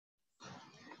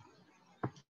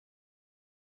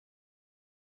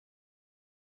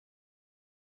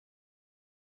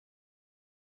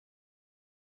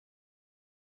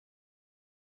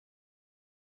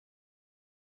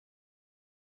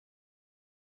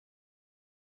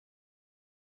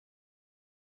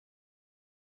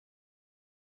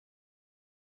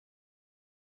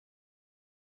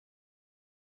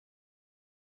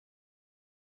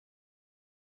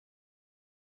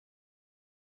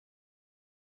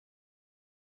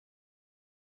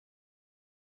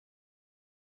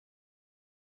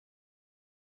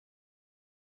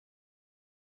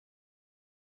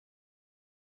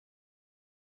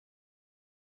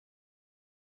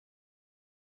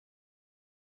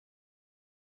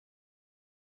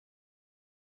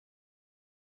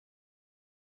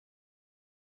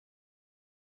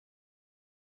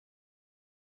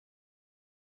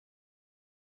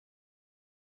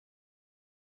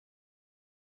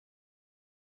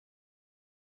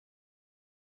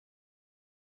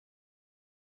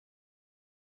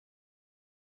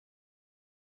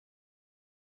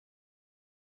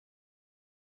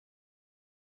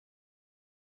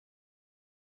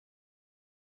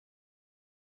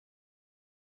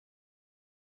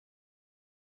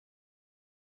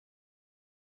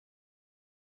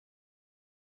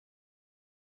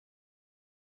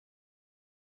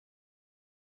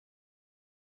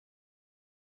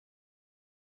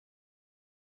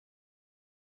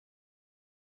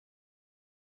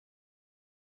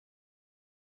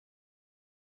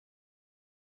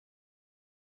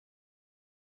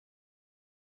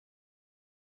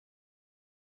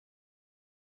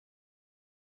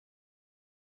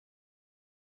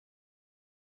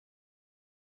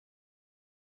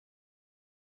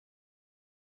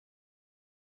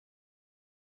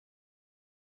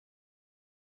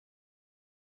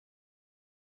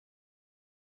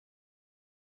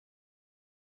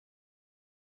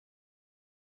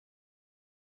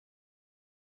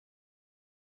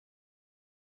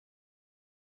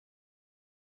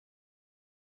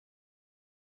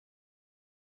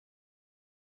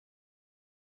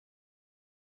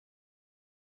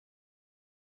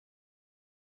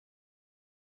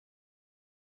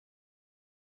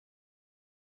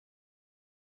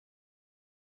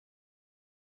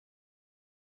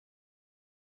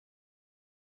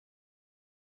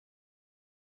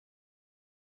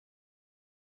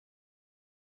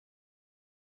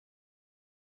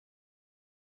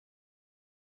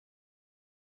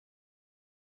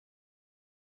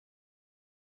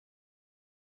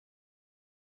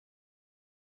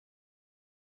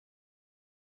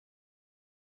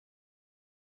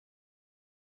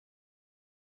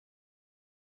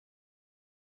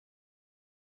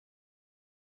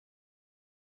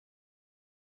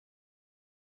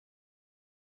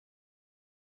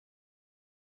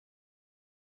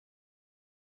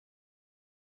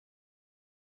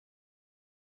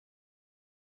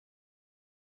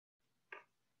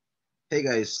Hey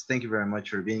guys, thank you very much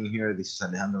for being here. This is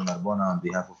Alejandro Narbona on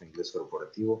behalf of Ingles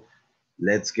Corporativo.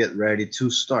 Let's get ready to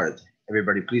start.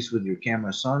 Everybody please with your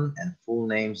cameras on and full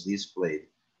names displayed.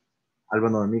 Alba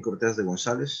Noemí Cortés de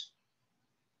González.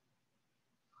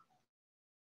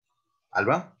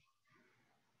 Alba?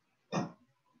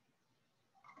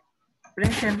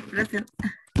 Present.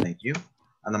 Thank you.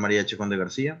 Ana María Chacón de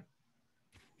García.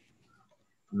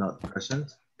 Not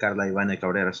present. Carla Ivania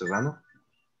Cabrera Serrano.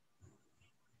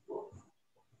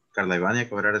 Carla Ivania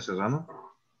Cabrera Serrano.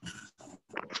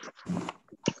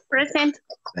 Present.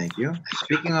 Thank you.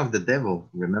 Speaking of the devil,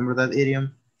 remember that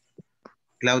idiom?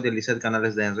 Claudia Lizeth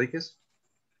Canales de Enríquez.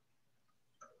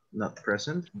 Not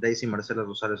present. Daisy Marcela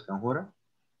Rosales Canjora.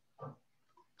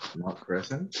 Not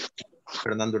present.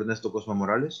 Fernando Ernesto Cosma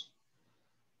Morales.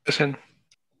 Present.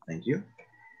 Thank you.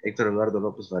 Héctor Eduardo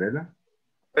López Varela.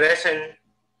 Present.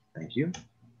 Thank you.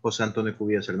 José Antonio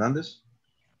Cubillas Hernández.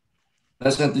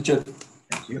 Present, teacher.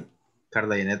 Thank you.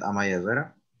 Carla Inet Amaya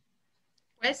Herrera.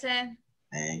 Present.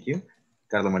 Thank you.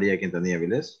 Carla María Quintanilla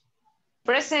Vilés.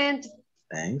 Present.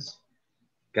 Thanks.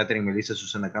 Catherine Melissa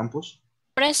Susana Campos.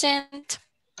 Present.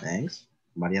 Thanks.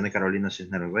 Mariana Carolina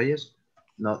Cisneros Reyes.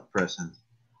 Not present.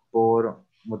 Por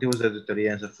motivos de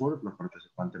auditoría en INSAFORP, la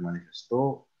participante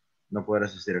manifestó no poder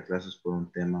asistir a clases por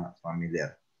un tema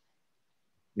familiar.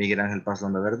 Miguel Ángel Paz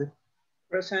Landa Verde.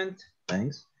 Present.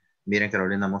 Thanks. Miriam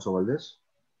Carolina Mozo Valdés.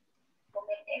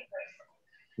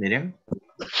 Miriam.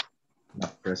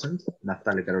 Not present.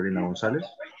 Natalia Carolina González.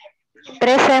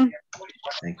 Present.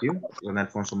 Thank you. René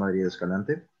Alfonso Madrid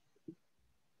Escalante.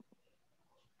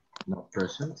 Not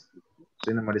present.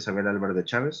 Sina Marisabel Álvarez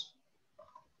Chávez.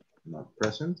 Not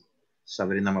present.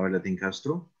 Sabrina Mabelatín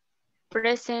Castro.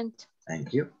 Present.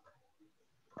 Thank you.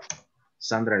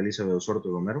 Sandra Elizabeth Osorto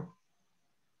Romero.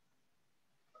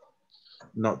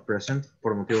 Not present.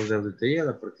 Por motivos de auditoría,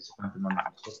 la participante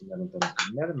manifestó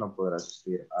que no podrá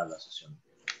asistir a la sesión.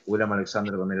 William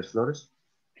Alexander Domínguez Flores.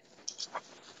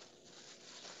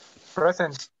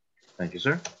 Present. Thank you,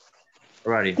 sir.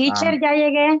 Alrighty. Teacher, ya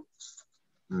llegué.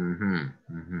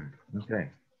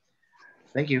 Okay.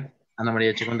 Thank you. Ana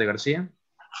María Chacón de García.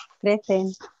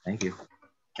 Present. Thank you.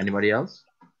 Anybody else?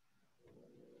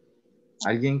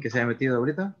 ¿Alguien que se haya metido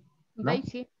ahorita? No?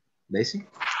 Daisy. Daisy.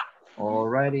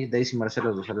 Alrighty. Daisy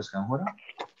Marcela Rosales Canjora.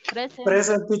 Present.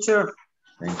 Present, teacher.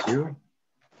 Thank you.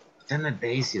 Tiene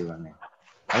Daisy, René.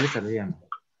 Ahorita le llamo.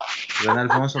 René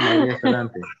Alfonso María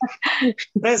Escalante.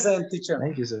 Present, teacher.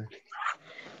 Thank you, sir.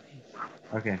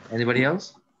 Okay. Anybody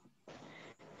else?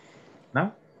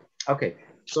 No? Okay.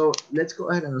 So let's go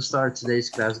ahead and start today's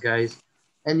class, guys.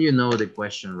 And you know the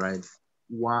question, right?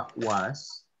 What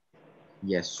was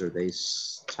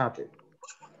yesterday's topic?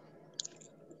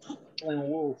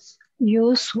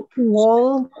 Use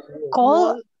wall,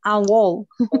 call, and wall.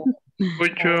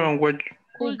 Would you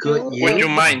Could would you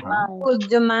mind?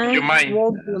 Would you mind? You mind.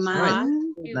 Would you That's right.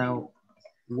 mind? Now,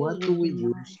 what do we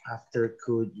use after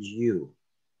could you?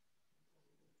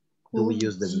 Do we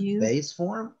use the base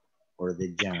form or the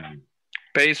gerund?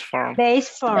 Base form. Base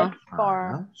form.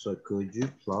 So could you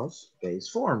plus base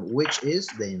form, which is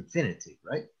the infinitive,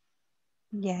 right?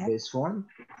 Yeah. Base form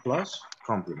plus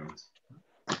complement.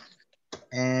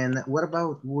 And what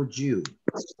about would you?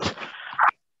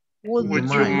 Would Would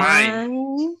you you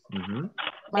mind?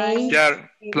 Base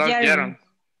Plus gerund.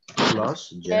 Plus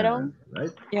gerund,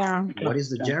 right? Yeah. What is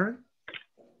the gerund?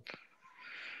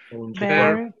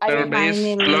 Verb Verb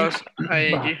is plus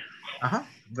ing.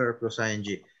 Verb plus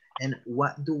ing. And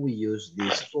what do we use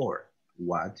this for?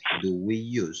 What do we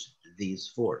use this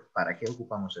for? ¿Para qué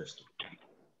ocupamos esto?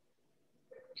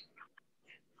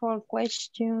 For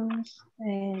questions.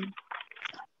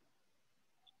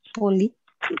 Polite.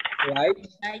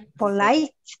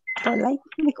 ¿Cómo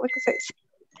es que se dice?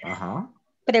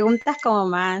 Preguntas como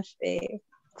más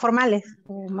formales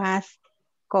o más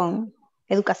con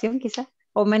educación quizás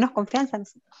o menos confianza. No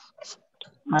sé.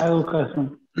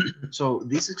 Education. So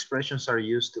these expressions are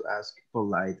used to ask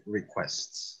polite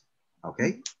requests.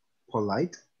 Okay?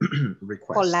 Polite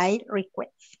requests. Polite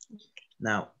requests.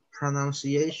 Now,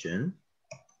 pronunciation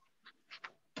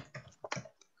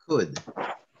could.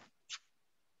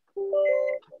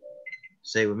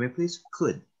 Say with me, please.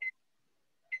 Could.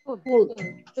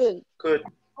 Good.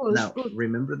 Now,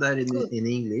 remember that in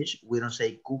English, we don't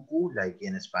say cuckoo like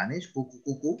in Spanish. Cuckoo,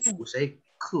 cuckoo. We say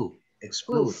coo.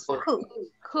 Explode.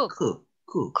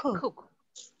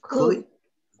 Could.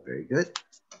 Very good.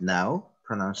 Now,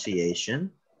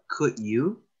 pronunciation. Could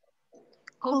you?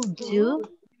 Could you?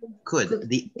 Could.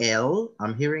 The L,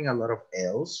 I'm hearing a lot of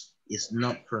L's, is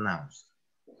not pronounced.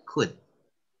 Could.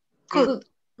 Could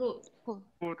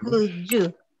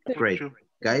you? Great.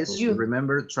 Guys,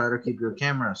 remember, try to keep your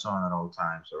cameras on at all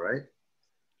times, all right?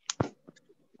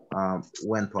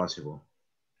 When possible.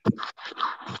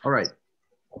 All right.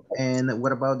 And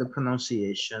what about the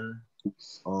pronunciation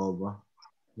of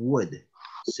wood?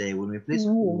 Say with me, please.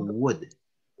 Wood. Wood.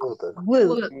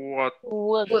 What?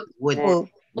 Wood. With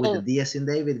the D as in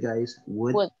David, guys.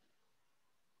 Wood.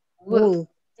 Wood.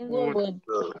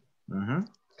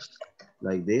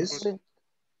 Like this.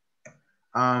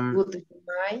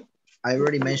 I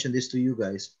already mentioned this to you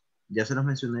guys. Ya se los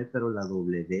mencioné, pero la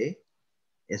W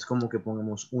es como que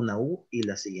pongamos una U y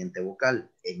la siguiente vocal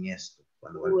en esto,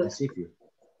 cuando va al principio.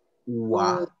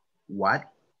 What?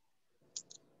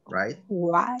 Right?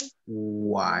 Why?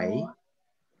 Why?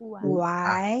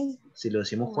 Why? Si lo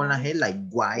decimos con la G, like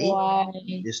why,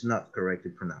 it's not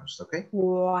correctly pronounced, okay?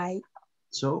 Why?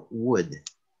 So, wood,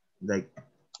 like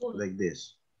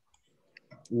this.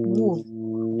 Wood.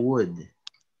 Wood.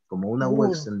 Como una U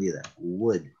extendida.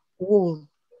 Wood. Wood.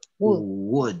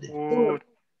 Wood. Wood.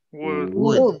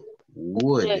 Wood.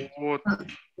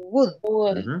 Wood.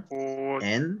 Wood.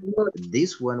 And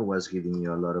this one was giving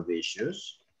you a lot of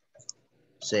issues.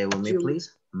 Say with me,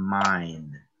 please.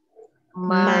 Mind.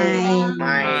 Mine.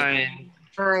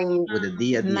 With a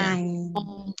D at the end.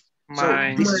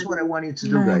 So this is what I want you to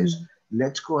do, guys.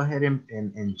 Let's go ahead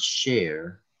and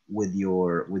share with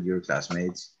your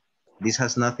classmates. This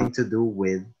has nothing to do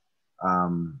with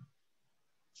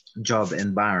job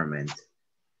environment.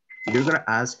 You're gonna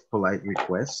ask polite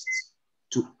requests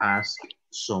to ask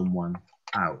someone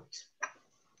out.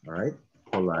 All right,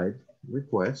 polite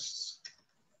requests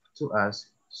to ask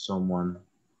someone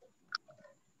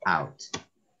out.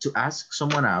 To ask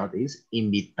someone out is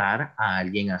invitar a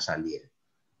alguien a salir.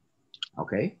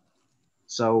 Okay,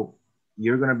 so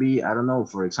you're gonna be, I don't know,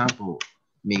 for example,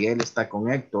 Miguel está con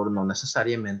Héctor, no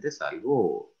necesariamente es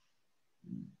algo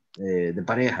de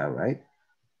pareja, right?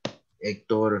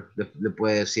 Héctor le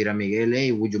puede decir a Miguel,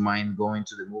 hey, would you mind going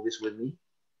to the movies with me?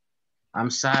 I'm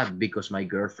sad because my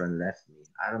girlfriend left me.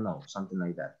 I don't know, something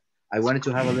like that. I wanted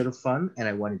to have a little fun and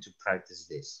I wanted to practice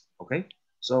this, okay?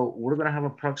 So we're gonna have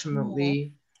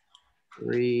approximately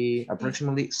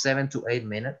 7 to 8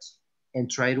 minutes and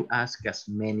try to ask as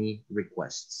many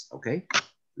requests, okay?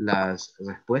 Las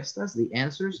respuestas, the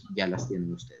answers, ya las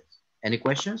tienen ustedes. Any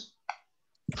questions?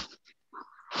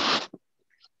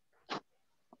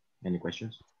 Any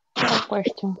questions? No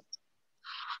question.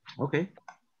 Okay.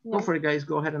 Go for it, guys.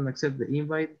 Go ahead and accept the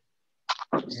invite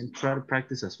and try to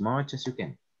practice as much as you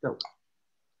can. Go.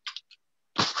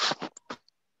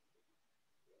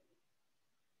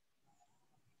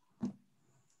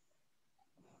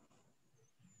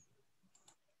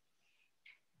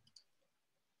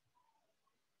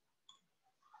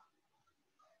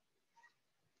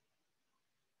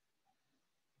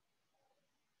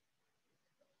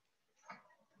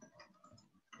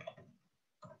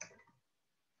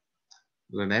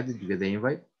 Lynette, did you get the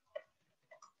invite?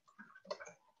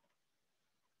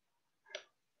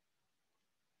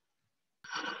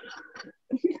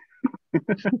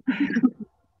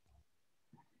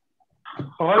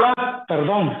 Hola,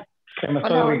 perdón, que me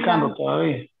estoy ubicando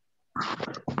todavía.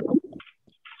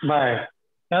 Vale.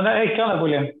 Hey, ¿qué onda,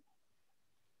 William?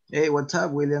 Hey, what's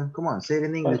up, William? Come on, say it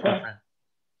in English, my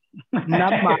friend.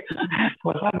 Not much.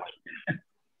 What's up?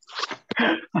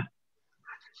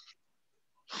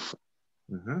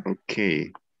 Ok.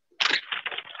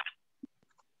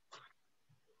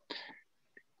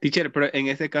 Teacher, pero en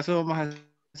este caso vamos a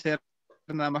hacer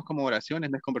nada más como oraciones,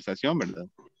 no es conversación, ¿verdad?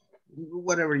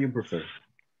 Whatever you prefer.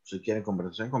 Si quieren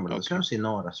conversación, conversación, okay. Si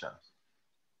no, oraciones.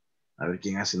 A ver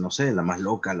quién hace, no sé, la más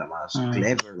loca, la más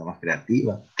clever, la más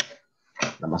creativa,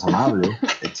 la más amable,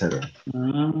 etc.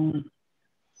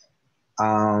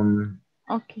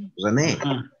 Okay. René,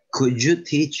 could you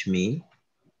teach me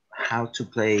how to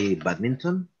play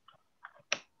badminton?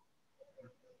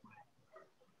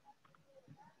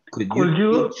 Could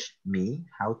you teach me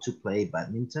how to play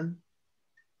badminton?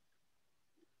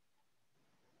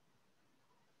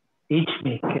 Teach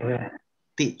me.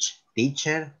 Teach.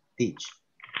 Teacher, teach.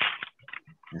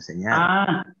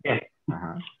 Enseñar. Yes.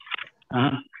 Ajá.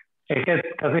 Es que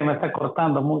casi me está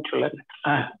cortando mucho.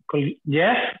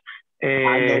 Yes.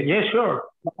 Yes, sure.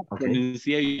 Okay.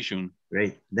 Pronunciation.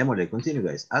 Great. Démosle. Continue,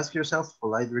 guys. Ask yourself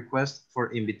polite request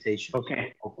for invitation.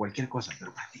 Okay. O cualquier cosa,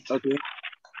 pero practica. Okay.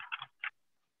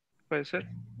 Puede ser.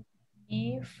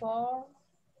 E for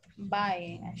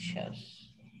buying a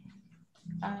shoes.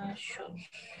 Shoes.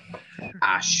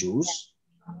 Shoes?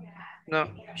 No.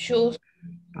 Shoes.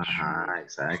 Ajá,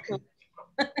 exacto.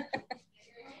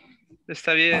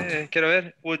 Está bien, quiero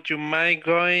ver. Would you mind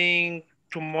going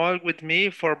to mall with me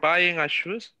for buying a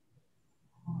shoes?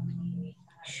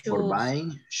 For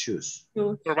buying shoes.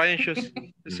 For buying shoes.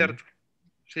 Es cierto.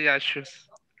 Sí, shoes.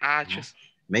 Shoes.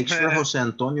 Make sure José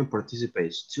Antonio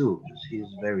participates too. He's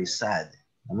very sad.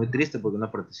 Está muy triste porque no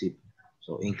participa.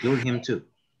 So include him too.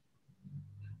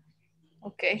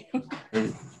 Ok.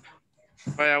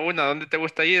 Vaya, ¿dónde te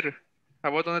gusta ir? ¿A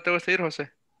vos dónde te gusta ir,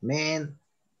 José? Man,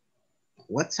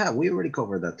 what's up? We already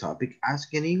covered that topic.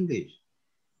 Ask in English.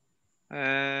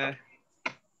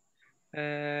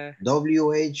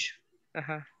 WH.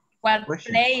 What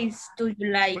question. place do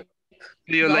you like?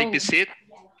 Do you like visit?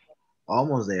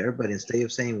 Almost there, but instead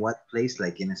of saying what place,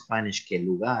 like in Spanish, que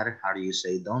lugar, how do you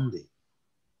say donde?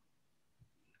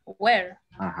 Where?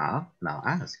 Now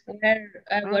ask.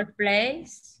 Where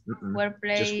place? Where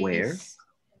place? Just where.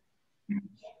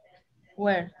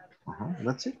 Where?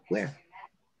 That's it. Where?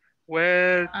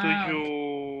 Where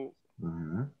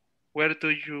do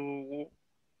you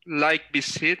like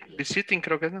visiting,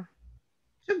 creo que no.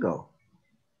 To go.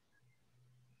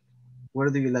 Where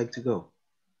do you like to go?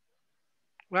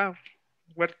 Wow.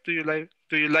 Where do you like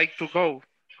to go,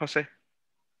 Jose?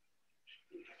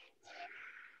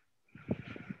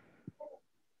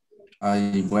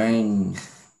 I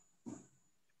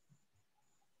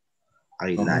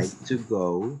like to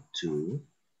go to.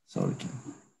 Sorry.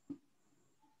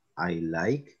 I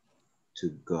like to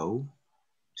go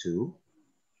to.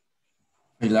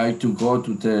 I like to go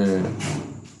to the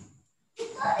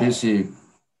visit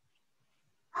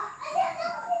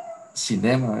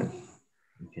cinema.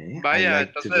 Okay. Vaya, I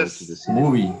like to go to the cinema.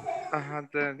 Movie.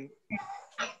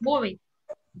 Movie.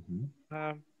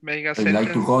 I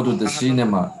like to go to the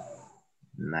cinema.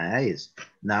 Nice.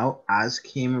 Now ask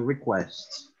him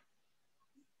requests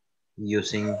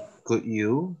using could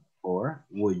you or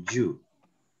would you.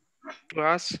 To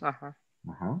ask.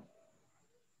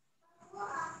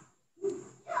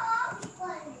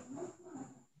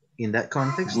 In that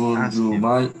context, Would ask you him.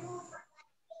 mind?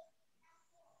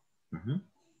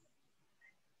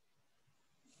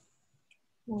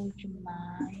 Would you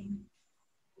mind?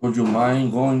 Would you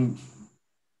mind going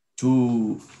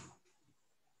to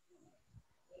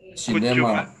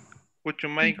cinema? Would you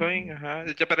mind going?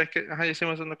 Ya para que, ya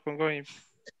hicimos uno con going.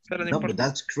 Pero No, but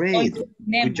that's great.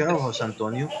 Good job, José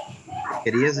Antonio.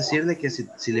 Querías decirle que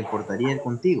si le importaría ir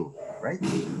contigo, right?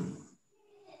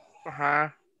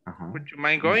 Would you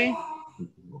mind going?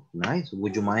 Nice.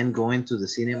 Would you mind going to the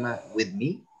cinema with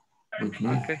me? With me.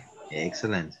 Okay.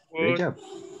 Excellent. Great job.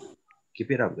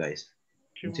 Keep it up, guys.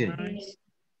 Continue.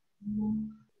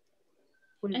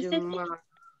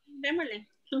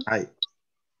 Hi.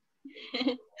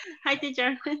 Hi,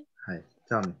 teacher. Hi.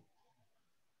 Tell me.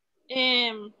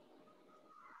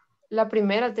 La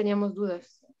primera teníamos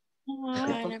dudas.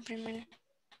 La primera.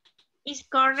 Is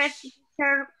correct,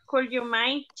 teacher. Could you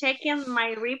mind checking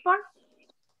my report?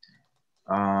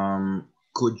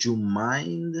 Could you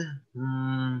mind?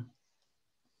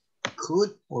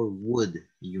 Could or would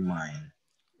you mind?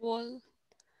 Would.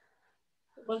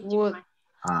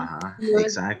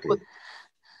 Exactly.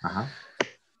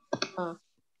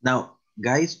 Now,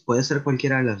 guys, puede ser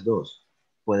cualquiera de las dos.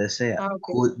 Puede ser,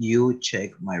 could you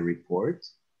check my report?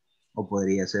 O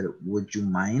podría ser, would you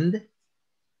mind?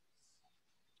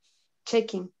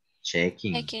 Checking.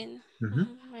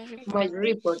 My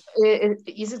report.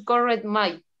 Is it correct,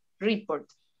 my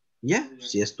report? Yeah,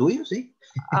 si es tuyo, sí.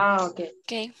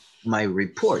 Okay. My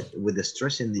report, with the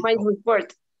stress in the... My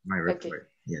report. My report,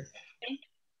 yes.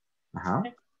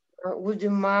 Would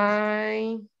you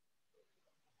mind...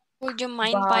 Would you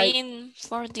mind buying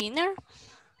for dinner?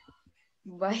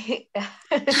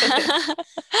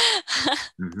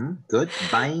 Good.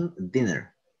 Buying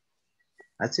dinner.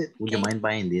 That's it. Would you mind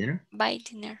buying dinner? Buy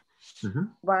dinner.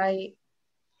 Buy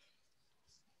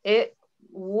it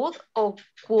would or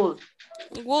could?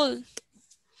 Would.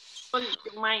 Would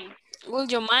you mind?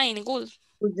 Would you mind? Would.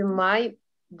 Would you mind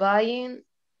buying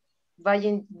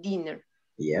dinner?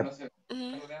 Yep.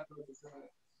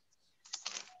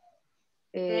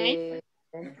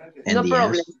 No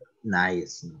problem.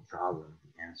 Nice. No problem.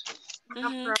 Answer.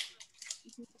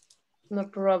 No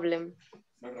problem.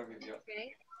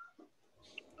 Okay.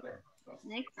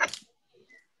 Next.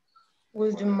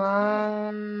 Would you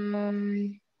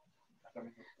mind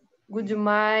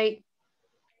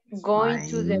going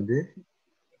to the...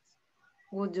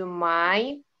 Would you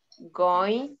mind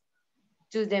going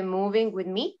to the movie with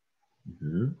me?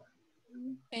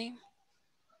 Okay.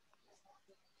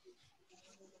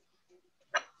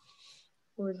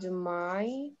 Would you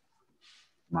mind?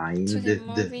 Mind to the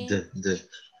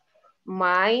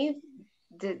My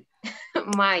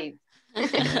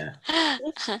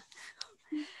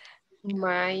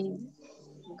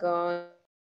going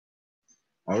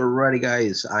Alrighty,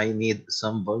 guys. I need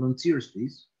some volunteers,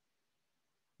 please.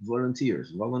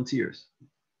 Volunteers.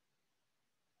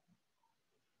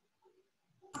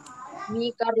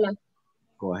 Me, Carla.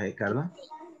 Go ahead, Carla.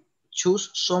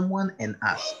 Choose someone and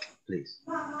ask, please.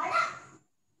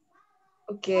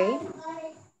 Okay.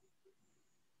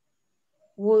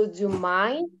 Would you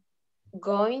mind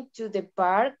going to the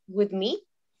park with me?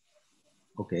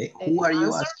 Okay. Who are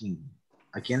you asking?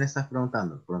 ¿A quién estás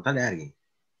preguntando? Pregúntale a alguien.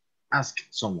 Ask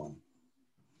someone.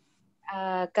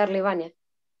 Carlivania.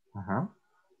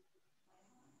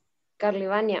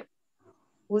 Carlivania,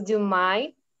 would you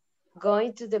mind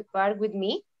going to the park with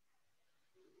me?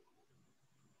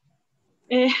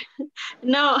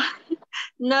 No,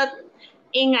 not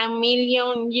in a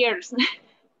million years.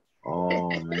 Oh,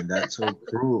 man, that's so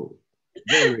cruel.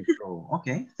 Very cruel.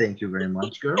 Okay, thank you very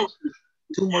much, girls.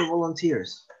 2 more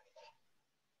volunteers.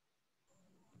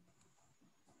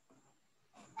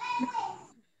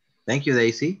 Thank you,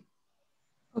 Daisy.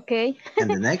 Okay. And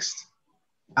the next,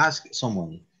 ask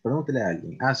someone. Pregúntale a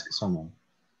alguien. Ask someone.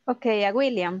 Okay,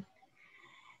 William.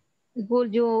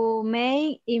 Would you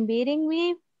mind inviting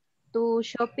me to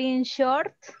shopping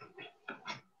short?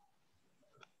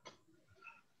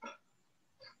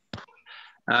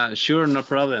 Sure, no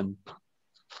problem.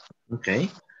 Okay.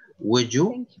 Would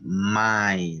you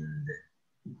mind?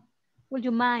 Would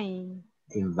you mind?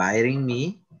 Inviting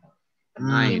me?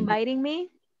 Inviting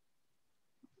me?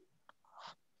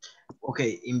 Ok,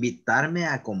 invitarme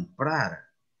a comprar.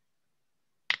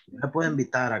 Yo me puedo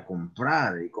invitar a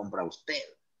comprar y compra usted.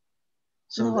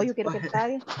 So no, yo quiero que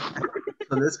pague.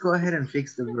 So let's go ahead and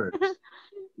fix the verbs.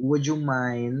 Would you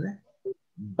mind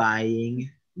buying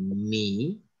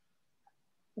me?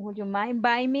 Would you mind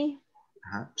buying me?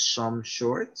 Some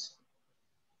shorts?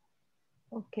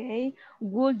 Okay.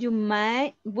 Would you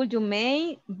mind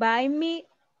buy me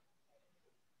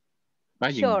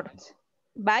shorts?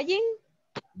 Buying?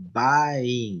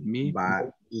 Buying. Me.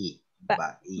 Buying.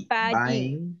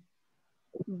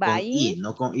 Con I,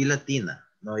 no con I latina,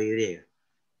 no Y.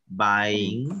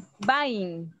 Buying.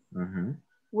 Buying.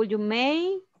 Would you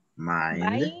mind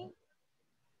buying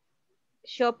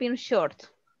shopping shorts?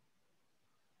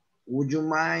 Would you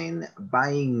mind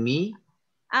buying me?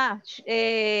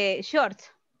 Shorts.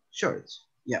 Shorts,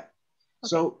 yeah. Okay.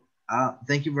 So,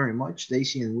 thank you very much,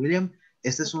 Daisy and William.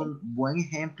 Este es un buen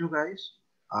ejemplo, guys.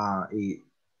 Y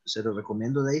se lo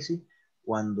recomiendo, Daisy.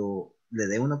 Cuando le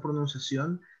dé una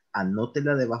pronunciación,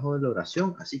 anótela debajo de la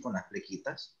oración, así con las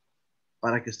flequitas,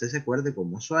 para que usted se acuerde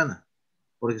cómo suena.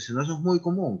 Porque si no, eso es muy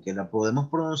común, que la podemos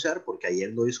pronunciar porque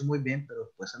ayer lo hizo muy bien, pero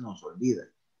después se nos olvida.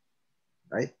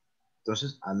 Right?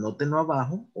 Entonces, anótenlo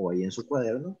abajo o ahí en su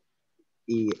cuaderno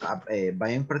y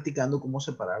vayan practicando cómo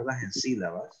separar las en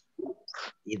sílabas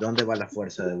y dónde va la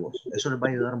fuerza de voz. Eso les va a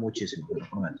ayudar muchísimo, te lo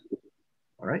prometo.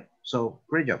 All right? So,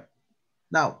 great job.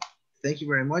 Now, thank you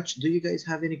very much. Do you guys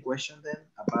have any question then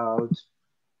about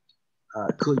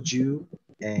could you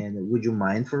and would you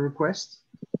mind for request?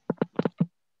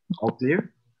 All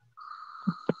clear?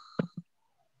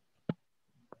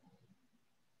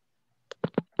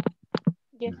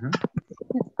 Yes.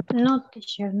 No,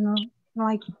 teacher, no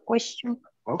hay question.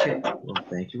 Okay, well,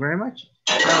 thank you very much.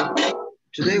 Now,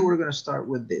 today we're going to start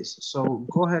with this. So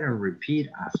go ahead and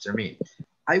repeat after me.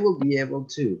 I will be able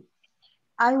to.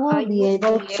 I will be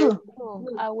able to.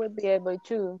 I will be able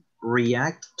to.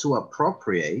 React to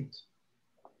appropriate.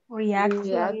 React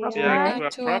to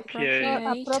appropriate.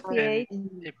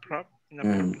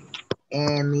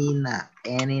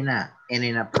 An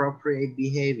inappropriate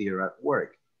behavior at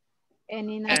work. An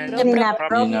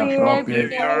inappropriate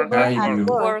behavior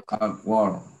at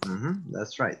work.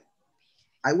 That's right.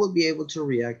 I will be able to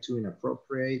react to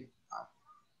appropriate.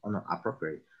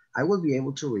 I will be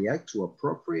able to react to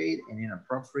appropriate and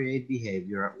inappropriate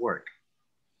behavior at work.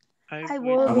 I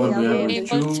will be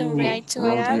able to react to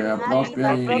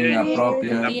appropriate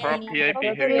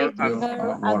behavior at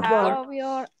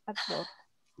work.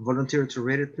 Volunteer to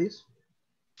read it, please.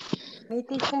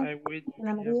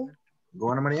 Go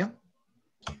on, Maria.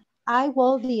 I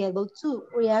will be able to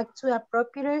react to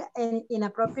appropriate and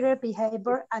inappropriate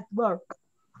behavior at work.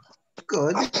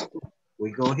 Good.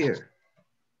 We go here.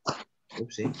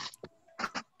 Oopsie.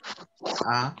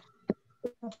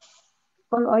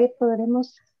 Hoy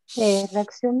podremos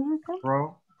reaccionar.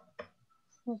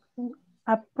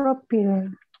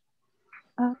 Appropriate.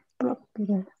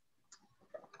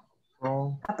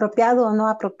 Apropiado o no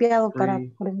apropiado para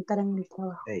preguntar en el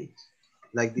trabajo.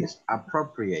 Like this.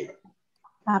 Appropriate.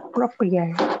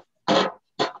 Appropriate.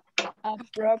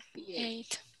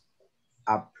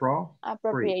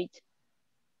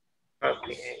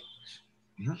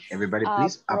 Everybody,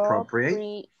 please.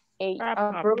 Appropriate.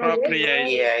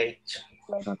 Appropriate.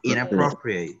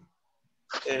 Inappropriate.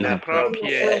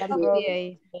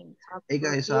 Inappropriate. Hey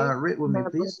guys, read with me,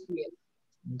 please.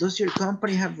 Does your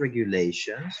company have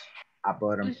regulations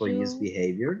about employees'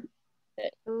 behavior?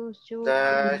 Does your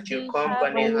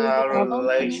company have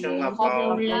regulation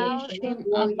about employees'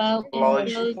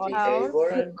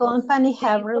 behavior? Company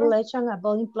have relation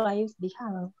about employees'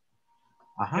 behavior.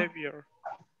 Behavior.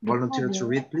 Volunteer to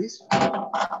read, please.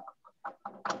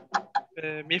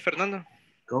 Me, Fernando.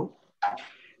 Go.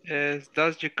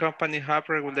 Does your company have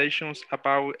regulations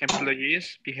about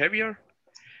employees' behavior?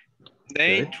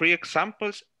 Name 3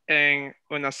 examples and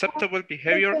unacceptable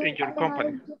behavior in your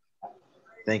company.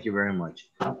 Thank you very much.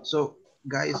 So,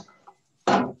 guys,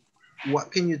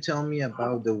 what can you tell me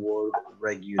about the word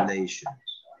regulations?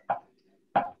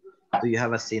 Do you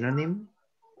have a synonym?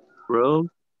 Rule.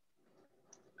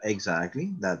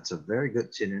 Exactly. That's a very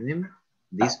good synonym.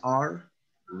 These are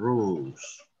rules.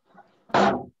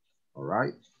 All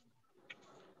right.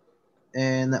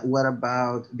 And what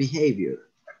about behavior?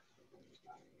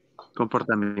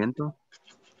 Comportamiento.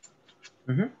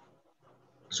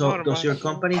 So does your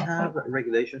company have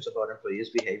regulations about employees'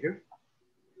 behavior?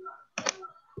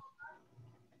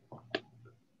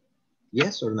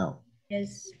 Yes or no?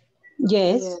 Yes.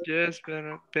 Yes, but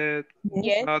not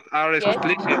are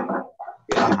explicit.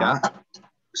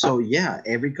 So yeah,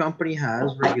 every company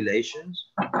has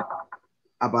regulations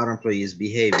about employees'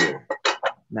 behavior.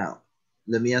 Now,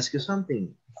 let me ask you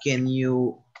something. Can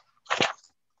you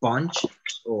punch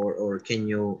or can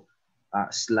you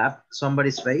slap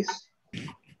somebody's face?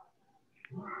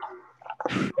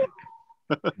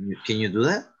 Can you do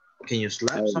that? Can you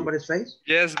slap somebody's face?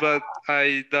 Yes, but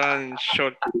I don't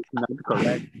shoot. Not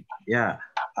correct. Yeah.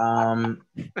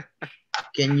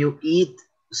 Can you eat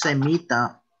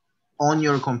semita on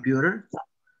your computer?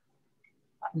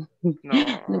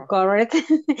 No. Correct.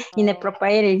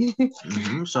 Inappropriate.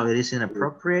 So it is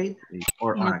inappropriate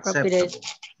or unacceptable.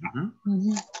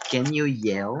 Can you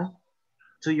yell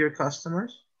to your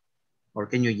customers? Or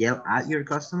can you yell at your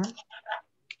customers?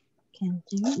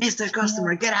 Mr.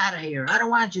 Customer, get out of here. I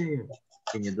don't want you here.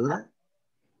 Can you do that?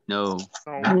 No.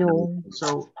 No.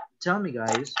 So tell me,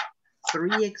 guys,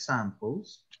 3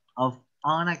 examples of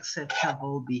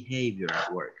unacceptable behavior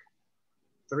at work.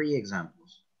 3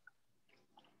 examples.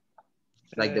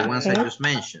 Like the ones I just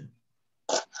mentioned.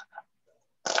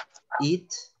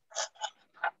 Eat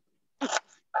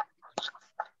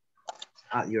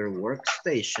at your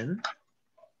workstation.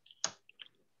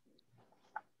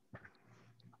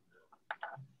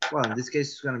 Well, in this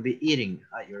case, it's going to be eating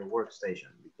at your workstation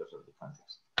because of the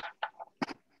context.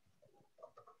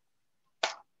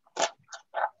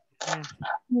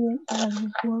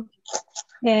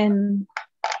 And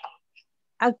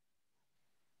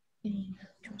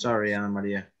sorry, Ana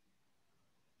Maria.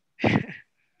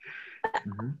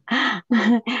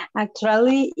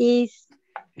 Actually, is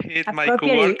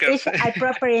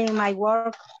appropriate in my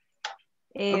work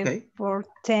for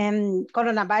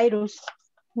coronavirus.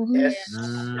 Yes,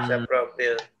 it's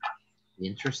appropriate.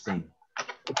 Interesting.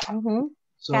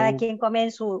 So, cada quien come en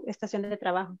su estación de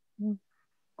trabajo.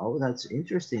 Oh, that's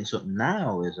interesting. So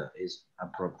now is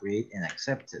appropriate and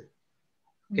accepted.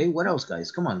 Okay, what else, guys?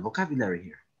 Come on, vocabulary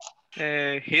here.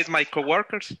 Hit my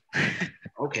coworkers.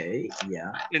 Okay,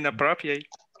 yeah. Inappropriate.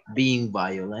 Being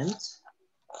violent.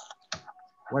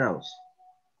 What else?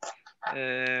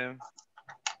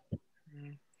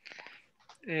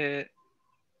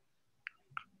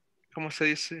 ¿Cómo se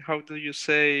dice? How do you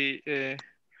say?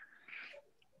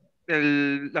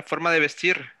 La forma de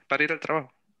vestir para ir al trabajo.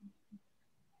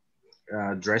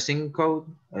 Dressing code.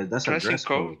 That's a dress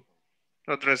code.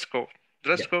 No, dress code.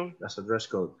 Dress code. That's a dress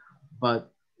code.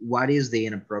 But what is the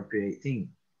inappropriate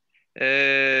thing?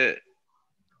 It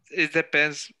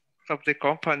depends of the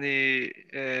company.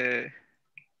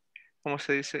 ¿Cómo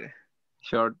se dice?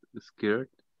 Short skirt.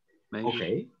 Maybe.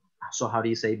 Okay. So how do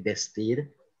you say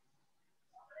vestir?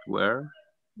 Wear.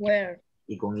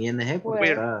 Y con ing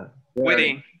porque está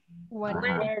wearing.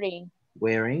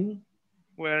 Wearing.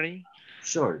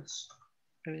 Shorts.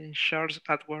 Shorts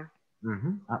at work.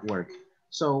 At work.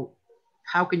 So,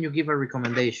 how can you give a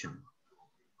recommendation?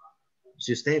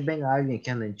 Si ustedes ven a alguien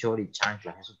que anda en short y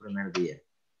chanclas en su primer día,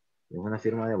 es una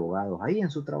firma de abogados, ahí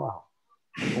en su trabajo,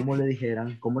 ¿cómo le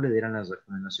dieran la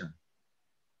recomendación?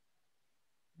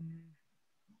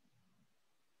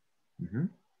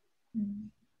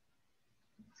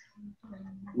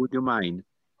 Would you mind?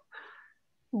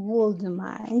 Would you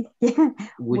mind?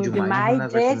 Would you mind una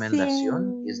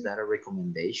recomendación? Is that a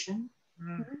recommendation?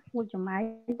 Would you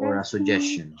mind? Or a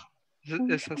suggestion?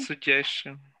 It's a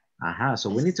suggestion. So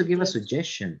we need to give a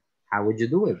suggestion. How would you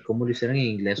do it? ¿Cómo lo hicieron en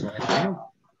inglés o en español?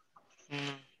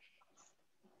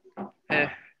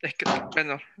 Es que,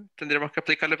 bueno, tendríamos que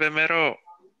explicarle primero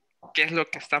qué es lo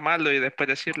que está malo y después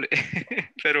decirle.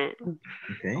 Pero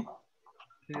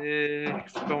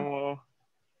como...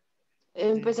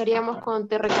 Empezaríamos con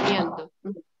te recomiendo.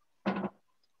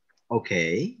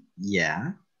 Okay,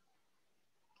 yeah.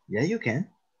 Yeah, you can.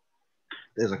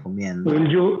 Te recomiendo.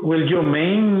 Will you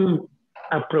mind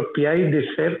appropriate the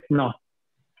verb? No.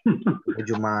 Would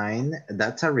you mind?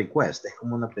 That's a request. Es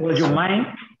como una petición. Would you mind?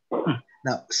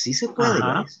 No, sí se puede,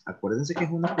 guys. Acuérdense que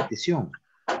es una petición.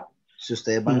 Si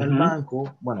ustedes van al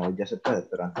banco, bueno, ya se puede,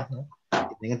 pero antes no.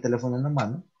 Tienen el teléfono en la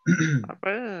mano.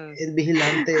 El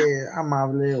vigilante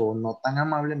amable o no tan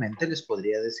amablemente les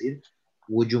podría decir,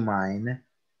 would you mind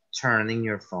turning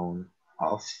your phone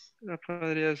off?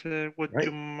 Podría ser, would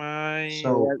you mind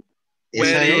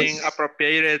wearing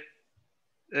appropriated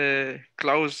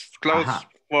clothes for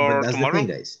that's tomorrow? the thing,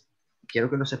 guys. Quiero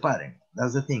que lo separen.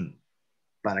 That's the thing.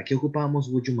 ¿Para qué ocupamos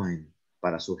would you mind?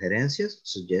 ¿Para sugerencias,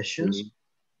 suggestions,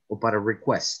 o para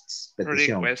requests,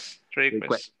 petición? Request.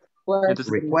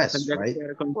 Request, right?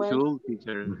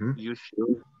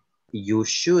 You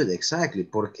should, exactly.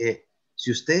 Porque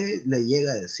si usted le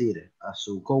llega a decir a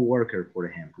su coworker, por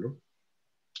ejemplo,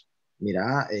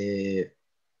 mira,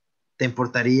 ¿te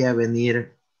importaría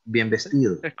venir bien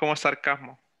vestido? Es como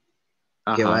sarcasmo.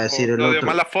 ¿Qué va a decir el otro? De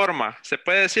mala forma. Se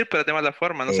puede decir, pero de mala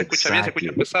forma. No se escucha bien, se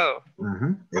escucha pesado.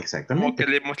 Exactamente.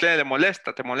 Como que le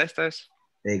molesta. ¿Te molesta eso?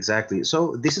 Exactly.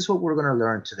 So this is what we're going to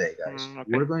learn today, guys.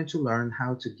 We're going to learn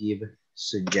how to give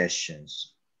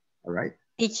suggestions. All right?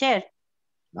 Teacher.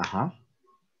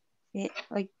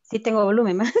 Hoy sí tengo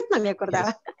volumen, no me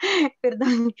acordaba. Yes.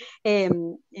 Perdón.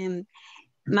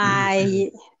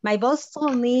 My boss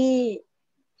told me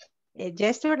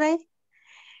yesterday,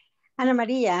 Ana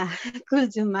Maria,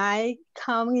 could you mind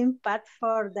coming back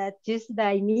for that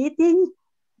Tuesday meeting?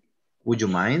 Would you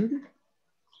mind?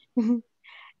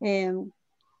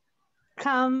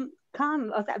 Come,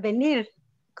 o sea, venir,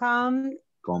 coming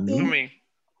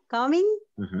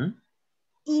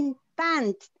in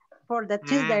pants for the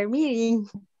Tuesday meeting.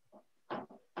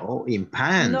 Oh, in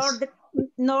pants.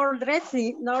 Not dress.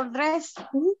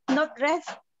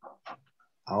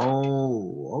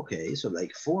 Oh, okay, so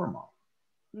like formal.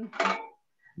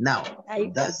 Now,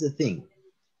 that's the thing.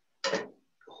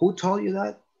 Who told you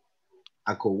that?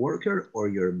 A coworker or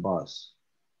your boss?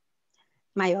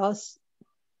 My boss.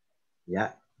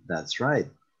 Yeah, that's right.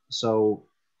 So,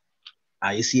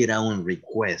 ahí sí era un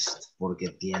request, porque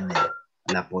tiene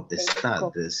la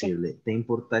potestad de decirle, ¿te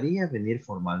importaría venir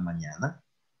formal mañana?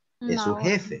 No. Es su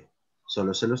jefe.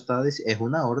 Solo se lo está diciendo, es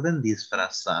una orden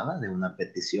disfrazada de una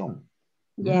petición.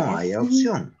 Yes. No hay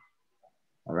opción.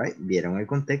 All right, ¿vieron el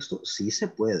contexto? Sí se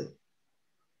puede.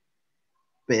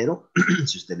 Pero,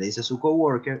 si usted le dice a su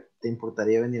coworker, ¿te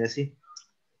importaría venir así?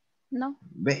 No.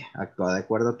 Ve, actúa de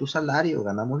acuerdo a tu salario,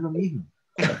 ganamos lo mismo.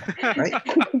 Right?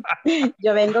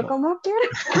 Yo vengo como quiero.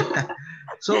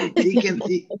 So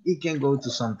it can go to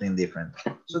something different.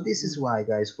 So this is why,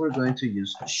 guys, we're going to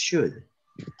use should.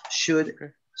 Should.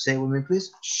 Say it with me,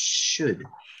 please. Should.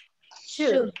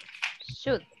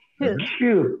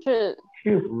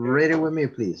 Read it with me,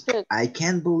 please. Should. I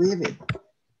can't believe it.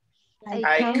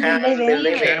 I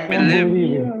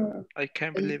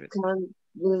can't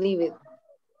believe it.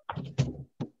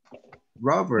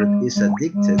 Robert is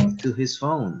addicted to his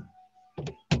phone.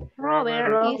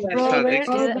 Robert is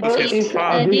addicted to his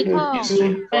phone.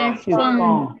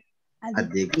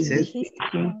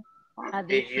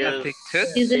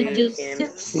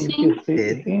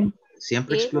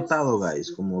 Siempre explotado,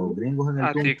 guys, como gringos en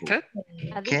el tiempo.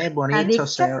 Qué bonito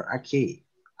ser aquí.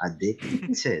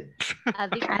 Addicted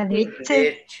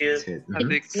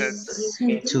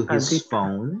to his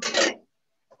phone.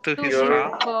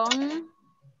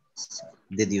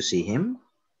 Did you see him?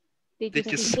 Did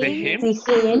you see him?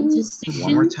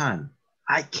 One more time.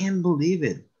 I can't believe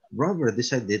it. Robert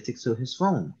is addicted to his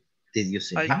phone. Did you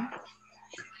see him?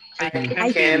 I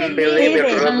can't believe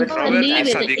it. Robert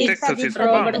is addicted to his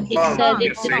phone.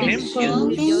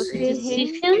 Did you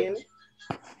see him?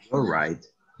 All right.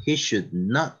 He should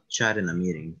not chat in a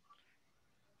meeting.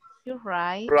 You're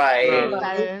right.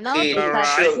 He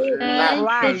should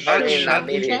not chat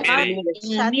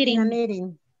in a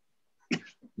meeting.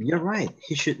 You're right.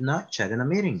 He should not chat in a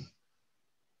meeting.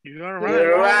 You're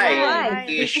right.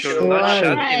 He should not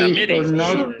chat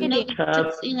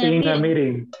in a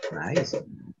meeting. Nice.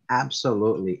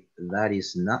 Absolutely. That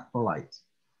is not polite.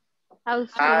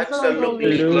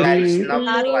 Absolutely. That is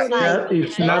not polite. That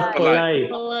is not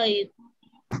polite.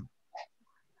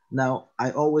 Now,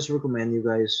 I always recommend you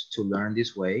guys to learn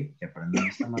this way, que aprendan de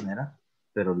esta manera,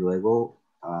 pero luego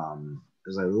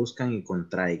reduzcan y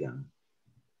contraigan,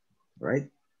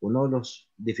 right? Una de las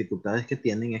dificultades que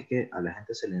tienen es que a la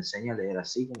gente se le enseña a leer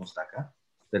así como está acá,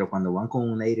 pero cuando van con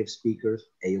un native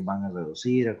speakers, ellos van a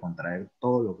reducir, a contraer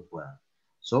todo lo que puedan.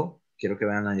 So, quiero que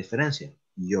vean la diferencia.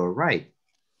 You're right.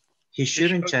 He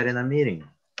shouldn't chat in a meeting.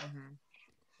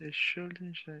 He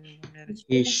shouldn't chat in a meeting.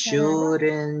 He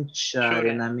shouldn't chat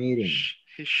in a meeting.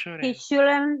 He shouldn't. He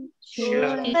shouldn't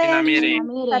In a meeting.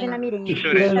 chat in a meeting. He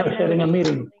shouldn't chat in a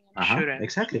meeting. Shouldn't.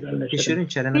 Exactly. He shouldn't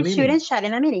chat in a He meeting. shouldn't chat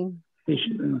in a meeting. He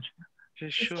shouldn't. He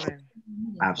shouldn't.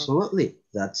 Absolutely.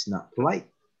 That's not polite.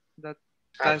 That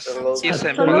Absolutely. isn't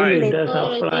Absolutely.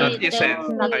 polite. That's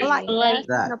not polite.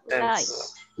 That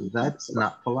isn't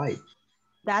Not polite.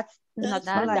 That's not polite. That's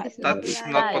not polite. That's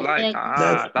not polite.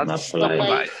 Ah, that's not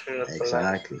polite.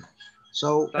 Exactly.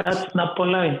 So That's not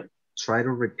polite. try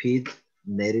to repeat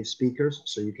native speakers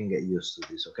so you can get used to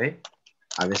this, okay?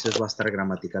 A veces va a estar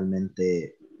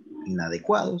gramaticalmente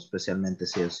inadecuado, especialmente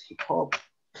si es hip hop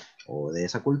o de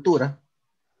esa cultura.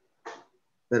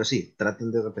 Pero sí,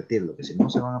 traten de repetirlo, que si no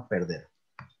se van a perder.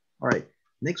 All right,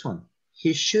 next one.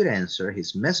 He should answer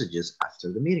his messages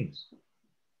after the meetings.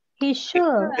 He should.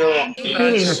 After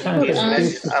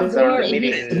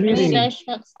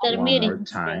the meeting. One more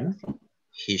time.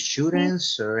 He should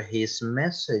answer his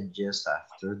messages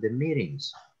after the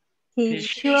meetings. He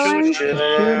should.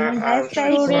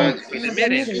 After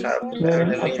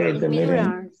the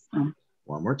meeting.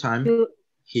 One more time.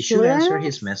 He should answer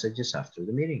his messages after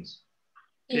the meetings.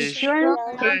 He He should.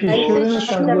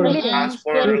 Ask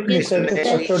for his message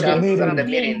after the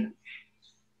meeting.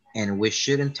 And we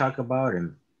shouldn't talk about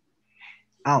him.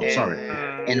 Oh, sorry.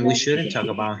 And we shouldn't talk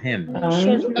about him. And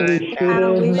we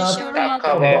should not talk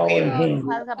about him.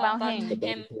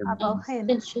 About him.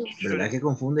 ¿Verdad que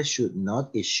confunde should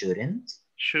not y shouldn't?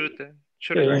 Shouldn't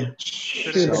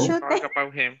Shouldn't. talk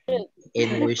about him.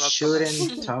 And we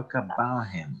shouldn't talk about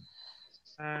him.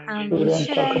 And we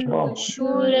shouldn't And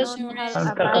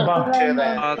talk about him.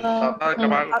 Talk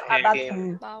about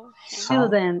him.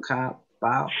 Shouldn't.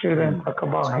 Shouldn't talk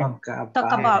about him.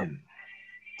 Talk about him.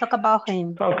 Talk about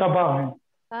him. Talk about him.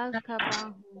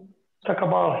 Talk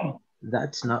about him.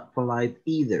 That's not polite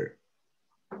either.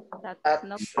 That's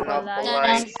not polite.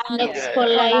 That's not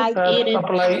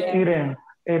polite either.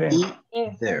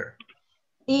 Either.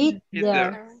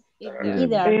 Either.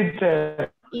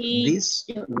 Either. This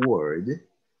word,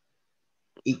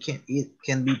 it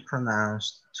can be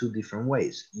pronounced two different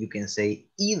ways. You can say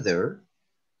either.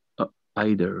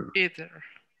 Either.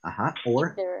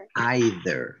 Or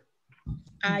either.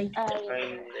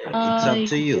 It's up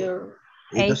to you.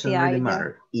 It doesn't really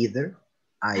matter. Either.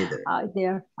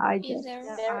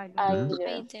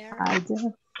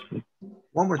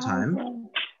 One more time.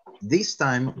 This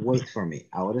time, wait for me.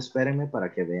 Ahora espérenme para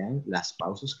que vean las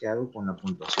pausas que hago con la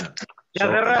puntuación. ¿Ya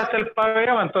cerraste el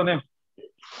pabellón, Antonio?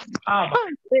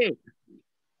 Sí.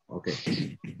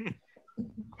 Okay.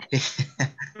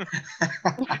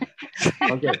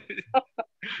 Okay.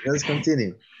 Let's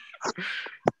continue.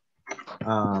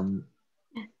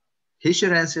 He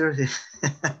should answer.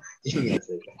 Give me a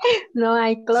second. No,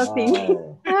 I closing.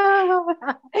 Oh.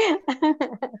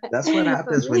 That's what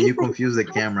happens when you confuse the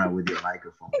camera with your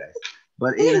microphone, guys.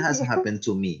 But it has happened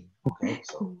to me. Okay,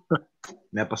 so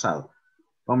me ha pasado.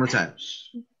 One more time.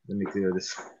 Let me clear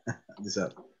this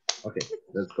up. Okay,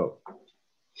 let's go.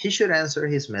 He should answer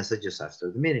his messages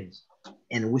after the meetings,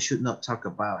 and we should not talk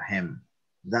about him.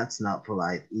 That's not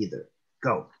polite either.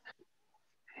 Go.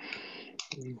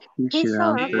 He should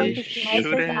answer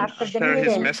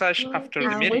his message after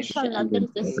the meeting.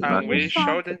 And we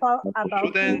shouldn't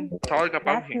talk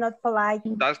about him.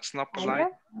 That's not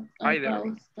polite either.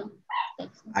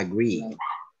 Agree.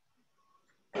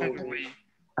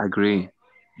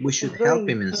 We should help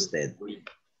him instead.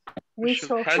 We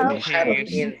should help him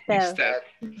instead.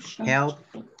 Help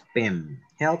him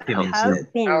instead.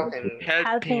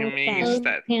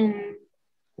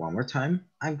 One more time.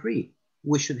 Agree.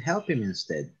 We should help him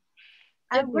instead.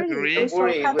 Agree. We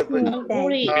should help him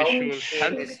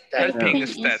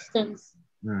instead.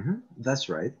 That's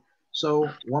right. So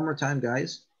one more time,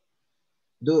 guys.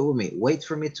 Do it with me. Wait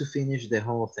for me to finish the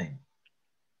whole thing.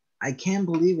 I can't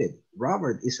believe it.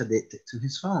 Robert is addicted to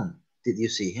his phone. Did you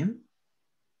see him?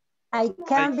 I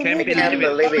can't believe it.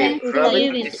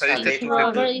 Robert is addicted to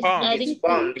his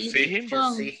phone.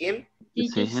 See him?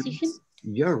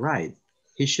 You're right.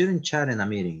 He shouldn't chat in a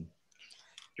meeting.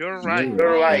 You're right.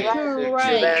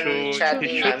 Chat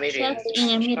in a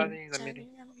meeting.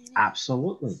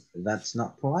 Absolutely. That's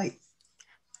not polite.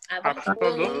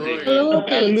 Absolutely.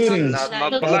 Absolutely.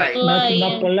 Not polite.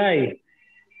 Not polite.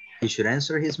 He should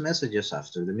answer his messages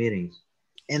after the meetings.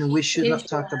 And we should not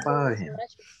talk about him.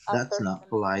 That's not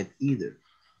polite either.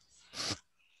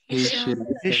 He should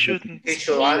shouldn't He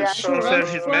should answer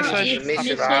his message his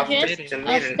message after after the the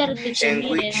meeting. meeting.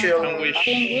 And we should And we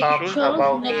talk should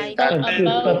about him. That's That's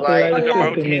not not polite. polite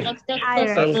about to him. me. That's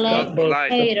not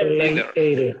polite either.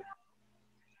 Either.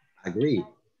 Agreed.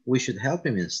 We should help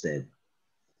him instead.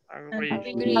 Agree.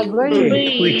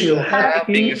 We should help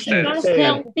him instead.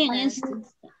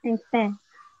 Instead.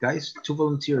 Guys, 2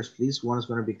 volunteers, please. One is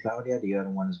going to be Claudia. The other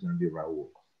one is going to be Raul.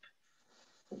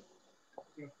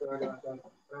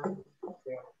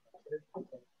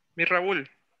 Mi Raúl.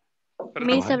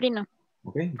 Mi Sabrina.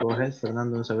 Okay, go ahead,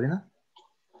 Fernando and Sabrina.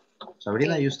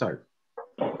 Sabrina, you start.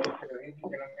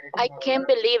 I can't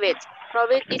believe it.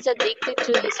 Robert is addicted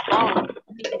to his phone.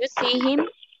 Did you see him?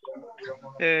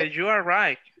 You are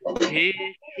right. He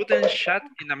shouldn't chat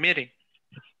in a meeting.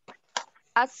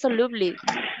 Absolutely.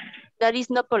 That is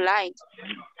not polite.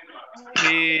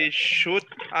 He should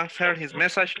answer his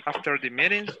message after the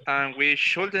meetings, and we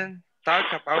shouldn't talk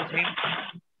about him.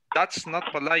 That's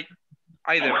not polite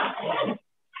either.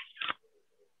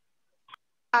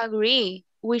 Agree.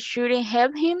 We shouldn't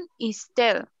help him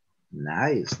instead.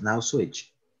 Nice. Now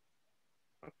switch.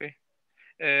 Okay.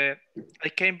 I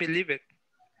can't believe it.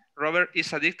 Robert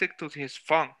is addicted to his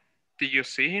phone. Did you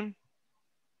see him?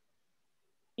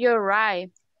 You're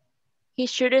right. He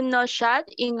shouldn't not chat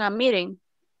in a meeting.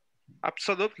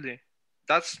 Absolutely.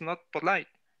 That's not polite.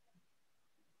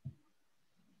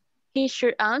 He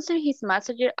should answer his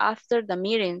messages after the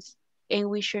meetings, and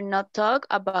we should not talk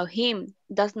about him.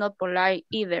 That's not polite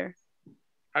either.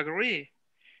 Agree.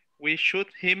 We should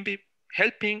him be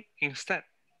helping instead.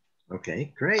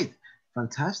 Okay, great.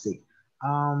 Fantastic.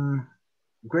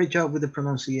 Great job with the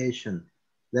pronunciation.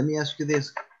 Let me ask you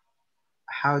this.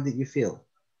 How did you feel?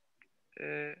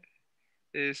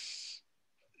 It's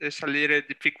a little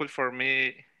difficult for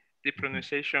me, the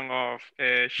pronunciation of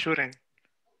shouldn't.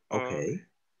 Okay.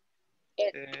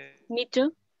 Me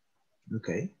too.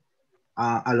 Okay.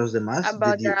 A los demás,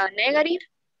 About the negative?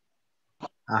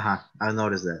 I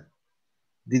noticed that.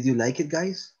 Did you like it,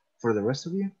 guys? For the rest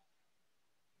of you?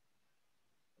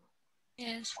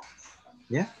 Yes.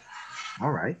 Yeah?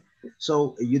 All right.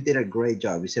 So, you did a great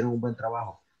job. Hicieron un buen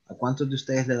trabajo. ¿A cuántos de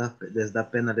ustedes les da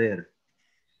pena leer?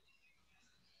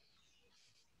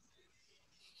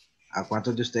 ¿A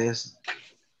cuántos de ustedes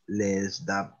les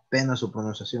da pena su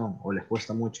pronunciación o les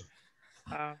cuesta mucho?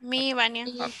 Mi, Vania.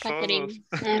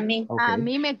 A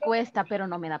mí me cuesta, pero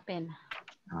no me da pena.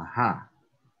 Ajá.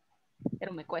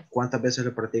 Pero me cuesta. ¿Cuántas veces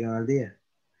lo practican al día?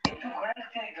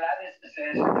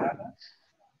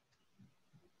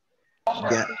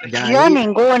 Yo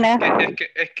ninguna.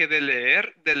 Es que de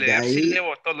leer sí leo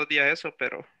todos los días eso,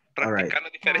 pero practicarlo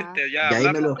diferente allá. Ya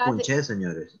ahí me lo escuché,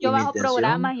 señores. Yo bajo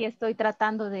programas y estoy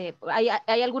tratando de...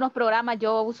 Hay algunos programas,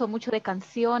 yo uso mucho de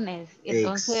canciones.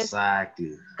 Entonces,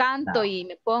 canto y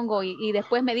me pongo y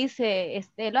después me dice,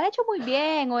 lo has hecho muy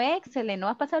bien o excelente, no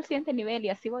has pasado al siguiente nivel y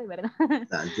así voy, ¿verdad?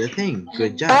 That's the thing.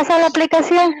 Good job. ¿Pasa la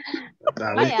aplicación?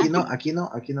 A ver, aquí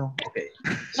no. Okay.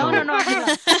 So, no, aquí no.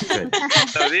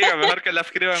 No diga, mejor que la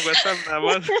escriban en WhatsApp nada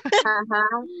más.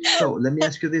 So, let me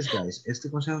ask you this, guys. Este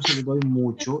consejo se lo doy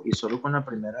mucho y solo con la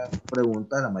primera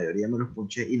pregunta, la mayoría me lo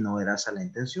escuché y no era esa la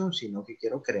intención, sino que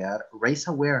quiero crear raise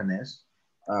awareness.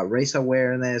 Raise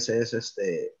awareness es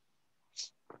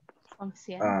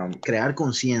crear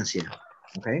conciencia,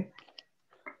 ¿ok?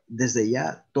 Desde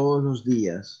ya, todos los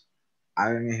días,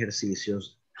 hagan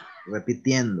ejercicios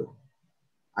repitiendo.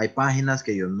 Hay páginas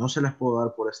que yo no se las puedo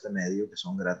dar por este medio, que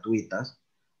son gratuitas,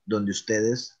 donde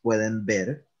ustedes pueden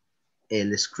ver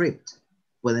el script,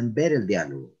 pueden ver el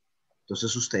diálogo.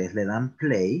 Entonces ustedes le dan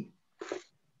play,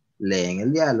 leen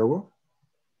el diálogo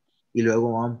y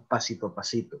luego van pasito a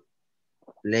pasito.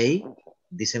 Play,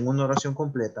 dicen una oración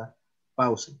completa,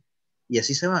 pausen. Y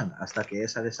así se van hasta que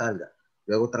esa les salga.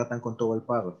 Luego tratan con todo el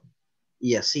párrafo.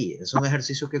 Y así, es un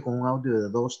ejercicio que con un audio de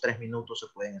 2-3 minutos se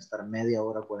pueden estar media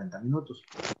hora, 40 minutos.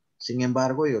 Sin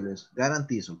embargo, yo les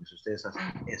garantizo que si ustedes hacen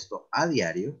esto a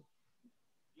diario,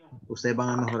 ustedes van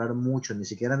a mejorar mucho. Ni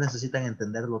siquiera necesitan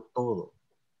entenderlo todo.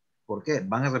 ¿Por qué?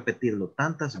 Van a repetirlo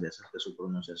tantas veces que su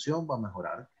pronunciación va a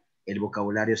mejorar. El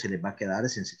vocabulario se les va a quedar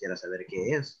sin siquiera saber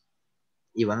qué es.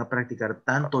 Y van a practicar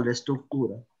tanto la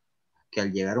estructura que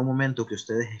al llegar un momento que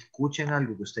ustedes escuchen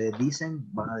algo que ustedes dicen,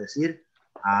 van a decir,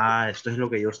 esto es lo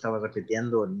que yo estaba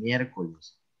repitiendo el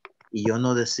miércoles. Y yo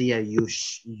no decía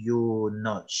you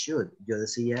not should. Yo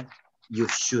decía you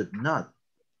should not.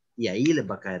 Y ahí les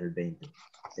va a caer el 20.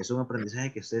 Es un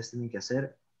aprendizaje que ustedes tienen que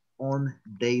hacer on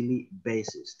daily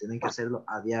basis. Tienen que hacerlo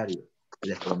a diario.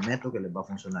 Les prometo que les va a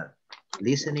funcionar.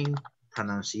 Listening,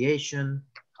 pronunciation,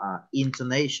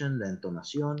 intonation, la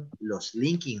entonación, los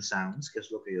linking sounds, que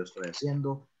es lo que yo estoy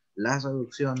haciendo, las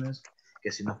traducciones,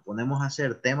 que si nos ponemos a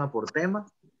hacer tema por tema,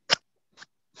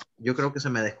 yo creo que se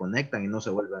me desconectan y no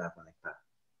se vuelven a conectar.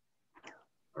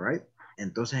 All right?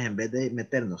 Entonces, en vez de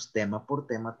meternos tema por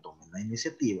tema, tomen la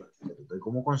iniciativa. Les doy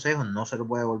como consejo, no se lo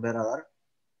voy a volver a dar.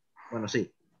 Bueno,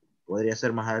 sí, podría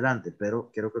ser más adelante,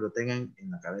 pero quiero que lo tengan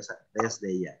en la cabeza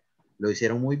desde ya. Lo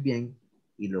hicieron muy bien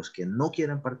y los que no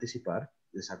quieran participar,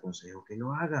 les aconsejo que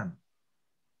lo hagan.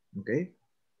 ¿Ok?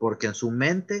 Porque en su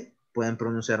mente pueden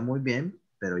pronunciar muy bien,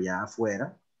 pero ya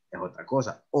afuera es otra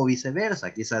cosa. O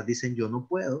viceversa, quizás dicen yo no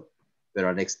puedo, pero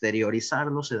al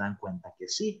exteriorizarlo se dan cuenta que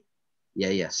sí. Y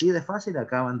ahí así de fácil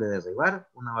acaban de derribar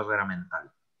una barrera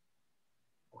mental.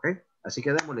 ¿Ok? Así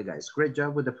que démosle, guys. Great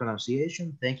job with the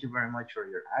pronunciation. Thank you very much for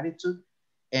your attitude.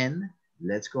 And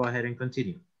let's go ahead and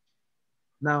continue.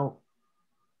 Now,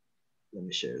 let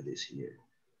me share this here.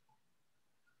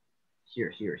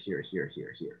 Here.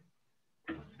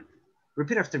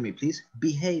 Repeat after me, please.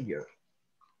 Behavior.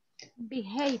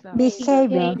 Behavior.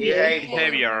 Behavior.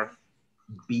 Behavior.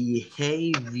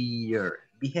 Behavior.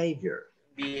 Behavior.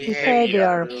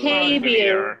 Behavior.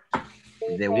 Behavior.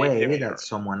 The way that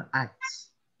someone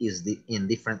acts is in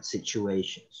different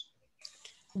situations.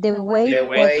 The way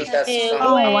that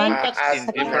someone acts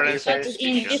in different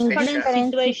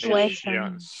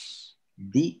situations.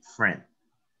 Different.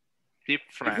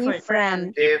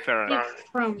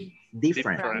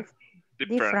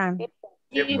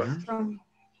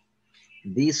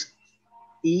 This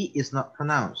E is not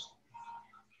pronounced.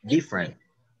 Different.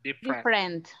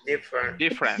 Different.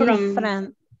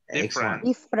 Excellent.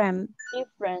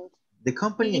 Different. The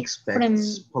company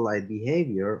expects polite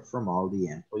behavior from all the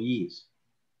employees.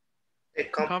 The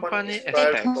company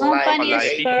expects polite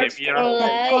behavior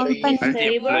from all the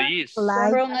employees.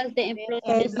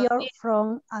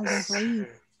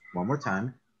 One more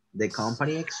time. The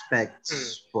company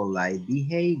expects polite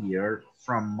behavior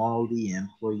from all the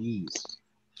employees.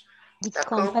 The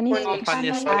company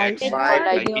expects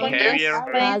polite behavior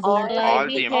from all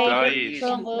the employees.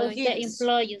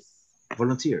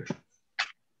 Volunteer.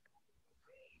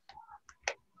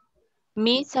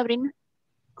 Me, Sabrina.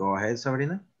 Go ahead,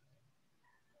 Sabrina.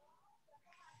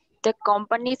 The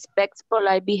company expects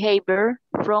polite behavior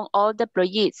from all the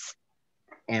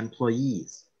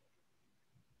employees.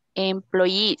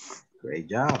 Employees. Great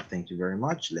job. Thank you very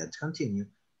much. Let's continue.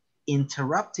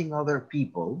 Interrupting other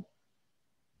people.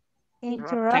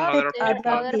 Interrupting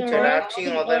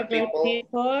other people.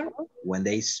 When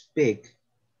they speak.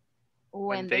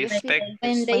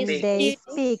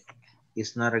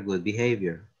 It's not a good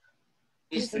behavior.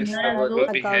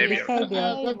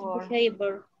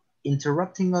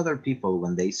 Interrupting other people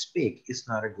when they speak is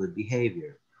not a good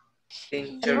behavior.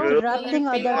 Interrupting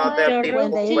other people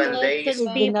when they speak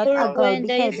is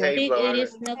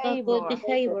not a good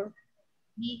behavior.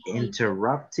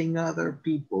 Interrupting other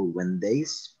people when they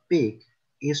speak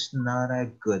is not a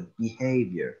good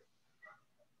behavior.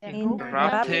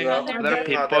 Interrupting other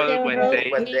people when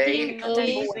they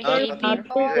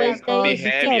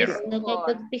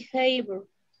behavior.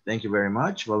 Thank you very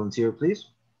much. Volunteer, please.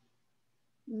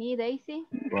 Me, Daisy.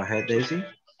 Go ahead, Daisy.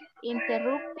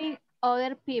 Interrupting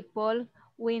other people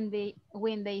when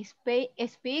they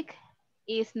speak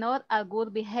is not a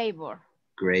good behavior.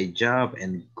 Great job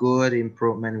and good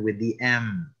improvement with the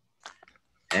M.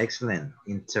 Excellent.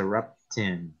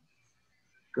 Interrupting.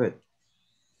 Good.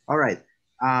 All right.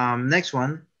 Next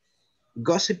one.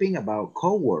 Gossiping about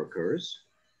co-workers.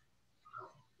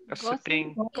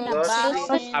 Gossiping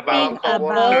about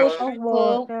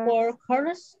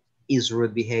co-workers is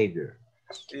rude behavior.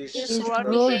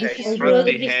 Rude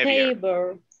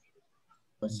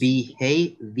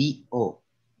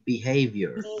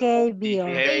behavior.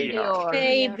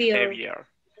 Behavior.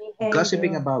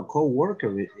 Gossiping about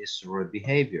co-workers is rude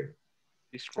behavior.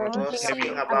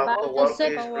 Gossiping about co-workers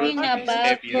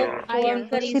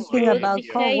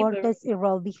is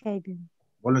rude behavior.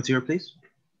 Volunteer, please.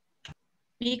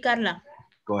 Me, Carla.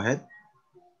 Go ahead.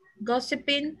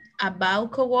 Gossiping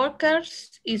about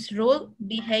co-workers is rude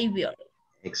behavior.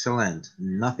 Excellent.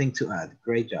 Nothing to add.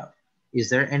 Great job. Is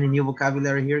there any new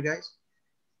vocabulary here, guys?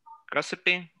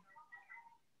 Gossiping.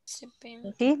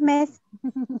 Chismes.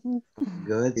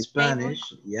 Good Spanish.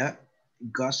 Yeah.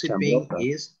 Gossiping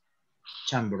is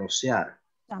chambrosear,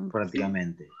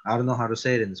 prácticamente. I don't know how to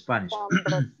say it in Spanish.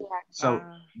 So,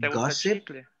 gossip.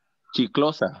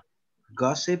 Chiclosa.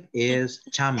 Gossip is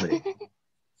chambre.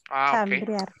 Okay.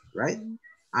 Right?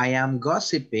 I am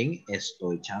gossiping,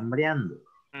 estoy chambreando.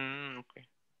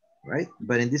 right?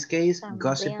 But in this case,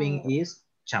 gossiping is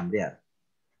chambrear.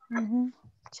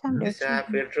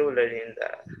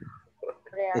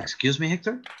 Excuse me,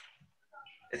 Hector?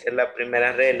 Esa es la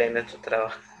primera regla en nuestro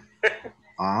trabajo.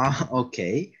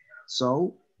 Okay.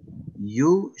 So,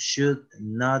 you should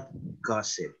not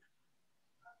gossip,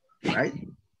 right?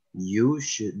 You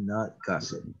should not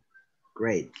gossip.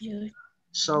 Great.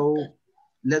 So,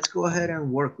 let's go ahead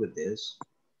and work with this.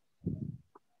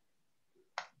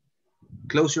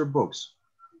 Close your books.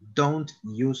 Don't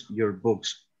use your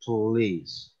books,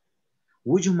 please.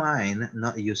 Would you mind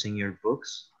not using your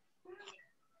books?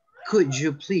 Could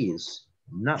you please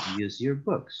not use your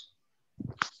books?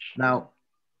 Now,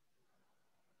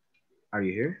 are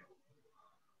you here?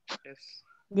 Yes.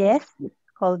 Yes.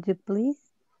 Could you please?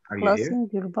 Are you Closing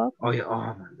here? Your book? Oh, yeah. Oh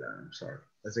my God, I'm sorry.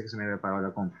 Pensé que se me había apagado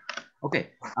la compu.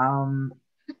 Okay.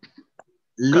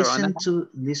 Listen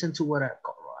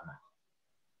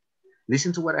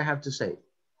to what I have to say,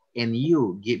 and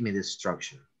you give me the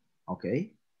structure.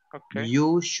 Okay. Okay.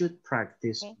 You should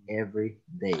practice every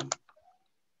day.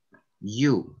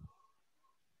 You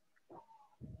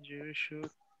should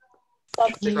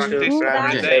practice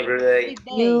every day.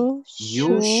 You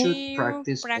should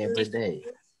practice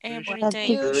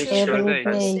every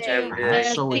day.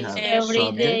 So we have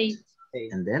subject,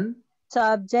 and then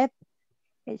subject,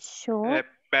 should,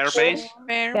 verb base,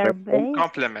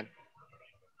 complement.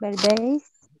 Verb base.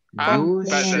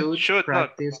 You should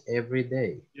practice every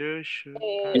day. You should.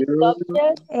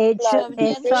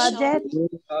 Subject,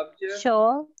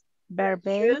 should, verb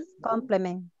base,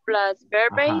 complement. Plus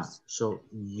verb base. So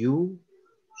you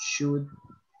should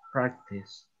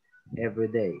practice every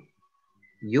day.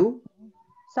 You?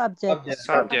 Subject.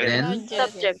 Then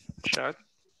Subject.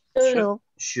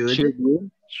 Should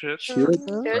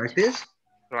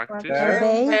practice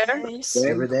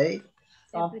every day.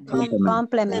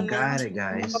 Complement. Got it,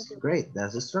 guys. Great.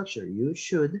 That's the structure. You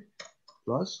should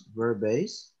plus verb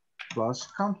base plus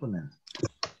complement.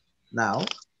 Now,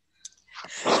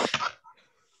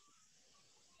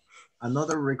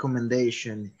 another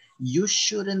recommendation, you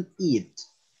shouldn't eat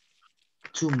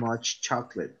too much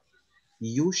chocolate.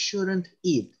 You shouldn't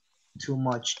eat too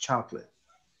much chocolate.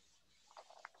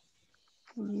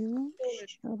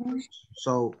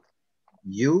 So,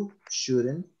 you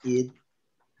shouldn't eat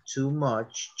too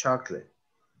much chocolate.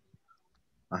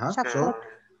 So,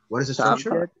 what is the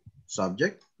structure?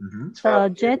 Subject.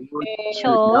 Subject. Should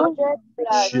not.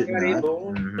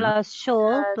 Plus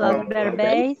should plus verb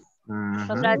base.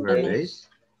 Verb base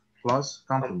plus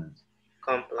complement.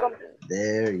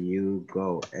 There you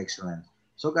go. Excellent.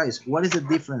 So, guys, what is the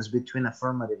difference between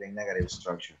affirmative and negative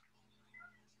structure?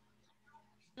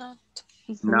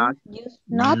 Not.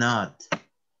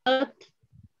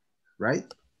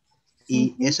 Right?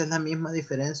 Y esa es la misma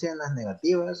diferencia en las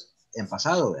negativas en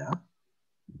pasado, ¿verdad?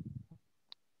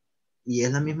 Y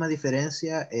es la misma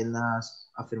diferencia en las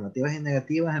afirmativas y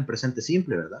negativas en presente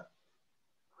simple, ¿verdad?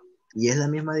 Y es la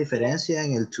misma diferencia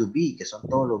en el to be, que son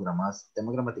todos los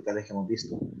temas gramaticales que hemos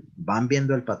visto. ¿Van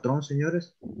viendo el patrón,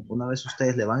 señores? Una vez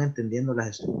ustedes le van entendiendo las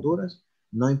estructuras,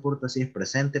 no importa si es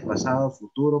presente, pasado,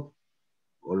 futuro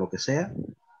o lo que sea,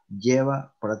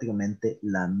 lleva prácticamente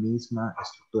la misma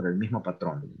estructura, el mismo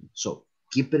patrón. So,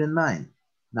 keep it in mind.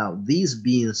 Now, this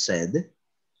being said,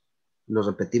 lo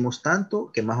repetimos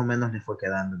tanto que más o menos les fue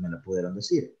quedando y me lo pudieron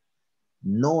decir.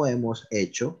 No hemos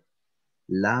hecho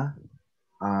la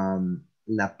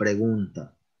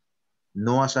pregunta.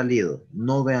 No ha salido.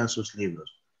 No vean sus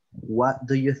libros. What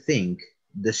do you think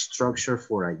the structure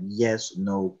for a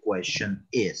yes-no question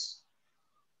is?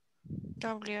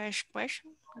 WH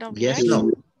question? Yes,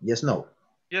 no. Yes, no.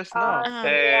 Yes, no.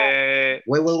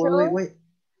 Wait.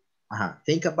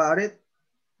 Think about it.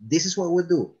 This is what we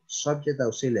do. Subject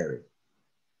auxiliary.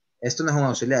 Esto no es un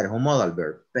auxiliar, es un modal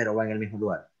verb, pero va en el mismo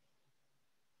lugar.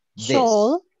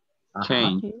 Should.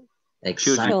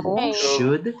 Exactly.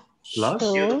 Should plus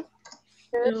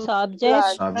subject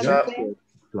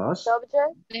plus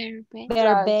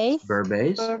verb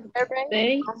base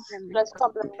plus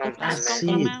complement. That's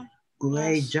it.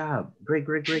 Great job.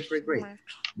 Great.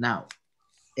 Now,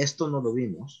 esto no lo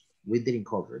vimos. We didn't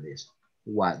cover this.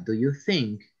 What do you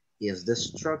think is the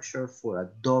structure for a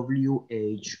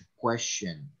WH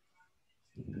question?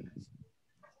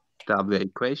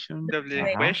 WH question.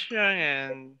 WH question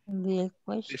and the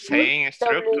same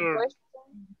structure.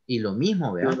 Y lo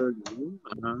mismo, vean.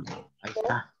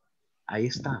 Ahí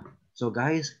está. So,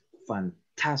 guys,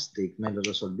 fantastic. Me lo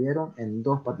resolvieron en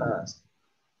 2 patadas.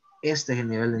 Este es el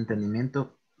nivel de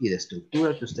entendimiento y de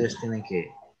estructura que ustedes tienen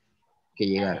que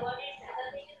llegar.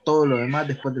 Todo lo demás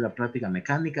después de la práctica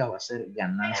mecánica va a ser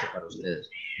ganancia para ustedes.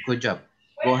 Good job.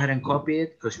 Go ahead and copy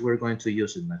it because we're going to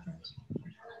use it, my friends.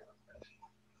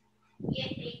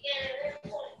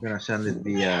 I'm gonna send it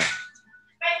via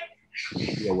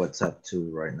WhatsApp too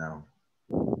right now.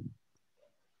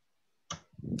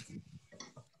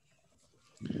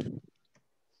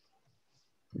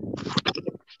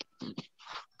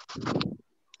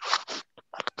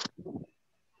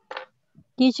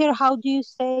 Teacher, how do you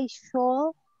say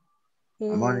show?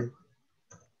 I'm on it.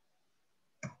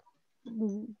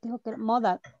 Dijo que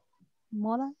modal.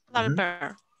 Modal? Modal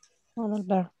verb. Modal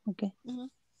verb, okay.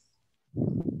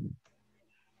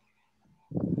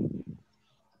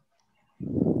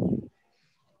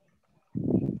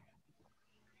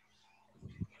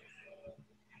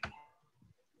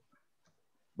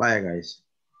 Bye, guys.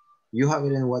 You have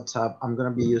it in WhatsApp. I'm going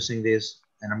to be using this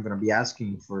and I'm going to be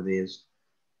asking for this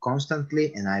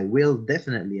constantly, and I will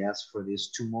definitely ask for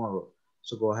this tomorrow.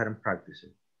 So go ahead and practice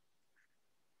it.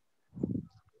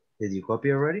 Did you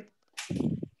copy already?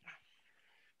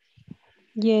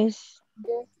 Yes.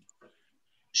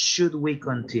 Should we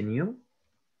continue?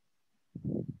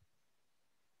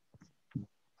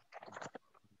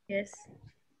 Yes.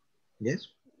 Yes?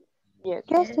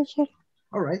 Yes, teacher.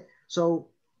 All right. So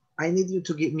I need you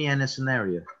to give me an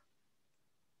scenario.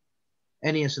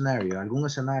 Any scenario, algún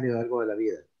escenario, algo de la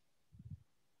vida.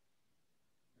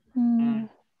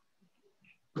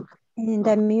 In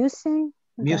the music.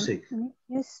 Music.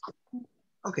 Yes.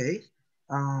 Okay.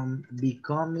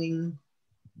 Becoming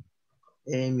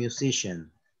a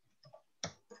musician.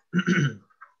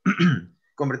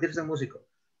 Convertirse en músico.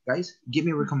 Guys, give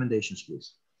me recommendations,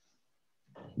 please.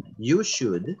 You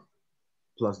should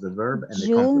plus the verb and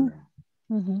the complement.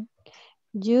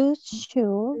 You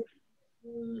should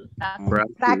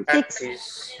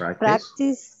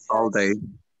practice all day.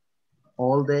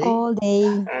 All day. All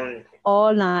day.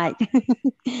 All night.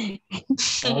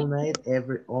 All night,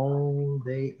 all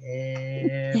day,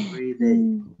 every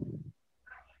day.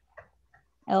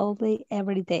 All day,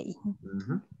 every day.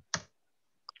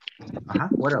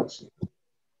 What else?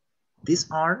 These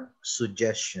are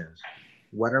suggestions.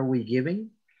 What are we giving?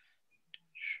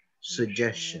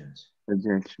 Suggestions.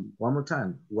 One more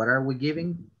time. What are we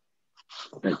giving?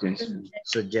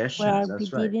 Suggestions.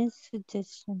 That's right.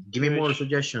 Suggestions. Give me more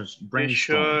suggestions.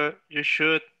 Brainstorm. You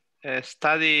should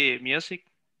study music.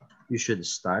 You should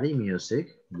study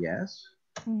music. Yes.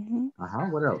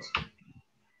 What else?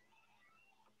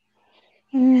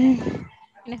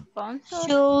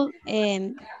 Should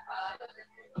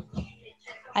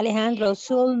Alejandro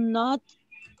should not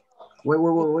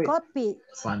wait. copy.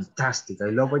 Fantastic. I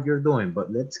love what you're doing, but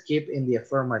let's keep in the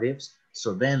affirmatives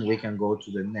so then we can go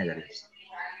to the negatives.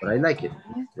 But I like it.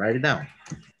 Write it down.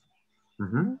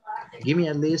 Give me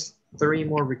at least 3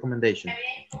 more recommendations.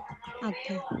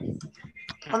 Okay.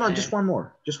 Oh no, just one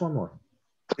more. Just one more.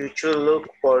 You should look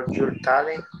for your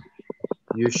talent.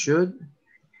 You should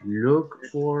look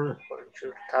for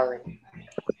your talent.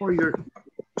 For your...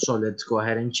 So let's go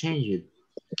ahead and change it.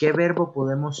 ¿Qué verbo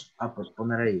podemos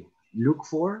poner ahí? Look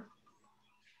for,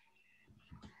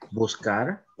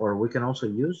 buscar, or we can also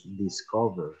use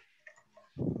discover.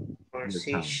 Or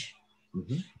search.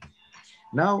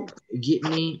 Now, give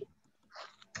me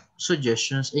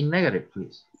suggestions in negative,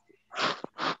 please.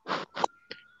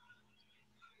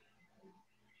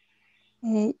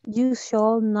 You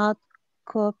should not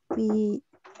copy.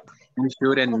 You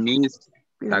shouldn't miss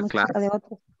a class.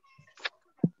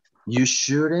 You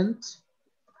shouldn't.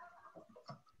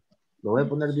 Lo voy a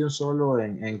poner de un solo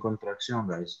en contracción,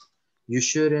 guys. You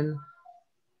shouldn't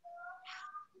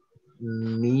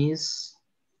miss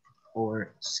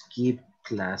or skip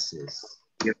classes.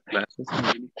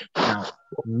 Now,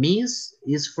 miss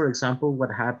is, for example,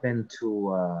 what happened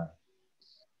to...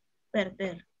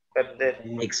 Perder.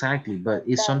 Exactly, but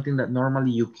it's something that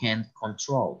normally you can't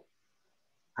control.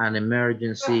 An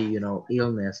emergency, you know,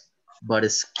 illness,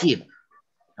 but skip.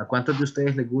 ¿A cuántos de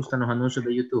ustedes les gustan los anuncios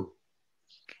de YouTube?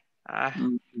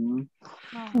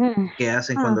 ¿Qué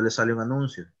hacen cuando les sale un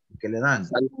anuncio? ¿Qué le dan?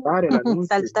 Saltar el anuncio.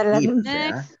 Saltar el anuncio.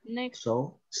 Next.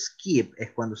 So, skip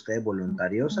es cuando ustedes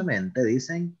voluntariosamente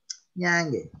dicen,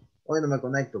 ñangue, hoy no me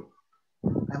conecto,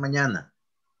 mañana.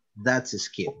 That's a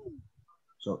skip.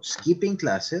 So, skipping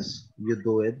classes, you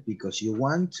do it because you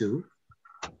want to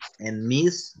and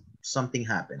miss something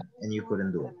happened and you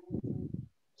couldn't do it.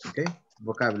 Okay?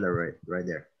 Vocabulary right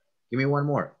there. Give me one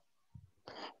more.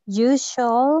 You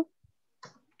should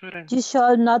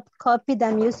not copy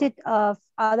the music of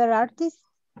other artists.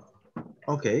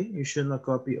 Okay, you should not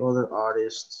copy other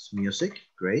artists' music.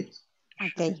 Great.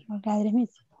 Okay.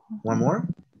 One more.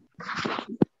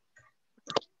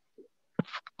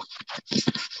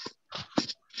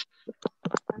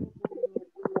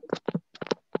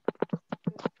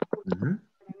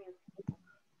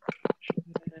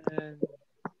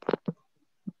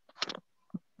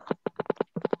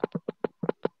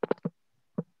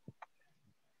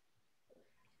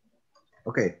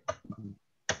 Okay.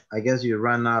 I guess you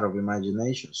ran out of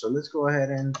imagination. So let's go ahead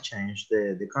and change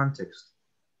the context.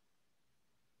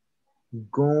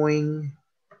 Going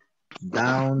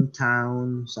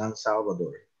downtown San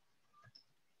Salvador.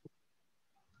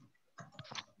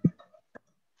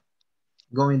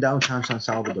 Going downtown San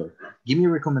Salvador. Give me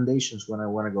recommendations when I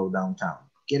want to go downtown.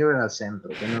 Quiero ir al centro.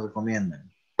 ¿Qué me recomiendan?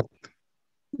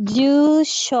 You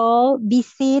should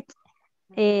visit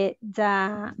the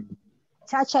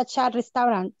Cha-Cha-Cha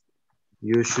restaurant.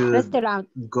 You should Restaurant.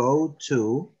 go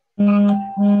to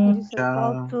You should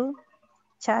go to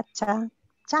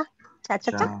Cha-Cha-Cha.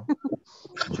 Cha-Cha-Cha.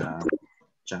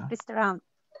 Cha. Restaurant.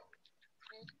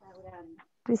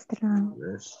 Restaurant.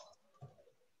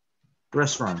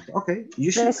 Restaurant. Okay.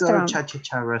 You should go to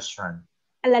Cha-Cha-Cha restaurant.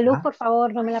 A la luz, por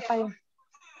favor, no me la apague.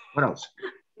 What else?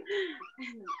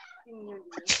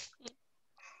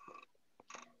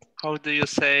 How do you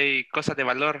say cosa de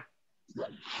valor?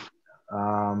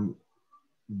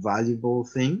 Valuable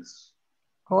things.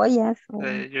 Joyas.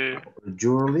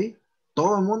 Jewelry.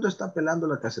 Todo el mundo está pelando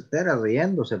la casetera,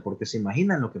 riéndose, porque se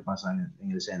imaginan lo que pasa en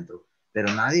el centro.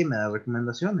 Pero nadie me da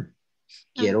recomendaciones.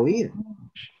 Quiero ir.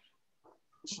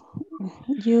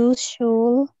 You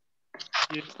should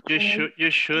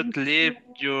leave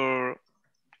your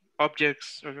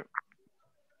objects,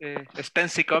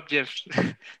 expensive objects.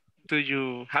 Do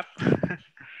you have?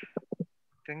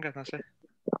 Tengas, no sé.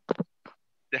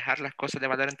 Dejar las cosas de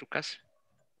valor en tu casa.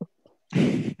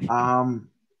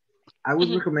 I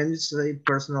would recommend you to say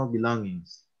personal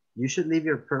belongings. You should leave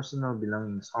your personal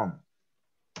belongings home.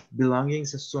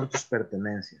 Belongings son tus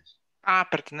pertenencias. Ah,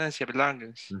 pertenencia,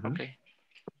 belongings. Okay.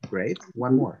 Great.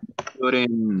 One more.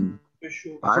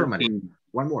 Affirmative.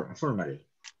 One more. Affirmative.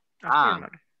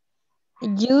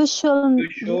 You should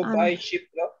buy cheap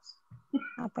clothes.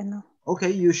 Okay,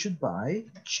 you should buy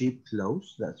cheap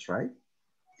clothes. That's right.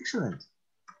 Excellent.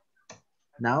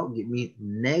 Now give me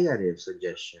negative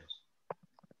suggestions.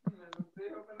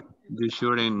 You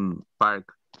shouldn't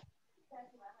park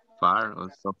far or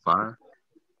so far.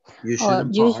 You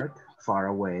shouldn't park far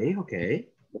away. Okay.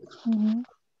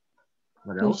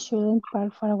 What else? You shouldn't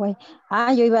park far away.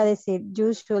 Yo iba a decir,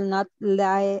 you should not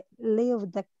leave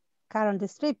the car on the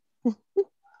street.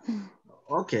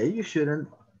 Okay, you shouldn't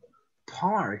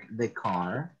park the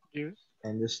car in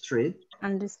the street.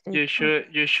 On the street.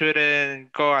 You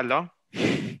shouldn't go alone.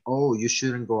 Oh, you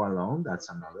shouldn't go alone. That's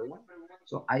another one.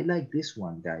 So I like this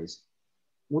one, guys.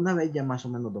 Una vez ya más o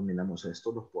menos dominamos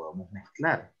esto, los podemos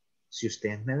mezclar. Si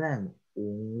ustedes me dan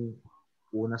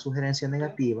una sugerencia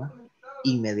negativa,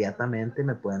 inmediatamente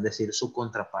me pueden decir su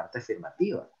contraparte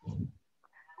afirmativa.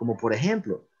 Como por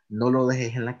ejemplo, no lo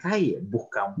dejes en la calle,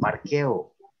 busca un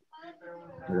parqueo.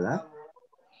 ¿Verdad?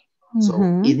 So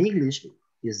in English,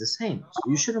 it's the same. So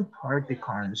you shouldn't park the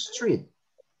car in the street.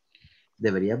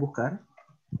 ¿Debería buscar?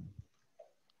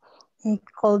 I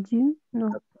called you?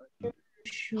 No.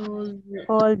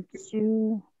 Called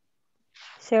you.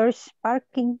 Search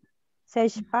parking.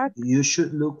 Search park. You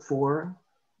should look for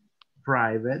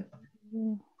private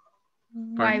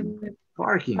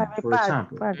parking, for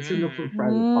example. You should look for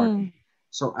private parking.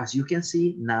 So as you can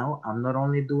see, now I'm not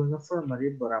only doing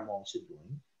affirmative, but I'm also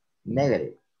doing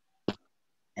negative.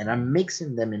 And I'm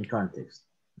mixing them in context.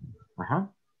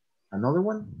 Another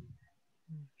one?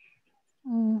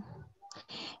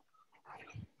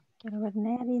 Quiero ver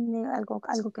algo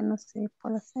que no se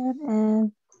puede hacer.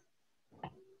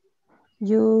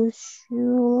 You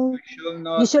should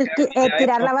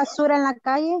tirar la basura en la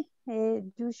calle.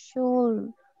 You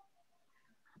should.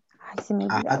 Ay, se me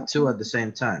olvidó. I had two at the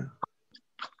same time.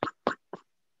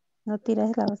 No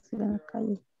tires la basura en la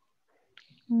calle.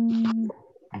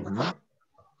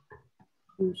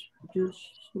 You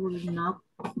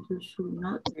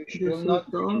should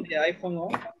not turn the iPhone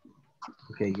on.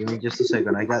 Okay, give me just a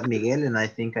second. I got Miguel and I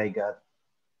think I got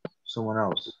someone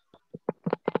else.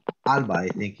 Alba, I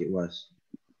think it was.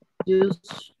 You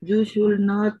should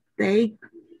not take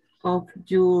off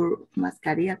your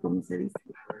mascarilla, como se dice.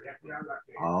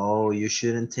 Oh, you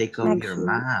shouldn't take off your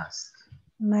mask.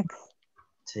 Max.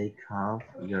 Take off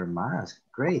your mask.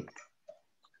 Great.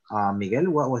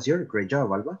 Miguel, what was your great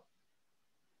job, Alba?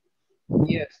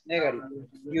 Yes, negative.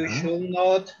 You should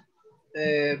not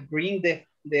bring the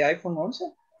iPhone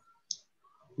also.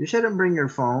 You shouldn't bring your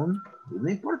phone. No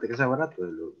importa que sea barato.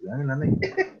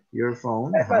 Your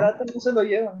phone. Es barato, no se lo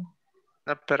llevan.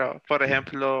 No, pero, por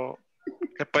ejemplo,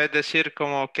 le puedes decir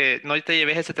como que no te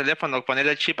lleves ese teléfono,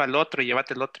 ponerle el chip al otro y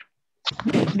llévate el otro.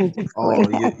 Oh,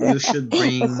 you should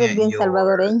bring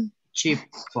your cheap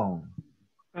phone.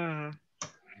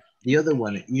 The other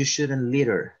one, you shouldn't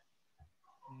litter.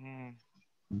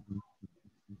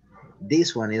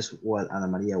 This one is what Ana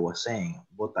Maria was saying.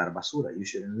 Botar basura. You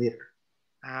shouldn't litter.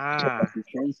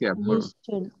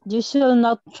 You should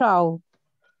not throw.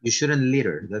 You shouldn't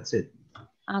litter. That's it.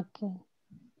 Okay.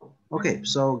 Okay,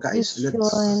 so guys, let's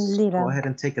go ahead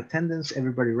and take attendance.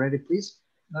 Everybody ready, please?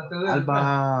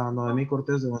 Alba Noemí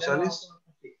Cortés de González.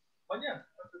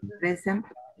 Present.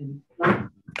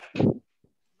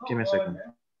 Give me a second.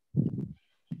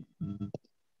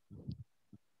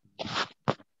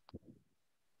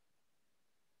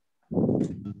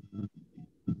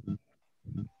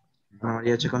 Ana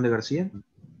María Chacón de García.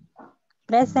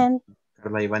 Present.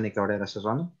 Carla Ivani Cabrera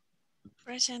Serrano.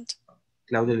 Present.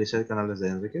 Claudia Lizeth Canales de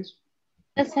Enríquez.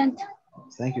 Present.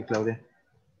 Thank you, Claudia.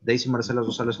 Daisy Marcela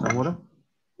Rosales Camora.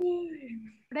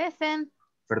 Present.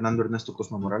 Fernando Ernesto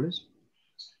Cosma Morales.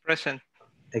 Present.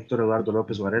 Héctor Eduardo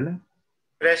López Varela.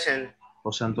 Present.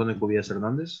 José Antonio Cubías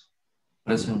Hernández.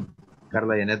 Present.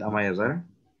 Carla Yanet Amaya Zara.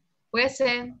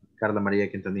 Present. Carla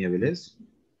María Quintanilla Vilés.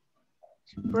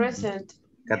 Present.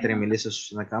 Catherine Melissa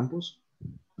Susana Campos.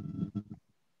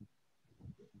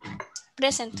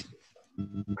 Present.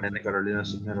 Mariana Carolina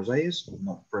Cisneros Reyes.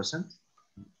 Not present.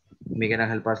 Miguel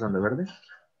Ángel Paz Landeverde.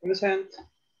 Present.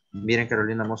 Miren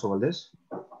Carolina Mozo Valdés.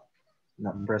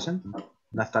 Not present.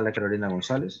 Natalia Carolina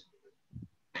González.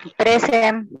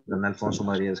 Present. Don Alfonso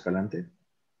María Escalante.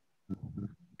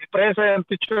 Present,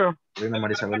 teacher. Reina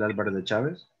Marisabel Álvarez de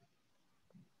Chávez.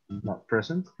 Not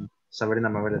present. Sabrina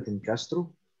Mabelatín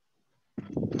Castro.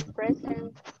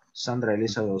 Present. Sandra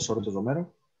Elisa de Osorto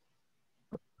Romero.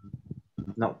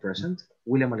 Not present.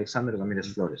 William Alexander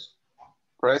Ramírez Flores.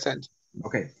 Present.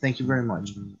 Okay, thank you very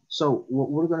much. So what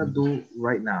we're going to do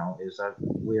right now is that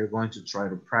we are going to try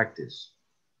to practice.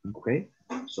 Okay,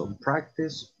 so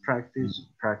practice, practice,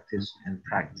 practice, and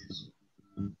practice.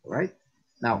 All right.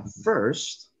 Now,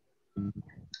 first,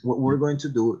 what we're going to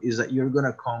do is that you're going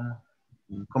to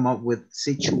come up with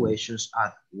situations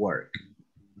at work.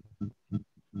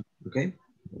 Okay,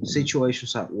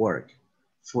 situations at work.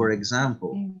 For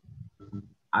example,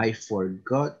 I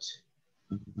forgot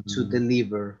to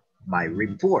deliver my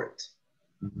report.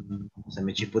 Se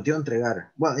me chipoteó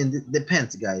entregar. Well, it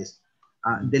depends, guys.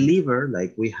 Deliver,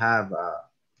 like we have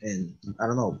in, I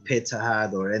don't know, Pizza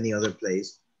Hut or any other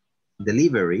place,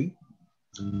 delivery,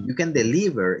 you can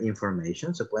deliver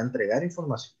information, se puede entregar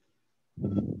información.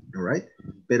 All right?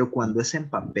 Pero cuando es en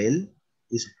papel,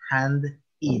 is hand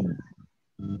in.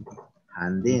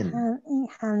 Hand in.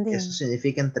 Hand in. Eso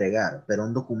significa entregar, pero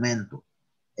un documento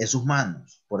en sus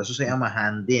manos. Por eso se llama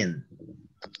hand in.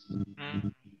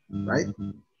 Right?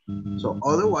 So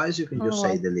otherwise you can just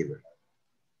say deliver.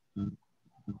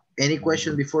 Any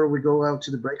question before we go out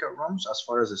to the breakout rooms as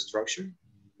far as the structure?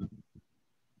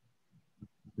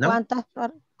 No?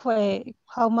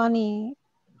 How many?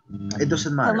 It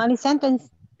doesn't matter. How many sentences?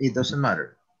 It doesn't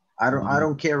matter. I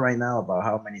don't care right now about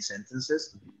how many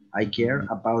sentences. I care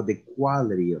about the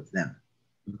quality of them.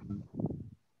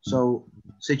 So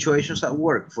situations at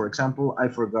work, for example, I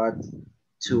forgot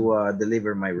to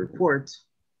deliver my report,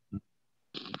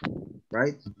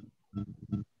 right?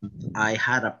 I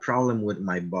had a problem with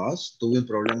my boss. Tuve un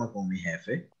problema con mi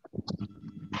jefe.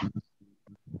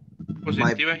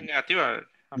 Positiva y negativa.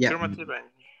 Yeah. Afirmativa.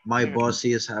 My boss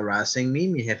is harassing me.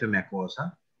 Mi jefe me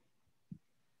acosa.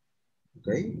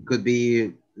 Okay. Could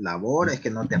be labor, es que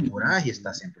no te apuras y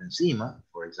estás siempre encima,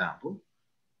 for example.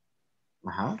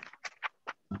 Ajá.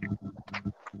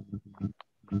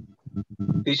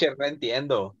 Teacher, no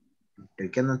entiendo. ¿El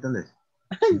qué no entendés?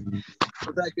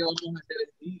 ¿Qué vamos a hacer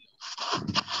el día?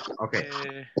 Okay.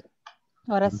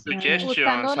 Ahora sí.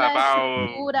 Buscando la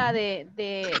estructura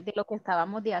de lo que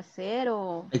acabamos de hacer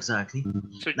o... Exactly.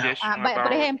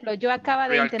 Por ejemplo, yo acabo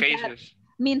de intentar... Cases.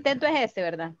 Mi intento es este,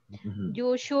 ¿verdad?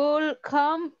 You should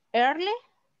come early.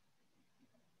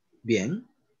 Bien.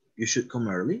 You should come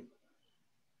early.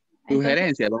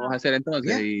 Sugerencia, vamos a hacer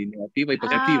entonces, y negativa y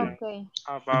positiva. Okay.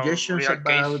 Suggestions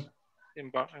about...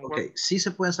 Ok, sí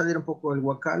se pueden salir un poco del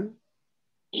guacal.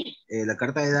 La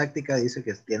carta didáctica dice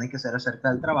que tiene que ser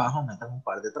acerca del trabajo, metan un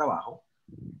par de trabajo.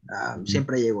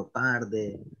 Siempre llego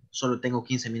tarde, solo tengo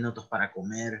 15 minutos para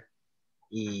comer.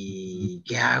 ¿Y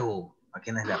qué hago? ¿A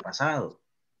quiénes le ha pasado?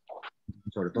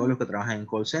 Sobre todo los que trabajan en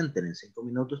call center. En 5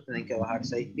 minutos tienen que bajar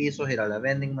 6 pisos, ir a la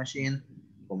vending machine,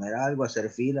 comer algo, hacer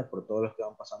fila por todos los que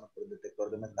van pasando por el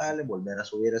detector de metales, volver a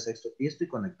subir al 6º piso y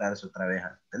conectarse otra vez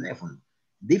al teléfono.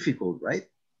 Difficult, right?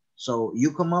 So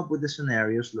you come up with the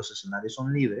scenarios. Los escenarios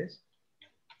son libres.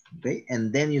 Okay?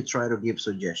 And then you try to give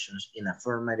suggestions in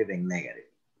affirmative and negative.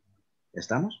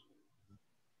 ¿Estamos?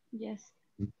 Yes.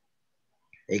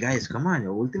 Hey guys, come on.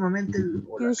 Últimamente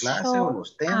o la clase o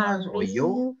los temas o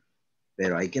yo,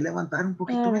 pero hay que levantar un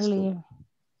poquito esto.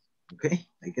 Ok,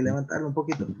 hay que levantarlo un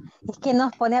poquito. Es que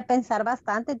nos pone a pensar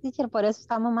bastante, teacher, por eso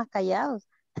estamos más callados.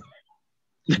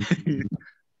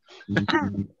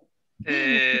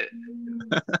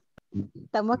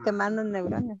 Estamos quemando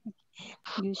neuronas.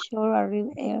 You should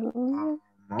arrive early.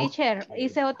 Teacher,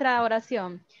 hice otra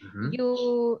oración.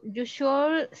 You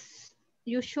should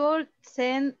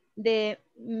send the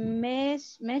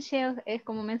message, es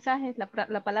como mensajes,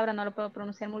 la palabra no lo puedo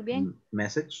pronunciar muy bien.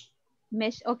 Message.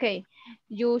 Ok.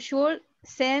 You should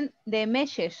send the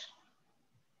message.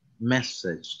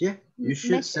 Message, yeah. You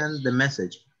should send the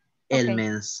message. El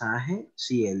mensaje,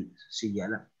 si ya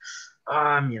la...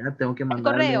 mira, tengo que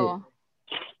mandarle... El correo.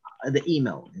 The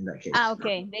email, in that case. Ok,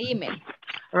 the email.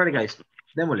 Alright, guys,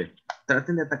 démosle.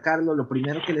 Traten de atacarlo, lo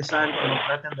primero que les salga, no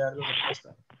traten de darle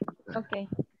respuesta. Ok.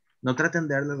 No traten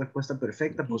de darle respuesta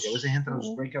perfecta, porque a veces entran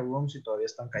los breakout rooms y todavía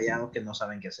están callados que no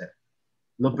saben qué hacer.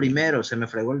 Lo primero, se me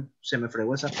fregó el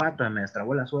zapato, se me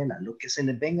destrabó la suela, lo que se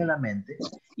les venga a la mente,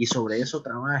 y sobre eso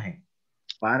trabajen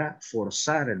para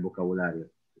forzar el vocabulario.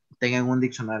 Tengan un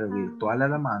diccionario virtual a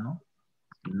la mano,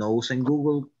 no usen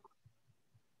Google,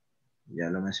 ya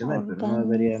lo mencioné, pero no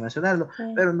debería mencionarlo,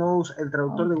 pero no usen, el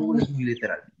traductor de Google es muy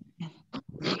literal.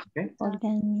 Okay? All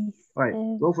right,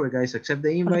 go for it, guys. Accept the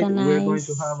invite. We're going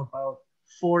to have about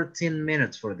 14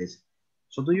 minutes for this.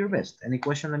 So do your best. Any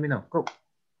question, let me know. Go.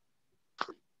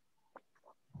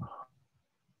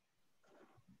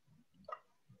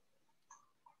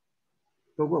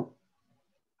 Go, go.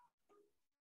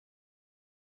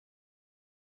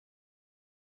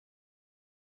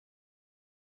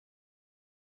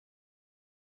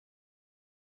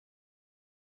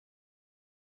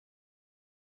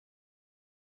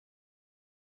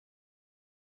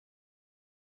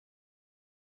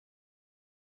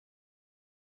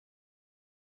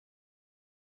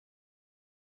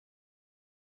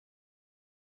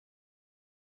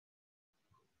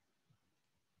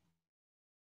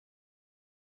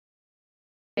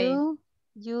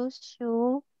 You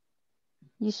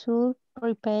should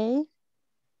prepare.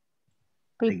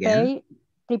 Again?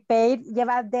 Prepare,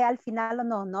 lleva de al final o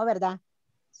no, no, ¿verdad?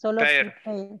 Solo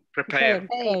prepare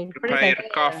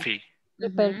coffee.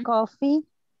 Prepare coffee.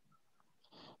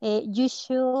 You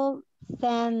should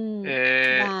send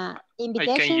the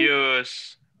invitation.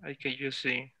 I can use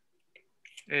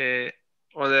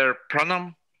other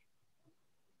pronoun.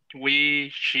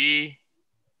 We, she,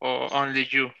 or only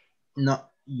you. No,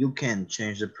 you can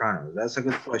change the pronoun. That's a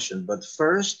good question. But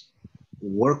first,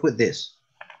 work with this.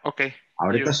 Okay.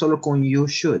 Ahorita solo con you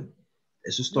should.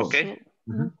 Eso es todo. Okay.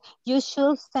 You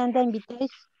should send the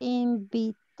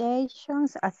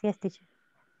invitations. Así es, teacher.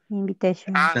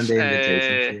 Invitations. Send the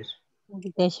invitations.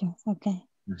 Invitations, okay.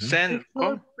 Send. You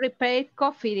should prepare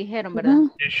coffee, dijeron, ¿verdad?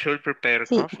 You should prepare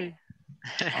coffee.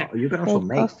 Oh, you can also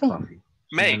make coffee.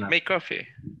 Make coffee.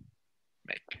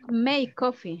 Make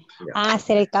coffee. Yeah.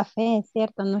 Hacer el café, es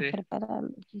cierto, no es prepararlo.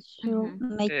 You should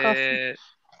make coffee.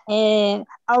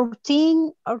 Our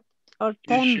team, or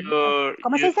theme.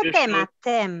 ¿Cómo se dice tema?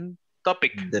 Theme.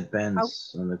 Topic.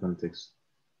 Depends on the context.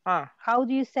 How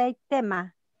do you say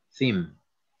tema? Theme.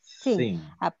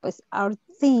 Pues our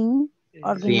theme,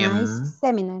 organized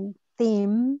seminar.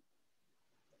 Theme.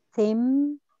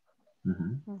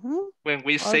 When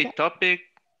we say topic,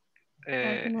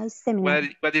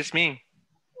 what does it mean?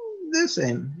 The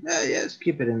same. Yes,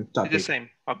 keep it in topic. The same.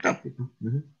 Okay.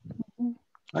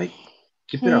 Right.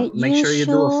 Keep it up. Make sure you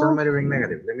do affirmative and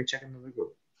negative. Let me check another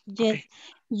group. Yes. Okay.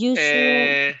 You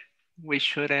should. We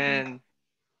shouldn't.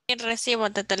 Recibo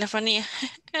de telefonía.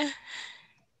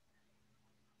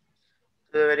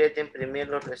 Tú deberías de imprimir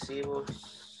los recibos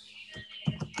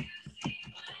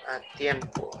a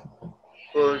tiempo.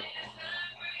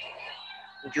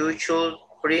 You should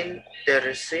print the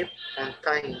receipt on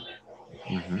time.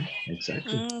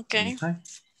 Exactly. Okay.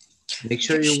 Make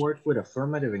sure you work with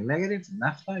affirmative and negative.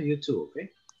 NAFTA, you too, okay?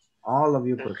 All of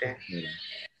you. Okay.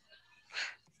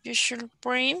 You should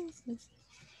print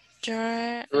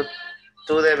your...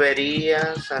 Tú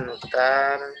deberías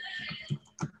anotar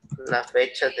las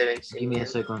fechas de vencimiento. Give me a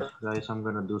second, guys. I'm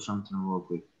going to do something real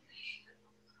quick.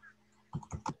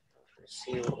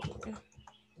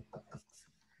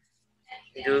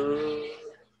 You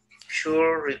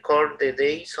should record the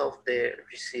days of the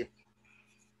receipt.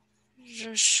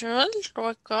 You should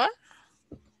record.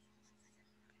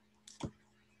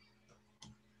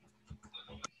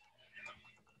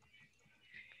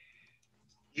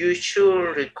 You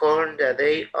should record the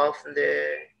day of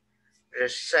the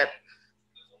receipt.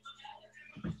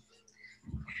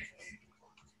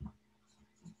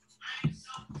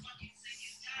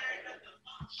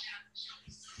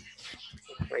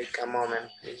 Wait a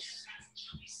moment, please.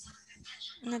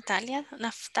 Natalia,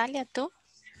 ¿tú?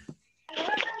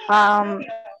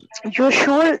 You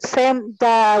should send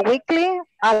the weekly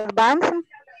advance.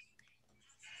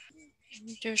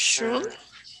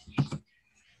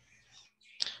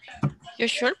 You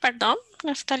should, perdón,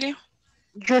 Natalia.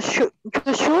 You should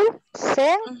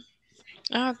send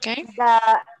Okay.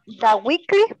 the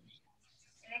weekly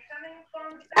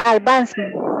advance.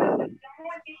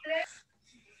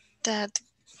 That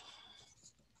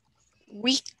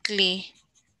weekly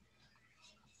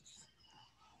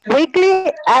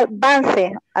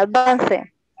avance.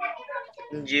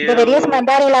 Deberías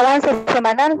mandar el avance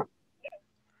semanal.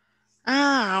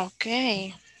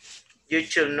 Okay. You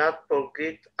should not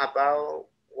forget about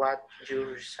what you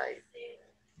receive.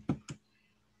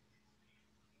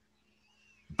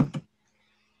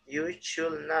 You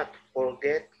should not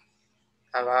forget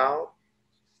about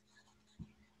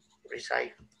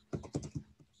receive.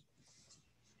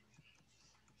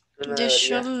 You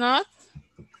should not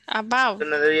about. Tú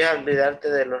no deberías olvidarte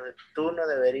de los. Tú no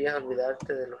deberías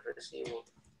olvidarte de los recibos.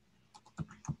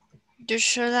 You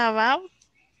should about.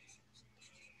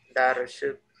 The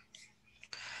receipt.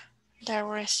 The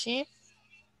receipt.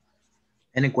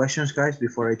 Any questions, guys,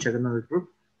 before I check another group?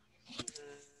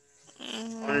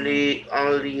 Only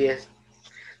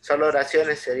solo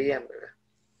oraciones serían, ¿verdad?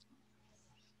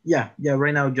 Yeah,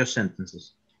 right now just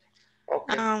sentences.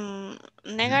 Okay.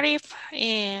 Negative,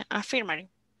 affirmative.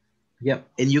 Yep,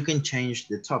 and you can change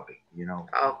the topic, you know.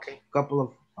 Okay. Couple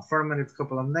of affirmative,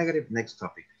 couple of negative, next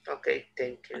topic. Okay,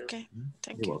 thank you. Okay,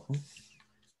 thank You're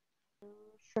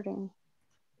welcome.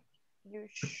 You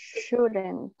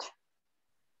shouldn't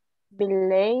be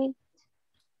late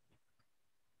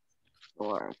to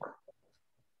work.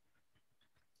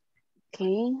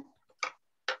 Okay.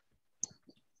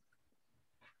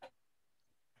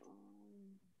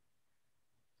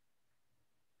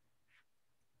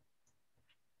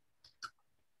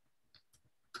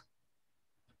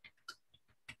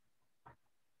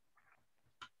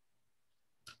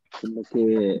 Como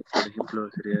que, por ejemplo,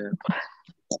 sería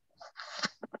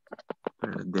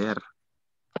perder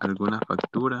alguna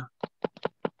factura.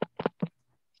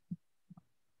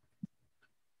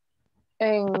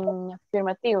 En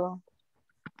afirmativo.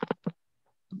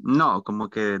 No, como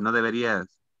que no deberías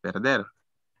perder.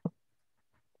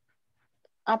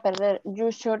 Perder.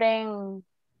 You shouldn't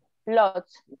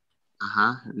lose.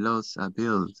 Ajá, lose a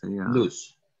bill sería.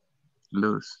 Lose.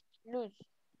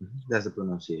 That's the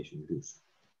pronunciation, lose.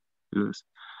 Lose.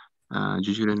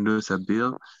 You shouldn't lose a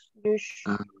bill.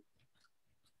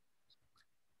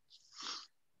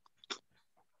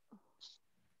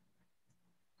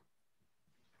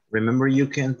 Remember, you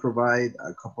can provide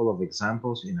a couple of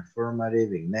examples in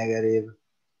affirmative, in negative,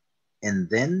 and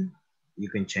then you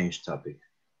can change topic.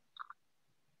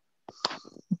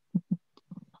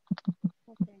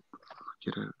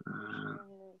 Que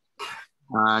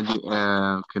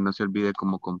no se olvide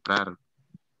cómo comprar.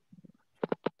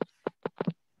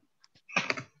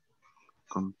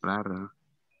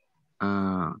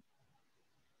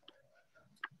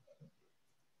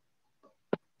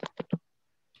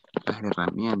 Las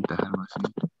herramientas, algo así.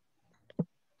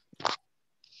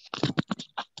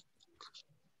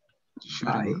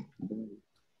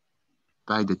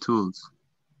 Buy the tools.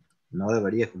 No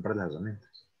deberías comprar las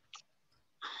herramientas.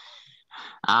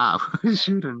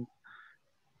 Shouldn't.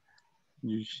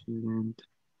 You shouldn't.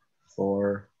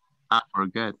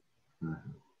 Forget.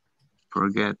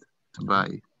 Forget to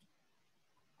buy.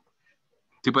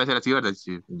 ¿Sí puede ser así, verdad?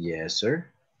 Sí. Yes,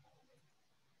 sir.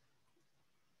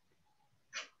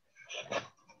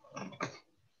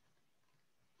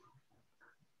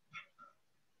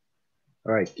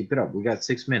 All right, keep it up. We got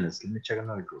 6 minutes. Let me check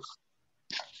another group.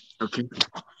 Okay.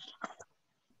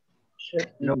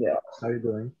 No, how are you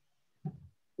doing?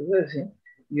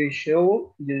 You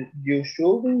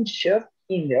shouldn't shop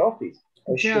in the office.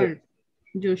 You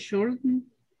shouldn't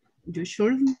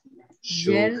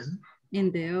yell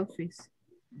in the office.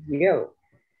 Yell.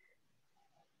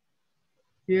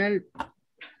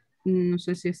 No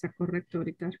sé si está correcto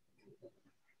gritar.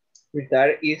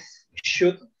 Gritar is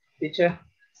should, teacher.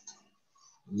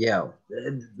 Yell.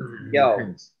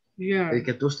 Yell. El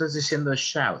que tú estás diciendo es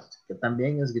shout, que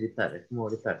también es gritar, es como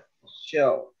gritar.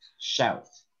 Shout.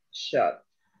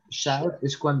 Shout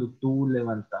es cuando tú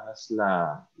levantas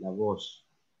la voz.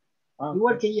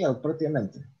 Igual que yell,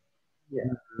 prácticamente.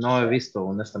 No he visto,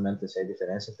 honestamente, si hay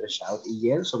diferencia entre shout y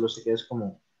yell, solo sé que es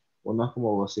como, uno es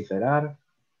como vociferar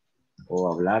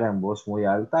o hablar en voz muy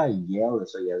alta, y yell,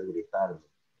 eso ya es gritar.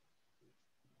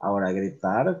 Ahora,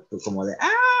 gritar, como de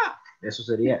 ¡ah! Eso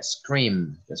sería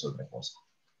scream, que es otra cosa.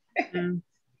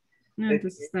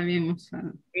 Entonces está bien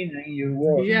usado. Your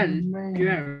work.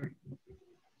 Usual.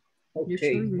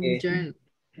 Okay. Usual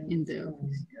in the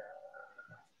office.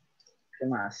 ¿Qué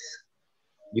más?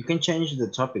 You can change the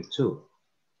topic too.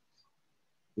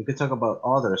 You could talk about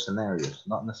other scenarios,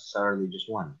 not necessarily just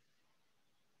one.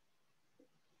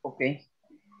 Okay.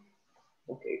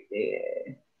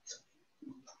 Okay.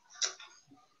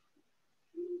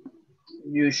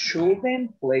 You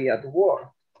shouldn't play at work.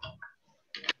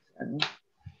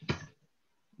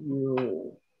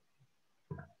 You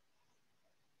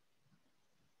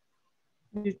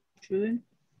shouldn't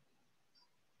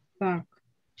park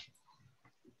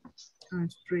on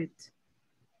street.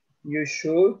 You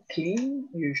should clean.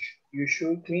 You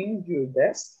should clean your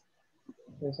desk.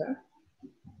 What's that?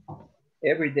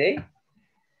 Every day.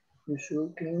 You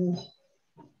should clean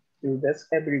your desk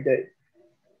every day.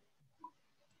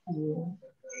 You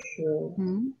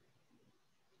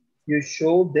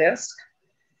should desk.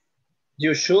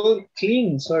 You should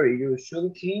clean. Sorry, you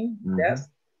should clean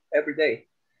desk every day.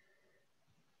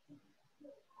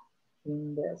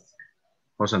 Clean desk.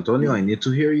 Jose Antonio, I need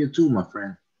to hear you too, my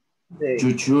friend.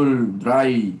 You should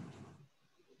dry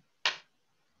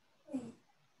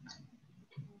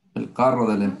el carro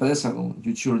de la empresa con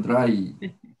you should dry.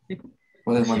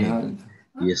 Puedes manejar.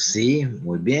 Y sí,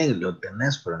 muy bien, lo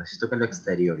tenés, pero necesito que lo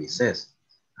exteriorices.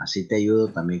 Así te ayudo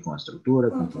también con estructura,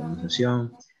 con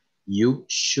pronunciación. You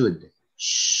should.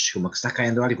 Shh, como que está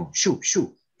cayendo algo. Shoo.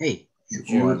 Hey,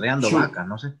 o arreando vacas,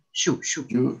 no sé. Shoo.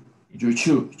 You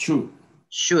should.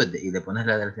 Should, y le pones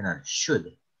la del final.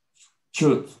 Should.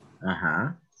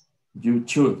 Ajá. You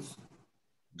should.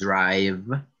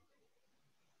 Drive.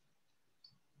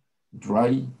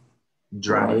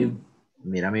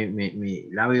 Mira mi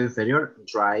labio inferior.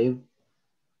 Drive.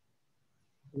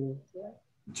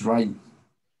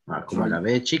 Como la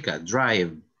B chica.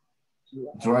 Drive.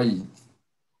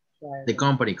 The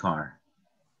company car.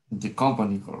 Okay.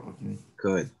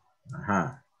 Good.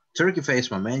 Ajá. Turkey face,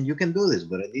 my man. You can do this,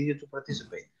 but I need you to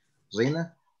participate.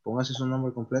 Reina, póngase su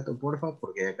nombre completo, porfa,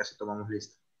 porque ya casi tomamos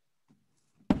lista.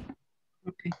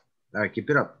 Okay. All right, keep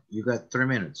it up. You got 3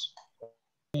 minutes.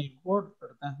 Word,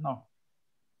 ¿verdad? No.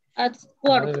 At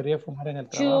work. No debería fumar en el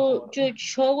trabajo. Your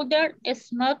shoulder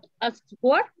is not at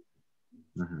work.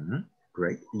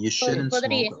 Great. You shouldn't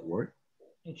smoke at work.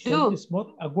 You shouldn't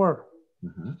smoke at work.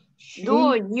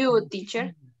 Do you,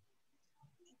 teacher?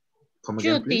 Come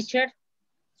again, you, please. teacher.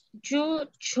 You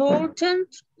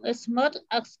shouldn't smoke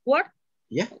at work.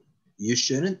 Yeah. You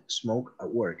shouldn't smoke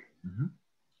at work.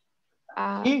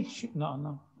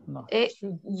 No.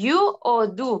 You o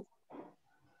do.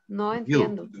 No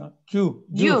entiendo. You.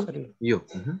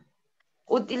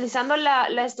 Utilizando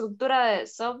la estructura de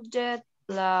subject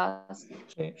plus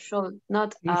should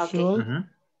not. Okay.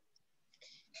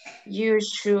 You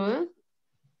should.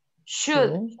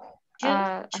 Should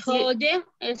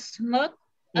smoke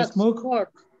at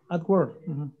work. At work.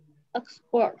 At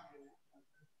work.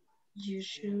 You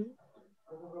should.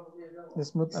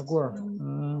 Smoke at work.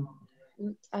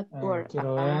 At work.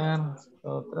 Quiero ver.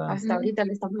 Otra. Hasta ahorita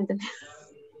le estamos entendiendo.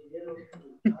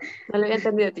 No lo había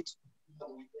entendido, teacher.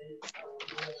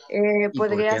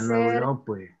 Podría ser. No,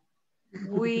 pues?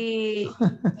 We.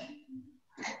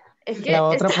 Es que la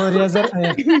otra podría ser.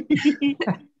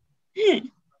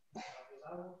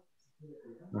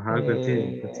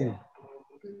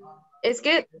 Es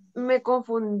que me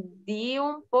confundí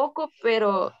un poco,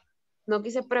 pero no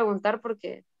quise preguntar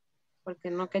porque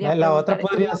no quería. La otra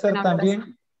podría ser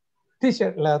también.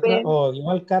 Teacher, la otra, o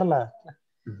igual Carla.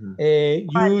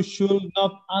 You should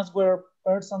not answer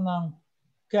personal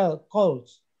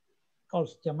calls.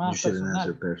 Llamadas you shouldn't personal.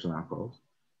 answer personal calls.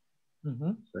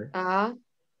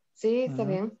 Sí, está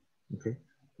bien. Okay.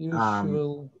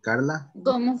 Carla.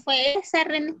 ¿Cómo fue esa,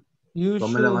 René?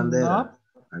 Tome la bandera.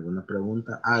 ¿Alguna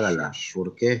pregunta? Hágala.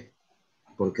 ¿Por qué?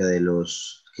 Porque de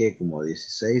los que como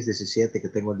 16, 17 que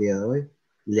tengo el día de hoy,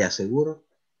 le aseguro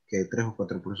que hay 3 o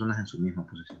 4 personas en su misma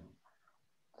posición.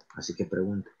 Así que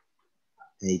pregunte.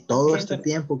 Y todo este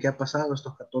tiempo que ha pasado,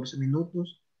 estos 14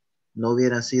 minutos, no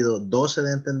hubieran sido 12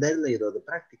 de entenderle y 2 de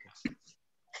práctica.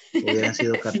 Hubieran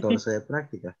sido 14 de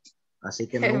práctica. Así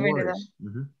que no worries.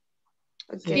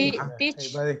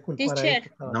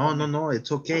 Teacher. No,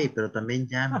 it's okay, pero también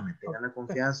llámame, tengan la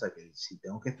confianza que si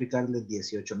tengo que explicarles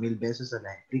 18,000 veces, se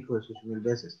las explico 18,000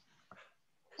 veces.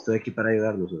 Estoy aquí para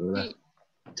ayudarlos, de verdad.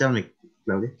 Tell me,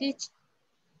 Claudia.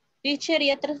 Teacher,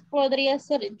 y otras podría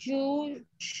ser you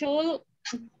should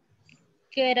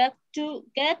get to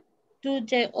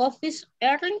the office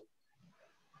early.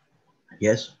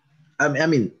 Yes. I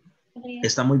mean,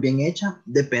 está muy bien hecha.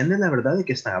 Depende, la verdad, de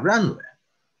qué están hablando.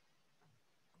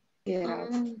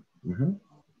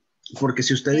 Porque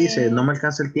si usted dice, no me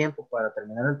alcanza el tiempo para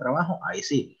terminar el trabajo, ahí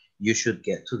sí, you should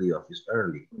get to the office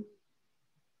early.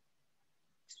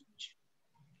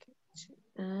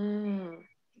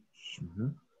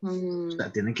 O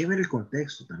sea, tienen que ver el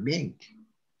contexto también.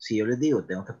 Si yo les digo,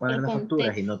 tengo que pagar las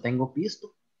facturas y no tengo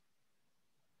pisto.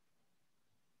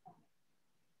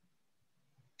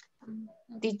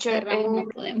 Teacher,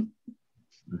 en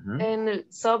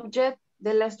el subject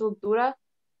de la estructura,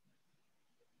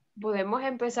 podemos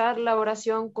empezar la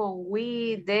oración con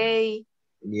we, they.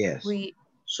 Yes. We.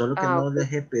 Solo que no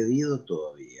les he pedido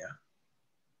todavía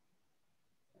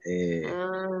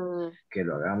que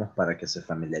lo hagamos para que se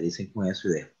familiaricen con eso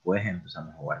y después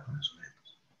empezamos a jugar con los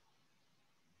sujetos.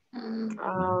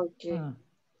 Okay. All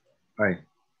right.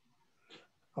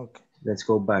 Okay. Let's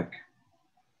go back.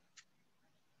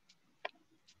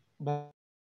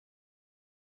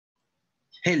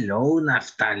 Hello,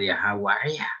 Natalia. How are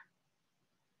you?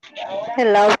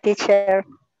 Hello, teacher.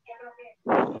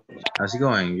 How's it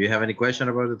going? You have any question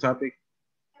about the topic?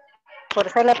 Por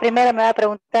ser la primera me va a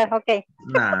preguntar, okay.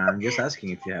 Nah, I'm just asking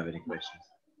if you have any questions.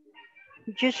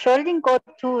 You shouldn't go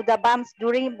to the banks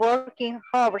during working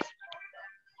hours.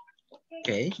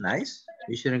 Okay, nice.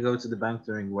 You shouldn't go to the bank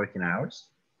during working hours.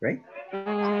 Great.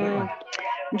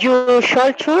 You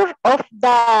should turn off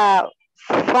the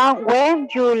phone when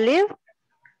you leave.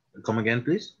 Come again,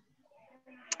 please.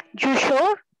 You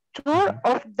should turn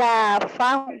off the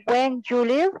phone when you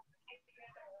leave.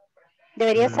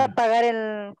 Deberías apagar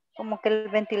el, como que el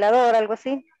ventilador, algo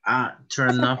así.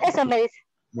 Turn off. Eso me dice.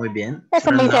 Muy bien.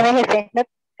 Eso me dice mi jefe. ¿No?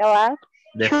 Cabal.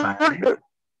 The fan.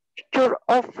 Turn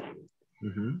off.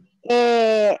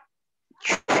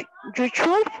 You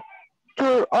should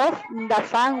turn off the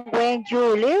fan when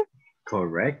you leave.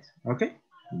 Correct. Okay.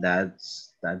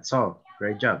 That's all.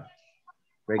 Great job.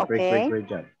 Great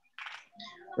job.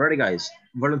 Alrighty, guys.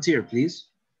 Volunteer, please.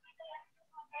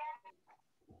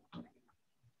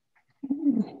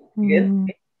 Miguel?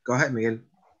 Go ahead, Miguel.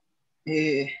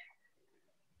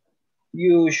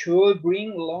 You should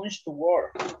bring lunch to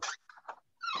work.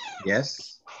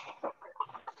 Yes.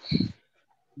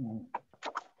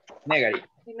 Negative.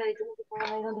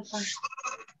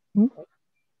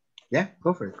 Yeah,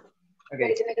 go for it.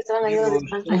 Okay. You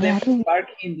shouldn't park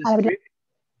in the street.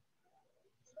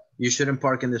 You shouldn't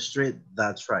park in the street.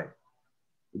 That's right.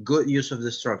 Good use of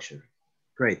the structure.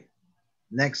 Great.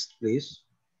 Next, please.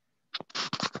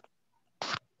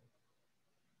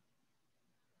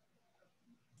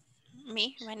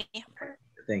 Me, Vania.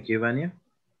 Thank you, Vania.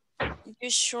 You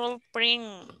should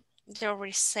bring the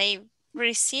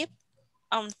receipt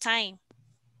on time.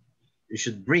 You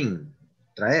should bring,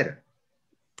 traer.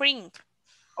 Bring.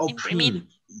 Oh, imprimir.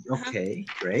 Okay,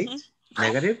 great.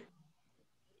 Negative?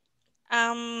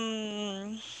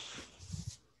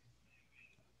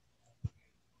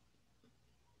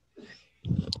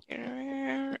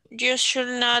 You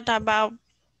should not about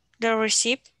the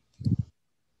receipt.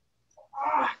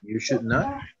 You should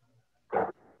not?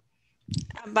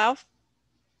 About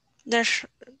the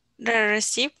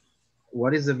receipt.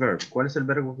 What is the verb? ¿Cuál es el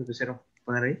verbo que quisieron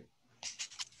poner ahí?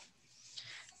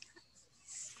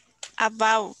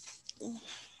 About.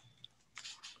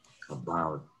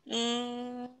 About.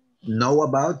 Know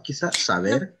about, quizás,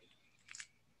 saber.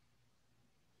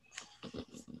 No.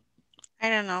 I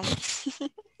don't know.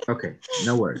 Okay,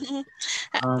 no worries.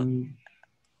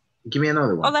 Give me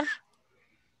another one. Other.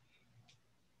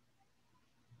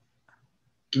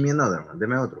 Give me another one.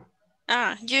 Deme otro.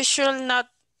 You should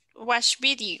not watch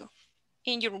video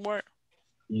in your work.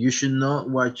 You should not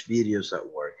watch videos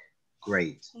at work.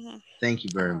 Great. Thank you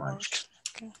very much.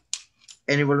 Okay.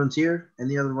 Any volunteer?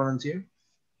 Any other volunteer?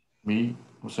 Me,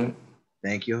 Jose.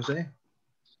 Thank you, Jose.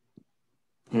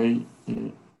 Okay.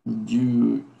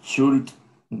 You should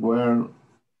wear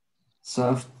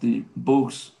safety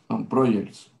boots on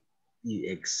projects.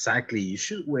 Exactly. You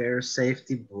should wear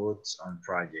safety boots on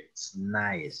projects.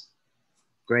 Nice.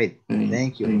 Great.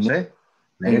 Thank you, Jose.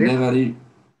 Negative.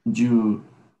 You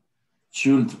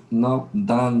should not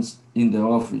dance in the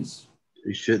office.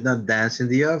 You should not dance in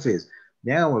the office.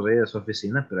 Ya vamos a ir a su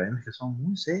oficina, pero hay unas que son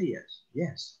muy serias.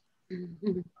 Yes.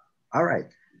 All right.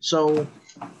 So,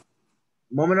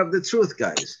 moment of the truth,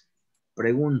 guys.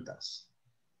 Preguntas.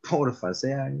 Porfa,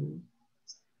 sean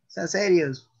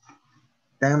serios.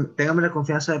 Téngame la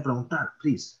confianza de preguntar,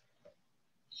 please.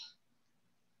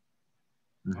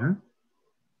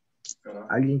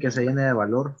 Alguien que se llene de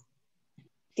valor.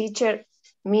 Teacher,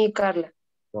 mi Carla.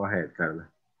 Go ahead,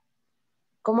 Carla.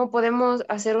 ¿Cómo podemos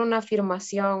hacer una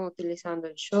afirmación utilizando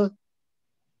el should?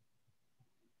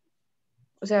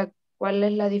 O sea, ¿cuál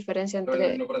es la diferencia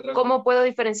entre... ¿Cómo puedo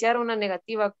diferenciar una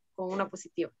negativa con una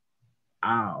positiva?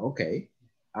 Ok.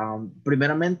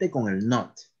 Primeramente con el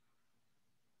not.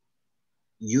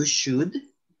 You should.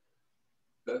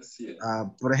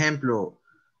 Por ejemplo,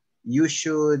 you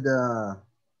should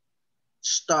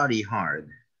study hard.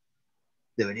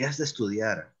 Deberías de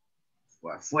estudiar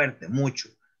fuerte, mucho.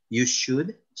 You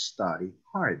should study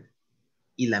hard.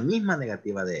 Y la misma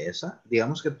negativa de esa,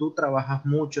 digamos que tú trabajas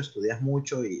mucho, estudias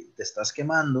mucho y te estás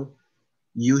quemando.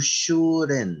 You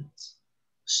shouldn't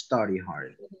study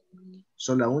hard.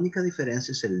 So la única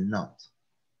diferencia es el not.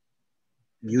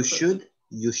 You should,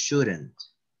 you shouldn't.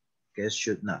 Que es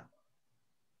should not.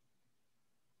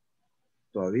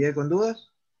 ¿Todavía con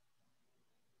dudas?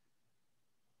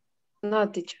 No,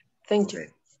 teacher. Thank you.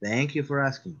 Thank you for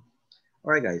asking.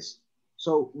 All right, guys.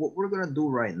 So what we're going to do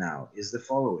right now is the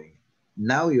following.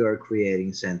 Now you are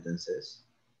creating sentences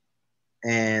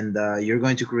and you're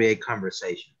going to create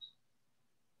conversations.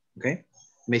 Okay?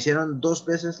 Me hicieron 2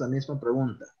 veces la misma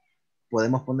pregunta.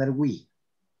 Podemos poner we.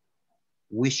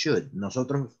 We should.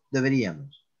 Nosotros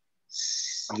deberíamos.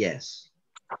 Yes.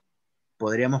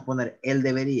 Podríamos poner él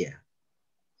debería.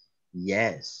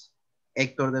 Yes.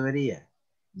 Héctor debería.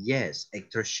 Yes.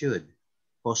 Héctor should.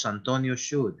 José Antonio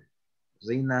should.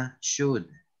 Rina should.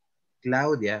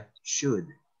 Claudia should.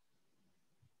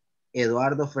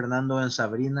 Eduardo, Fernando and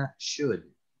Sabrina should.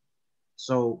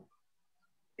 So,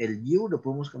 el you lo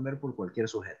podemos cambiar por cualquier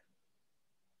sujeto.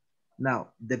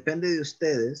 Now, depende de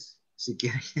ustedes si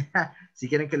quieren, si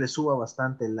quieren que les suba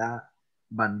bastante la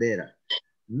bandera.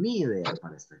 Mi idea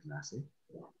para esta clase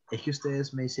es que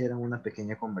ustedes me hicieran una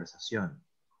pequeña conversación.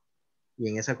 Y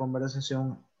en esa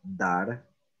conversación dar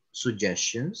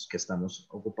suggestions que estamos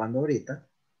ocupando ahorita.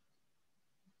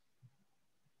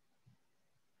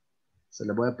 Se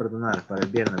le voy a perdonar, para el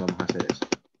viernes vamos a hacer eso.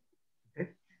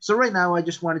 Okay? So right now I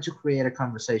just wanted to create a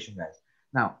conversation, guys.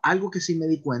 Now, algo que sí me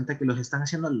di cuenta que los están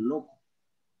haciendo al loco.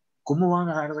 ¿Cómo van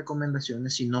a dar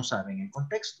recomendaciones si no saben el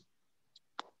contexto?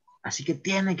 Así que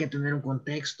tienen que tener un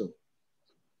contexto.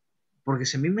 Porque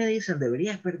si a mí me dicen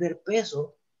deberías perder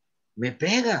peso, me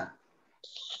pega.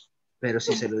 Pero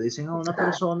si se lo dicen a una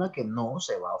persona que no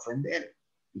se va a ofender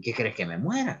y que cree que me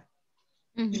muera.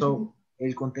 So,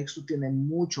 el contexto tiene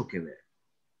mucho que ver.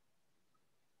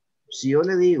 Si yo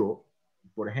le digo,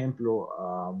 por ejemplo,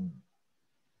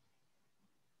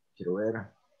 quiero ver.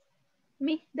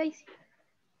 Me, Daisy.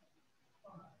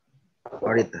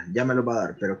 Ahorita, ya me lo va a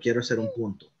dar, pero quiero hacer un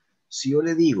punto. Si yo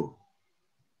le digo,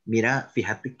 mira,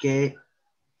 fíjate que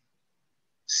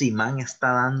Simán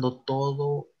está dando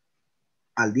todo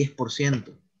al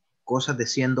 10%. Cosas de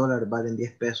 $100 valen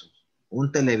 10 pesos.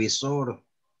 Un televisor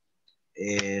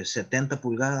 70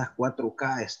 pulgadas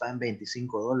 4K está en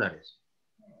 $25.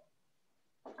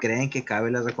 ¿Creen que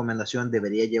cabe la recomendación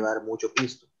debería llevar mucho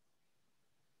pisto?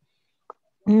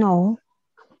 No.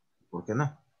 ¿Por qué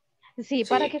no? Sí,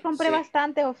 para que compre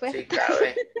bastante oferta. Sí,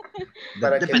 cabe.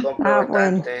 Para que compre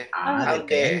bastante. Bueno.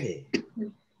 Aunque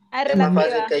es más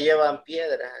fácil que llevan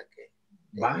piedras.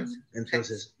 Va.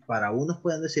 Entonces, para unos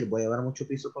pueden decir, voy a llevar mucho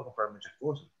pisto para comprar muchas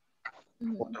cosas.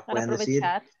 Otros Para pueden decir,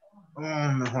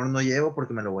 mejor no llevo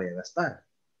porque me lo voy a gastar.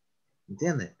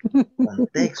 ¿Entiendes?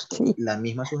 Contexto. Sí. La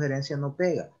misma sugerencia no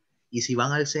pega. Y si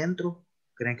van al centro,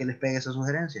 ¿creen que les pega esa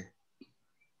sugerencia?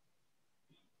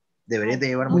 Deberías de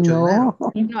llevar mucho dinero.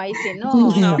 No, ahí sí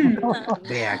no.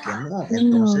 Vea que no.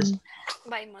 Entonces,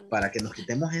 para que nos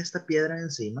quitemos esta piedra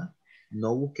encima,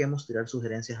 no busquemos tirar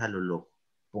sugerencias a lo loco.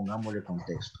 Pongámosle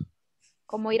contexto.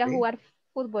 Como ir a jugar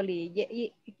fútbol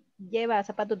y lleva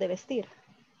zapatos de vestir.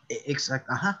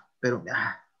 Exacto, ajá.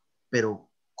 Pero,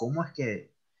 ¿cómo es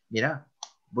que, mira,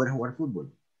 voy a jugar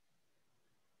fútbol?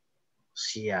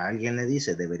 Si a alguien le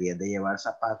dice, deberías de llevar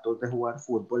zapatos de jugar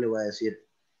fútbol, le voy a decir,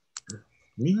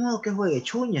 ni modo que juegue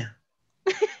chuña.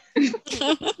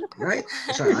 Right?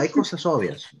 O sea, hay cosas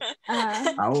obvias.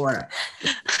 Ahora,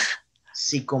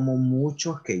 si como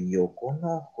muchos que yo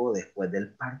conozco después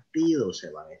del partido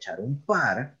se van a echar un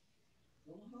par,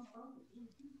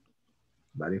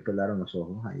 varios pelaron los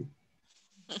ojos ahí.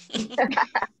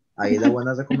 Ahí la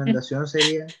buena recomendación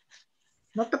sería,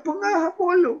 no te pongas a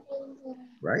polo.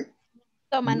 Right?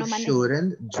 Toma, you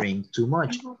shouldn't drink too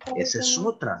much. Esa es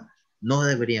otra. No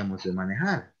deberíamos de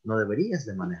manejar. No deberías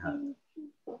de manejar.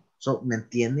 So, ¿me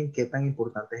entienden qué tan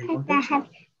importante es el contexto?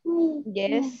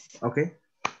 Yes. Okay.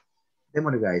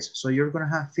 Démosle, guys. So, you're going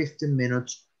to have 15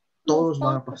 minutes. Todos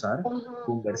van a pasar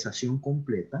conversación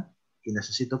completa y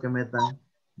necesito que metan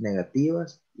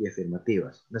negativas y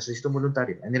afirmativas. Necesito un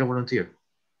voluntario. I need a volunteer.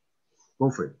 Go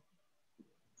for it.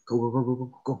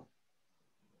 Go.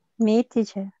 Me,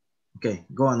 teacher. Ok,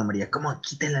 go, Ana María. ¿Cómo?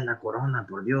 Quítenle la corona,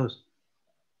 por Dios.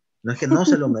 No es que no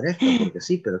se lo merezca, porque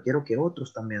sí, pero quiero que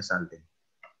otros también salten.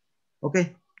 Ok,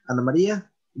 Ana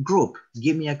María, group,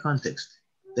 give me a context.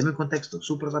 Deme un contexto,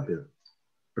 súper rápido.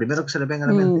 Primero que se le venga a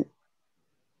la mente.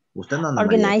 Usted no, Ana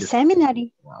María. Organize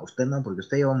seminary. Usted no, porque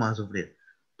usted ya vamos a sufrir.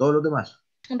 Todos los demás.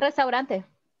 Un restaurante.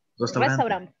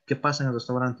 Restaurante. ¿Qué pasa en el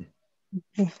restaurante?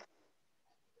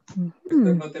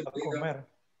 No te va a comer.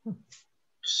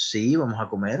 Sí, vamos a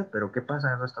comer, pero ¿qué pasa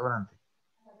en el restaurante?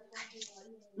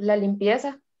 La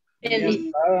limpieza.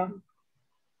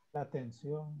 La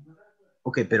atención.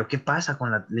 Ok, pero ¿qué pasa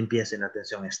con la limpieza y la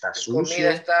atención? ¿Está sucio? La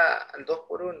comida está al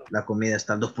 2x1. La comida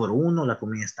está al 2x1, la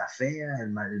comida está fea,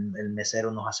 el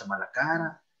mesero nos hace mala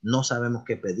cara, no sabemos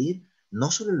qué pedir,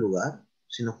 no solo el lugar,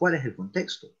 sino cuál es el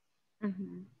contexto.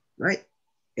 Right?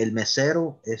 El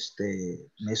mesero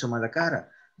me hizo mala cara,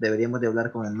 deberíamos de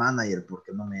hablar con el manager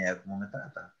porque no me cómo me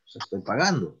trata, o sea, estoy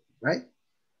pagando, right?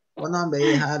 O no, hombre,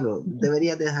 dejarlo,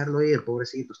 deberías dejarlo ir,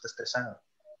 pobrecito, está estresado.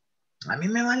 A mí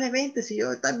me vale 20 si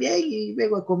yo también y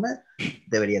vengo a comer.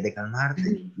 Deberías de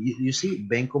calmarte. You see,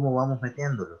 ven cómo vamos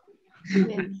metiéndolo.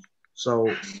 Bien. So,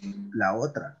 la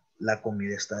otra, la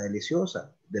comida está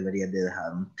deliciosa. Deberías de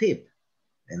dejar un tip.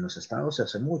 En los estados se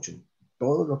hace mucho.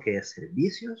 Todo lo que es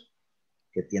servicios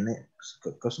que tiene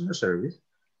customer service,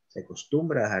 se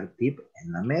acostumbra a dejar tip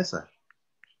en la mesa.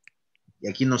 Y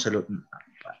aquí no se lo,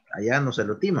 allá no se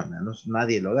lo timan, ¿no?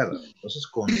 Nadie lo agarra. Entonces,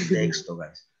 contexto,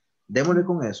 guys. Démosle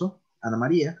con eso. Ana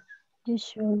María. You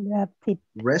should have tip.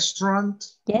 Restaurant.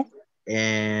 Yes.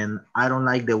 And I don't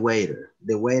like the waiter.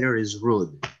 The waiter is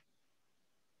rude.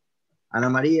 Ana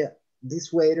María,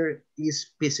 this waiter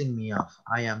is pissing me off.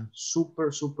 I am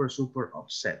super, super, super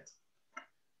upset.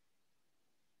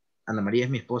 Ana María es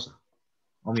mi esposa.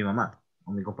 O mi mamá.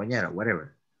 O mi compañera.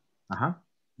 Whatever.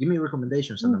 Give me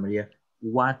recommendations, Ana María.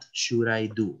 What should I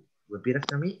do? Repeat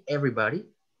after me, everybody.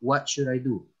 What should I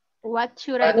do? What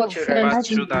should I do? What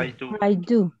should I do? I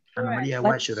do. Ana María,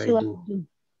 what should I do?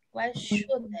 What should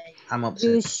I? I'm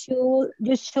upset.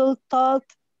 You should talk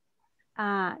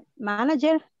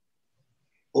manager.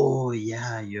 Oh,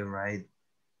 yeah, you're right.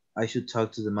 I should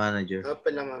talk to the manager.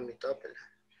 Tópela, mami, tópela.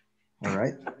 All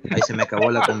right. Ahí se me acabó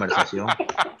la conversación.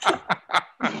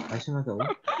 Ahí se me acabó.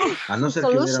 A no ser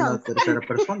que hubiera una tercera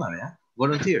persona, ¿verdad?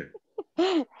 Volunteer.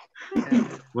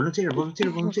 Volunteer. Come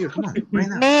on, right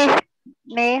now.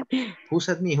 Me. Who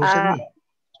said me? Who said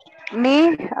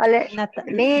me?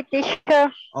 Me,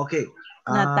 teacher. Okay.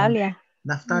 Natalia.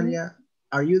 Natalia,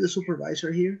 are you the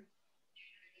supervisor here?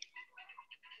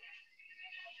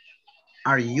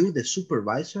 Are you the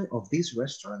supervisor of this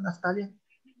restaurant, Natalia?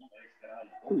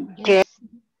 Yes.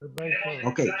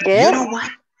 Okay. Yes.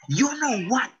 You know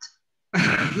what?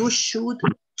 You should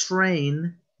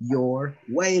train your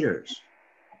waiters.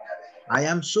 I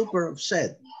am super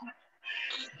upset.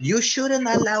 You shouldn't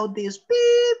allow this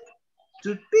beep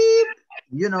to beep.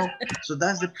 You know, so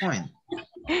that's the point.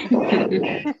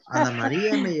 Ana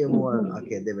María me llevó a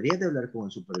que debería de hablar con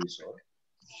el supervisor.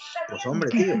 Pues hombre,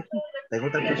 tío, tengo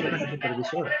otra persona que es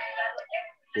supervisora.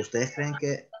 ¿Ustedes creen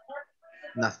que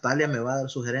Natalia me va a dar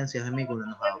sugerencias a mí con lo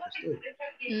enojado que estoy?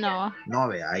 No. No,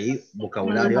 ve, ahí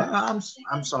vocabulario.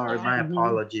 I'm sorry, my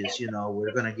apologies, you know,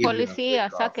 we're gonna give Policía,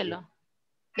 sáquelo.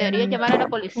 Debería llamar a la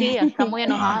policía, está muy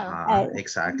enojado.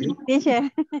 Exactly.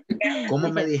 ¿Cómo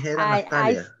me dijera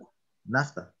Natalia?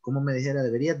 Nafta, ¿cómo me dijera?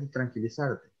 Deberías de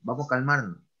tranquilizarte. Vamos a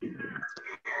calmarnos.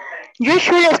 You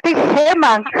should speak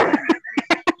German.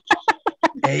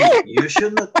 Hey, you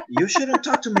shouldn't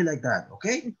talk to me like that,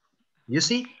 okay? You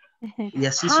see? Y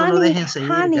así solo dejen seguir,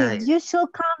 guys. You should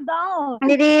calm down.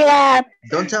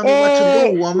 Don't tell me what to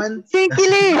do, woman.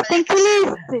 Tranquilize.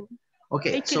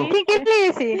 Okay, so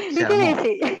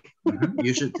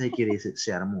you should take it easy.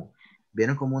 Se armó.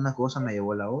 Vieron como una cosa me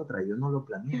llevó a la otra. Yo no lo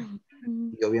planeé.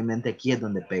 Y obviamente aquí es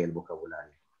donde pega el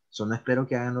vocabulario. So no espero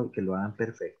que lo hagan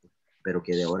perfecto, pero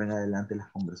que de ahora en adelante las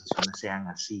conversaciones sean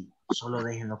así. Solo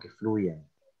dejen lo que fluyan.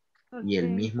 Y el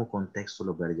mismo contexto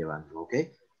lo ver llevando, ¿ok?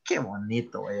 Qué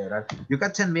bonito, voy a llorar. You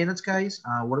got 10 minutes, guys.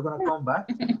 We're gonna come back.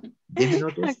 10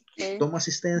 minutos. Tomo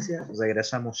asistencia.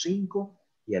 Regresamos 5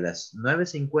 y a las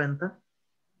 9:50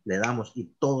 le damos y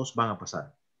todos van a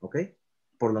pasar, ¿ok?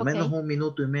 Por lo menos 1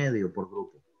 minuto y medio por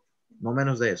grupo. No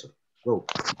menos de eso. Go.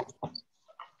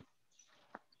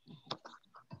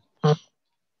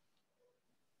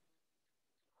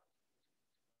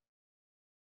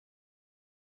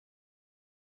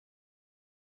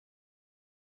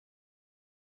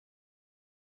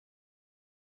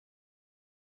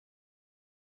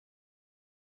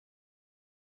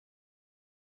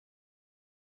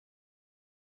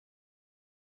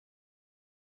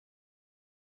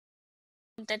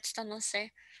 Contexto, no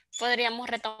sé. Podríamos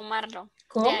retomarlo.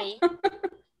 ¿Cómo? De ahí.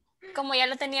 Como ya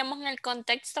lo teníamos en el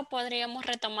contexto, podríamos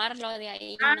retomarlo de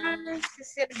ahí. ¿No? Sí,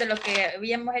 sí, de lo que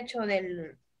habíamos hecho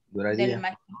del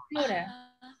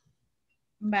maquinatura.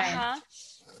 Vale. Ajá.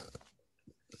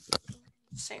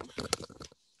 Sí.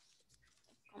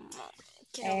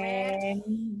 Quiero ver.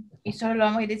 Y solo lo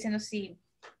vamos a ir diciendo sí.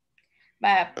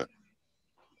 Va.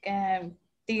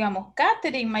 Digamos,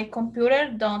 Catherine, my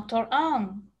computer don't turn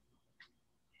on.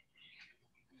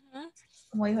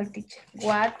 Como dijo el teacher.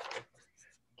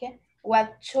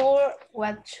 What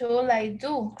should I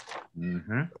do?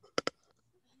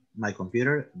 My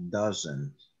computer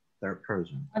doesn't. Third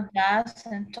person.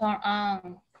 Doesn't turn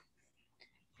on.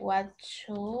 What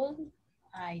should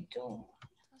I do?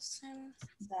 Doesn't.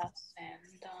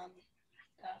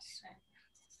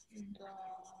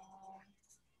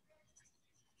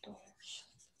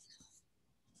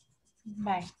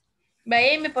 Bye.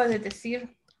 Bye, me puedes decir.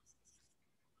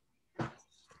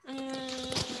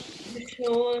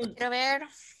 A ver.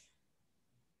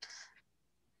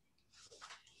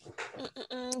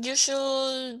 You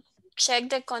should check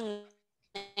the connection.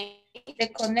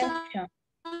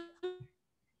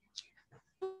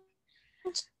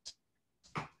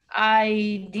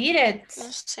 I did it.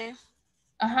 No sé.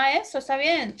 Ajá, eso está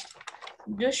bien.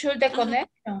 You should the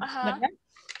connection, ¿verdad?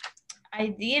 I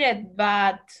did it,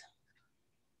 but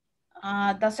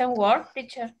doesn't work,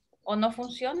 teacher. O no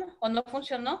funciona, o no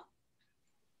funcionó.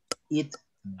 It.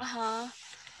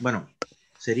 Bueno,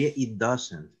 sería it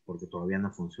doesn't, porque todavía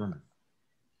no funciona.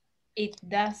 It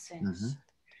doesn't.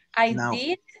 I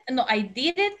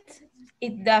did it,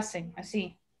 it doesn't,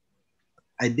 así.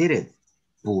 I did it,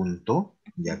 punto.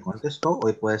 Ya contestó,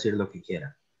 hoy puede decir lo que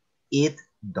quiera. It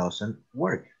doesn't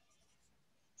work.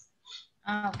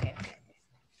 Ok.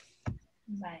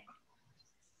 Bye.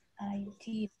 I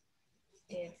did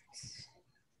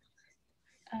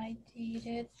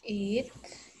it. It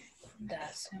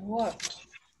doesn't work.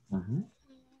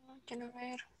 Quiero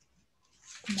ver.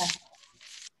 Bye.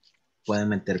 Pueden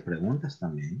meter preguntas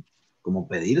también, como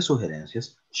pedir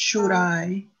sugerencias. Should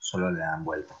I? Solo le dan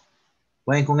vuelta.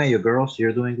 Pueden con ello, girls,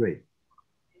 you're doing great.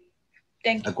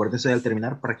 Acuérdense de al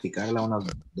terminar, practicarla unas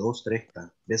 2, 3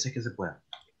 veces que se pueda.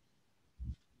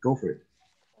 Go for it.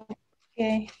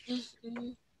 Okay.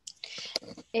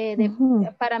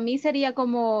 Para mí sería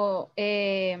como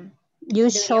you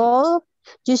should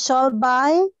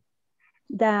buy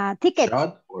the ticket.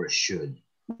 Should or should?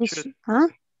 Huh?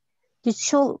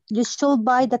 You should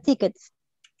buy the tickets.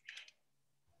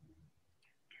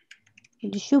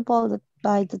 You should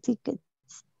buy the tickets.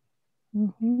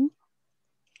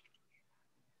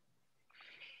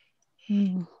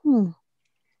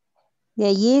 De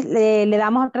allí le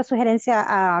damos otra sugerencia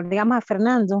a, digamos, a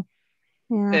Fernando.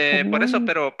 Por eso,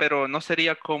 pero no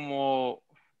sería como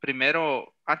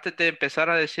primero, antes de empezar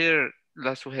a decir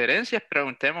las sugerencias,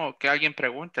 preguntemos, que alguien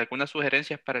pregunte algunas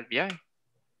sugerencias para el viaje.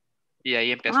 Y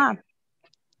ahí empieza.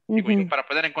 Para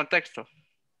poner en contexto.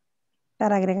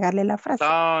 Para agregarle la frase.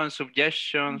 Some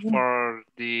suggestions for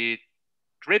the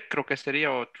trip, creo que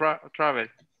sería, o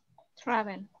travel.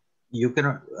 Travel. You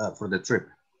can, for the trip.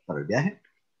 ¿Para el viaje?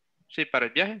 Sí, para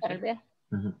el viaje. Para el viaje.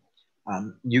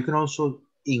 You can also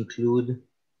include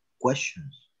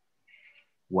questions.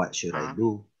 What should I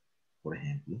do? Por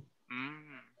ejemplo.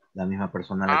 La misma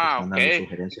persona le está dando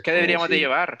sugerencias. ¿Qué deberíamos de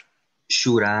llevar?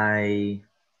 Should I?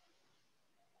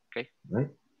 Right?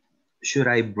 Should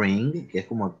I bring? Que es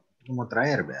como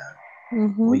traer, ¿verdad?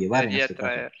 O llevar en este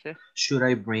caso. ¿Sí? Should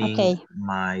I bring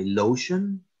my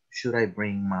lotion? Should I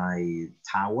bring my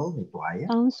towel, mi toalla?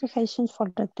 Suggestions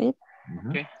for the trip.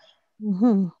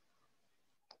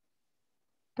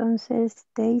 Entonces,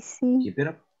 Daisy. Keep it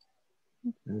up.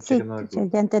 Sí,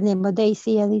 ya entendimos.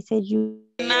 Daisy ya dice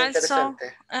you. En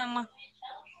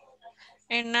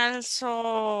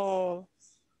alzo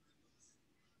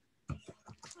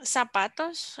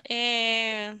zapatos.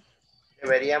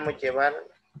 Deberíamos llevar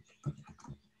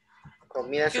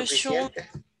comida suficiente.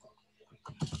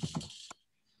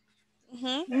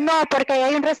 No, porque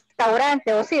hay un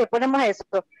restaurante, o sí, ponemos eso.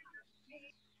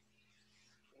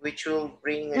 We should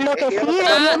bring lo que sí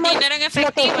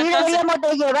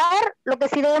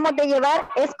debemos de llevar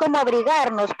es como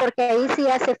abrigarnos, porque ahí sí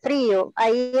hace frío,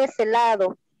 ahí es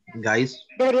helado. Guys,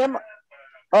 deberíamos,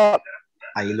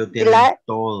 ahí lo tienen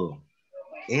todo.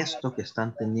 Esto que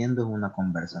están teniendo es una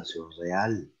conversación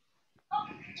real.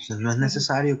 Entonces no es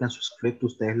necesario que en su script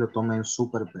ustedes lo tomen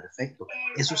súper perfecto.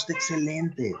 Eso está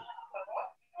excelente.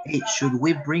 Hey, should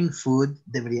we bring food?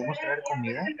 ¿Deberíamos traer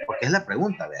comida? Porque es la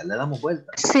pregunta, vean, le damos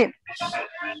vuelta. Sí.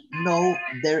 No,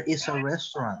 there is a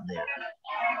restaurant there.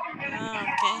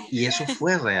 Y eso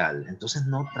fue real. Entonces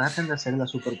no traten de hacerla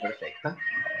súper perfecta.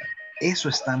 Eso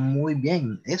está muy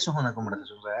bien. Eso es una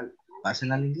conversación real.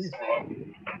 Pásenla al inglés.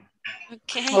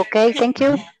 Okay, thank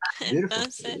you.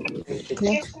 Entonces,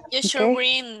 you should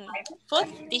bring food,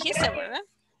 dijiste, ¿verdad?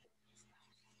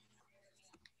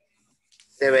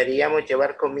 Deberíamos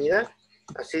llevar comida.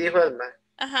 Así dijo Alma.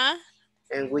 Ajá.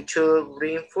 And we should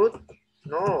bring food.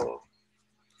 No.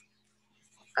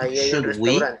 Ahí hay un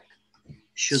restaurante.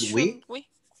 Should we?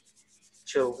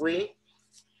 Should we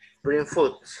bring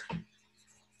food?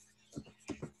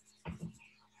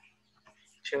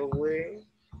 Should we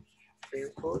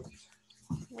bring food?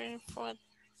 Bring food.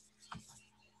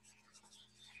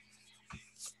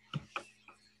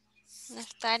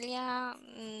 Natalia,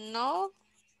 no.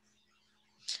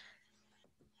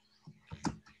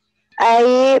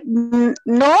 Ahí,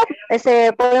 no,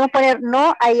 podemos poner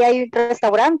no, ahí hay un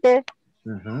restaurante.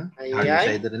 How do you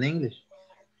say that in English?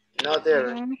 No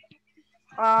there.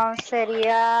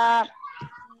 Sería,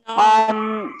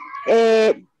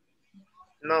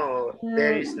 no,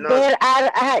 there is not.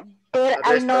 There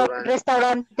are no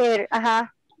restaurant there.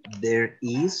 There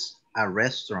is a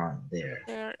restaurant there.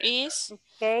 There is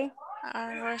a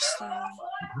restaurant.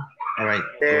 All right,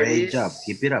 great job.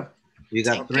 Keep it up. You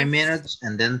got 3 minutes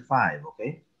and then 5,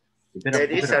 okay? Keep it up.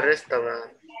 There is a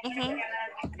restaurant.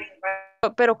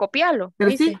 Pero copialo.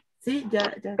 Pero sí,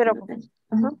 ya. Pero,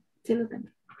 sí lo tengo.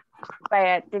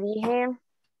 Vaya, te dije.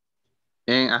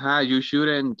 And, you should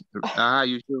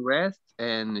rest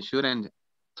and shouldn't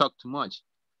talk too much.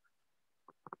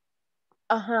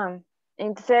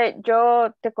 Entonces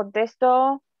yo te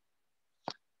contesto,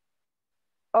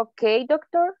 okay,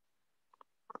 doctor,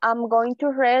 I'm going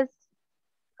to rest.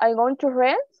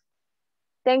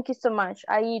 Thank you so much.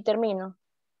 Ahí termino.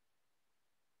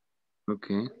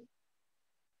 Okay.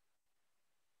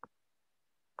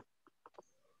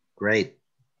 Great.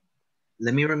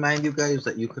 Let me remind you guys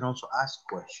that you can also ask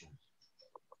questions.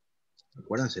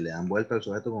 Acuérdense, le dan vuelta al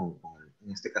sujeto con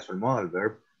en este caso el modal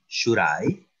verb. Should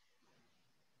I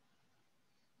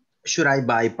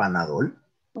buy Panadol?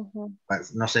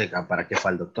 No sé para qué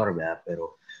fue el doctor, ¿verdad?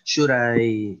 Pero should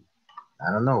I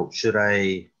don't know, should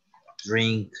I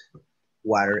drink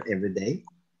water every day?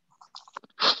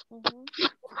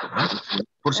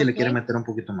 Por si le quiere meter un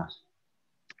poquito más.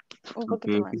 Un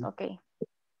poquito más, ok.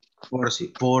 Por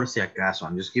si acaso,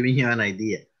 I'm just giving you an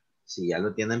idea. Si ya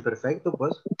lo tienen perfecto,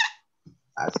 pues,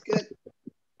 that's good.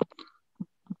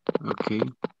 Okay.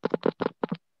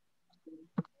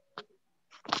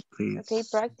 Please. Okay,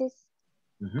 practice.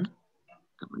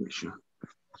 Sure.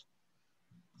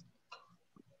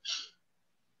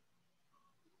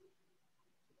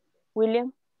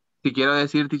 William. Si quiero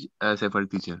decir, se fue el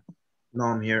teacher. No,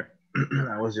 I'm here.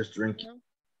 I was just drinking.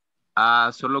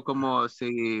 Solo como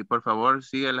si, por favor,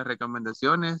 sigue las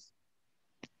recomendaciones.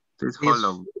 Please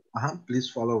follow.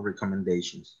 Please follow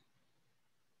recommendations.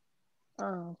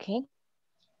 Okay.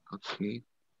 Okay.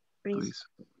 Please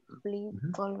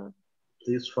follow.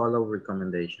 Please follow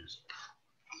recommendations.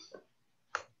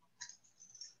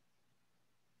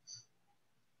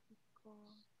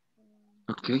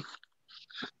 Okay.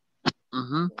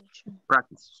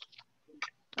 Practice.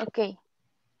 Okay.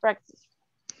 Practice.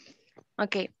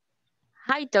 Okay.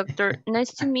 Hi, doctor.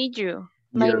 Nice to meet you.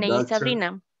 My name is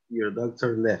Sabrina. Your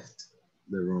doctor left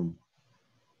the room.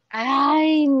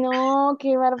 Ay, no,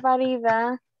 qué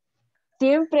barbaridad.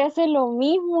 Siempre hace lo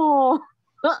mismo.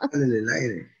 Dale el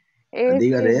aire.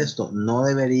 Dígale esto, no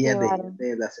debería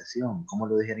de la sesión. ¿Cómo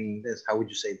lo dijera en inglés? How would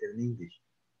you say it in English?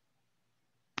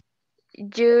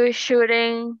 You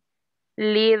shouldn't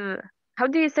leave. How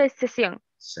do you say session?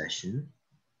 Session.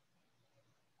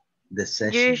 The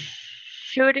session.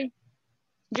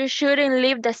 You shouldn't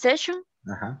leave the session?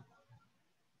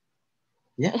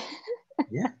 Yeah.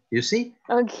 Yeah, you see?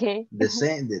 Okay. The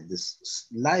same, this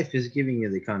life is giving you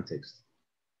the context.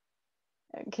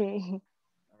 Okay. All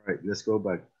right, let's go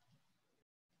back.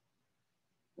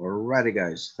 Alrighty,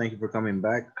 guys. Thank you for coming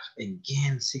back.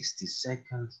 Again, 60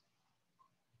 seconds.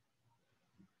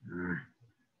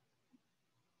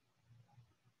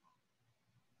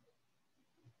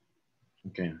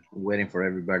 Okay, I'm waiting for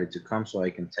everybody to come so I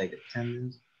can take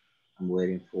attendance. I'm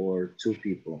waiting for 2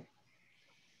 people.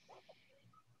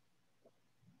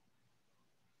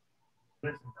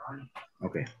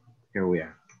 Okay, here we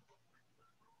are.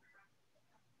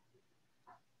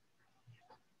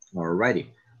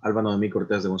 Alrighty. Alba Noemí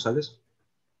Cortés de González.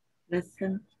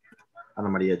 Present. Ana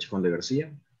María Chacón de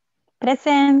García.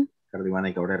 Present. Cardivana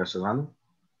y Cabrera Serrano.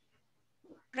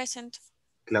 Present.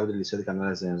 Claudia Lisset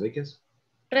Canales de Enríquez.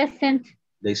 Present.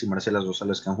 Daisy Marcela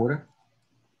Rosales Canjura.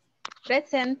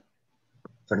 Present.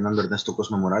 Fernando Ernesto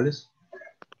Cosme Morales.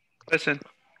 Present.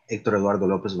 Héctor Eduardo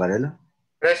López Varela.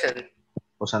 Present.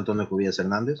 José Antonio Cubillas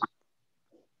Hernández.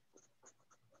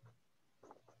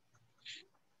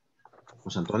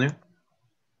 José Antonio.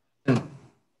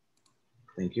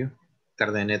 Thank you.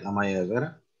 Cardenet Amaya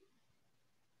Herrera.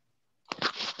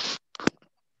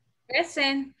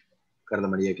 Present. Carla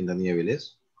María Quintanilla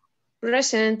Vilés.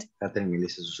 Present. Catherine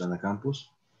Melissa Susana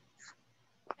Campos.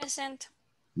 Present.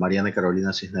 Mariana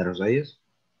Carolina Cisneros Reyes.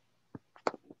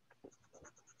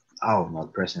 Oh,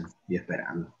 not present. Y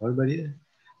esperando. Barbaridad.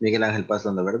 Miguel Ángel Paz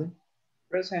Landaverde.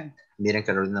 Present. Miren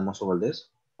Carolina Mozo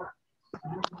Valdés.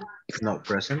 No,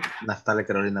 present. Naftalia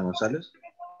Carolina González.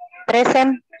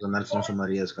 Present. Don Alfonso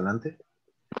María Escalante.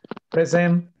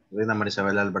 Present. Reina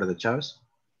Marisabel Álvarez Chávez.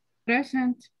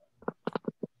 Present.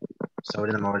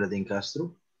 Sabrina Mabel Dín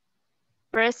Castro.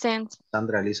 Present.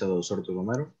 Sandra Elisa Osorto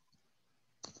Romero.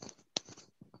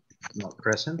 No,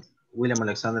 present. William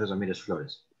Alexander Ramírez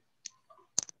Flores.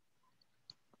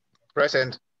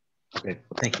 Present. Okay,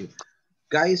 thank you.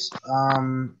 Guys,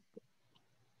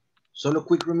 solo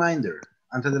quick reminder.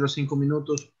 Antes de los 5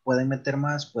 minutos, pueden meter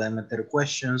más, pueden meter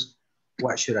questions.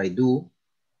 What should I do?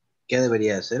 ¿Qué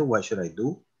debería hacer? What should I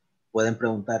do? Pueden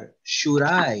preguntar, should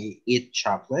I eat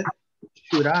chocolate?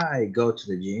 Should I go to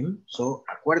the gym? So,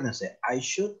 acuérdense, I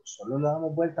should, solo le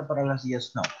damos vuelta para las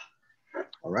yes, no.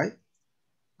 All right?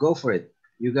 Go for it.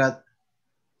 You got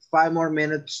 5 more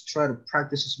minutes. Try to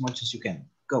practice as much as you can.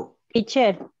 Go.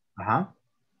 Teacher, Uh-huh.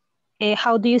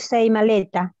 how do you say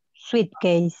maleta?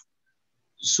 Suitcase.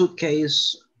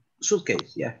 Suitcase.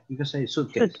 Suitcase. Yeah, you can say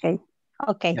suitcase. Suitcase.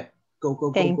 Okay. Yeah. Go,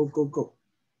 go, go, Thanks. go, go, go.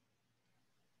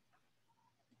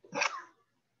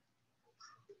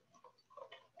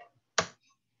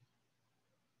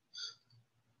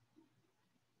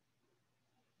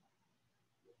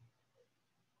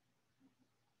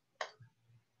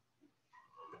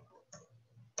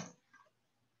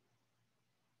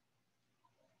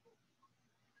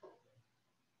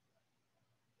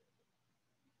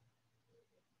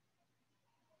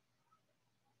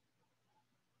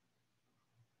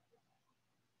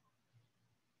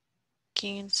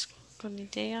 Kids, good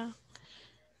idea.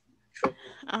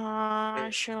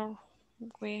 Sure,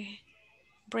 we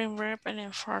bring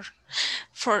revenue for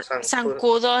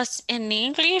zancudos in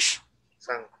English.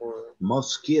 Zancudo.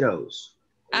 Mosquitoes.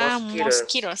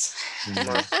 Mosquitoes.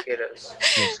 Mosquitoes.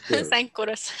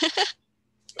 Zancudos.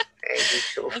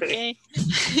 Okay.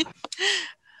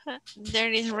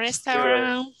 There is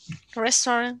restaurant.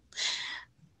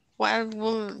 What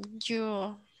would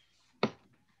you?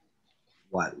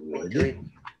 What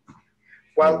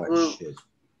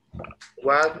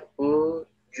would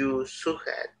you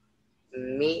suggest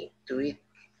me to eat?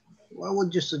 What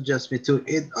would you suggest me to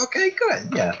eat? Okay,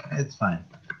 good. Yeah, it's fine.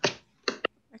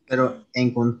 Pero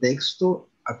en contexto,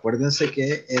 acuérdense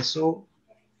que eso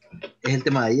es el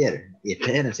tema de ayer. Y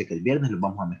espérense que el viernes lo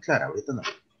vamos a mezclar. Ahorita no.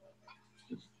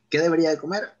 ¿Qué debería de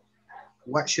comer?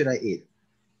 What should I eat?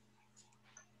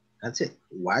 That's it.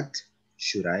 What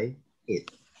should I eat?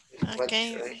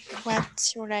 Okay. What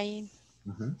should I eat?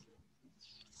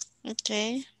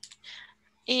 Okay.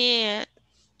 Y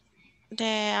the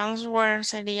answer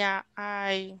sería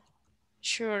I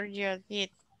sure you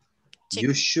did.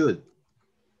 You should.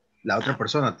 La otra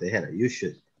persona te dijera, you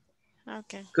should.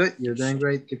 Okay. Good, you're doing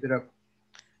great. Keep it up.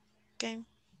 Okay.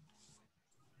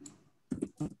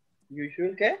 You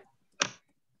should qué?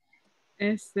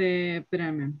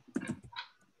 Espérame.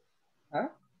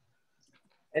 ¿Ah?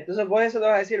 Entonces vos eso lo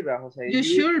vas a decir, ¿verdad, José? You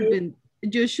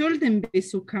shouldn't be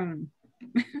so calm.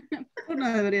 Tú no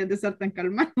deberías de estar tan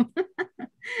calmado.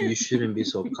 You shouldn't be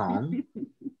so calm.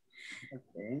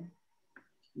 Okay.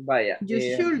 Vaya. You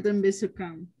shouldn't be so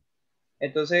calm.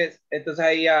 Entonces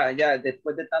ahí ya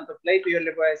después de tanto pleito yo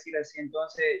le voy a decir así,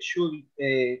 entonces,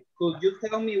 could you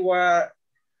tell me what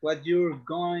you're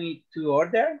going to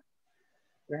order?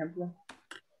 Por ejemplo.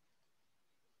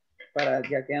 Para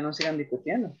ya que ya no sigan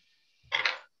discutiendo.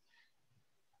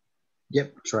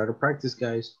 Yep, try to practice,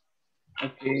 guys.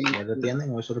 Okay. ¿Ya lo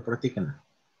tienen o eso lo practican?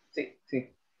 Sí,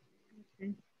 sí.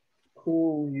 Okay.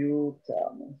 Could you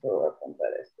tell me? Solo voy a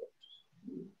contar esto.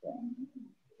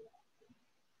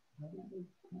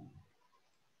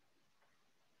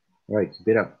 Right, keep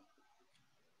it up.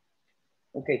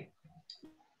 Okay.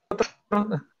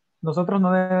 Nosotros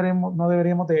no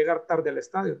deberíamos de llegar tarde al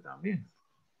estadio también.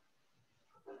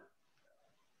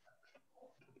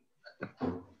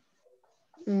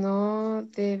 No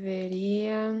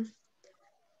deberían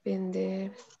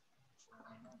vender.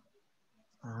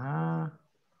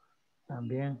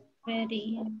 También.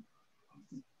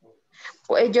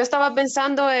 Pues yo estaba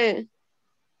pensando en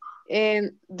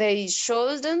they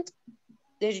shouldn't.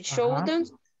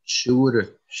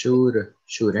 Shouldn't.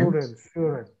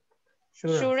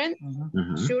 Shouldn't.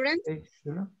 Shouldn't.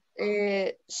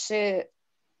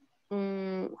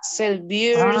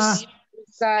 Silvers.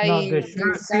 No, the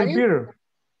silver.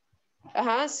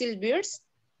 Silvers.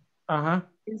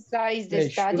 Inside the The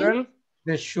stadium.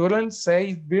 The shouldn't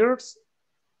say beers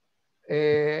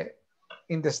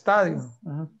in the stadium.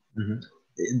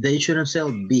 They shouldn't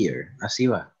sell beer. Así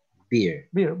va. Beer.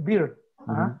 Beer.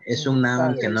 Es un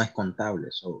noun que no es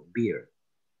contable. So, beer.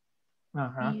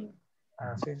 Así.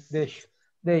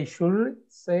 They should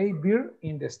say beer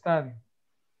in the stadium.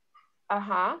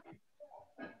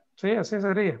 Sí, así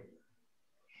sería.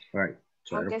 All right.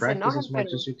 Try to practice as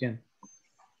much as you can.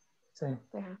 Sí.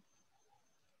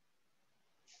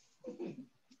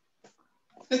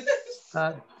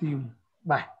 Stadium.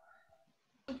 Bye.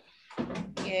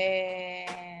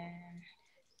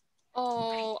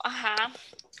 Oh,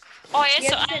 O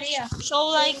eso,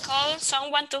 should I call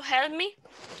someone to help me?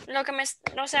 Lo que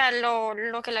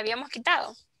lo que le habíamos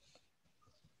quitado.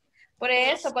 Por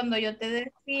eso, cuando yo te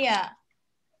decía,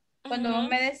 cuando vos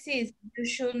me decís, you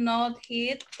should not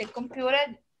hit the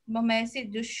computer, vos me decís,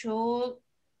 you should,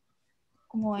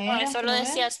 ¿cómo era? Por eso lo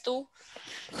decías tú.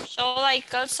 Should I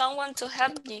call someone to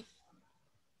help me?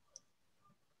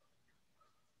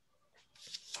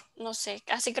 No sé,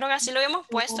 así creo que así lo habíamos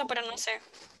puesto, pero no sé.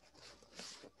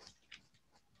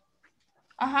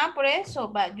 Por eso,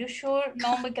 but you should,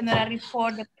 no, que no era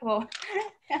report the problem.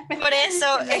 Por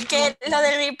eso, es que lo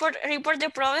de report the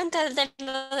problem te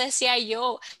lo decía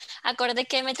yo. Acordé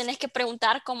que me tenés que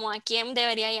preguntar como a quién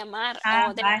debería llamar.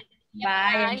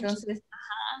 Vaya, entonces,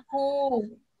 who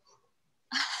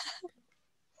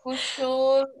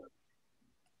should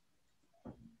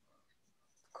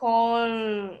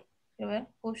call,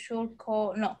 who should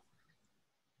call, no.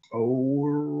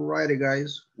 Alrighty,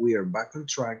 guys, we are back on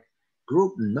track.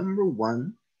 Group number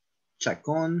 1,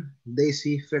 Chacon,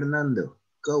 Daisy, Fernando.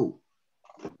 Go.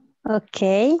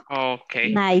 Okay.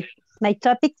 My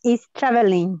topic is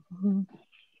traveling.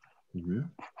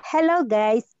 Hello,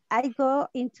 guys. I go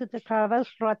into the travel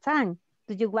routine.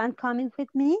 Do you want coming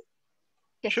with me?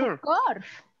 Yes, sure. Of course.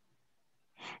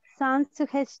 Some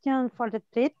suggestion for the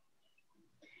trip?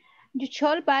 You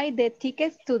should buy the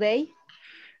tickets today.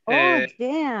 Oh,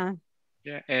 yeah.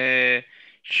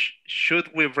 Should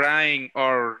we bring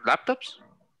our laptops?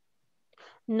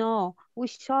 No, we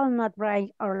shall not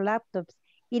bring our laptops.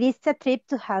 It is a trip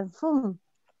to have fun.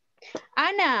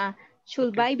 Anna,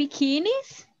 should buy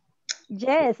bikinis?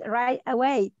 Yes, right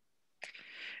away.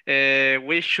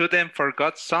 We shouldn't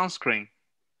forget sunscreen.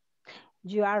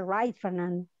 You are right,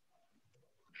 Fernando.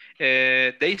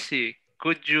 Daisy,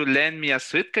 could you lend me a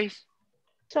suitcase?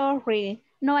 Sorry,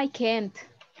 no, I can't.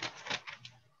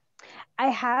 I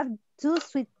have 2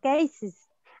 suitcases.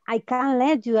 I can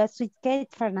lend you a suitcase,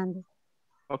 Fernando.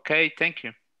 Okay, thank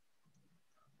you.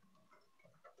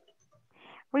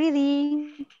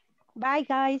 Reading. Bye,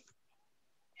 guys.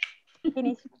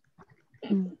 Finish.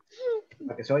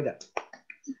 Para que se oiga.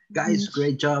 Guys,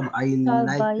 great job. I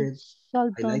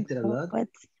liked it a lot.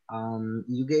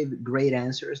 You gave great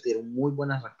answers. Dieron muy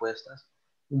buenas respuestas.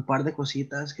 Un par de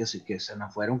cositas que se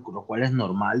nos fueron, lo cual es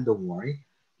normal, don't worry.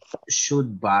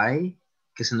 Should buy,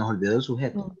 que se nos olvidó el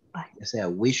sujeto. O sea,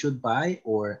 we should buy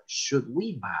or should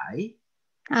we buy.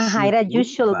 Era you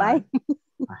should buy.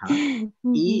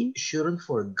 Y shouldn't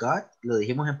forgot, lo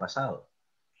dijimos en pasado.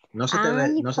 No se te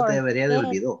debería de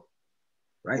olvidar.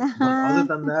 Right? But other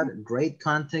than that, great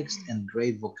context and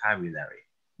great vocabulary.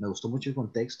 Me gustó mucho el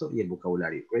contexto y el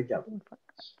vocabulario. Great job.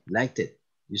 Liked it.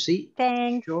 You see?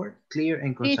 Thanks. Short, clear,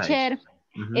 and concise. Teacher,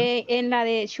 en la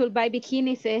de should buy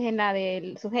bikinis es en la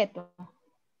del sujeto.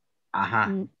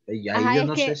 Yo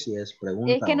no sé si es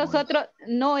pregunta. Es que nosotros,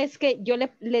 no, es que yo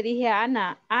le dije a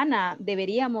Ana,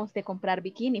 deberíamos de comprar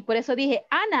bikinis. Por eso dije,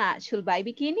 Ana, should buy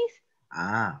bikinis.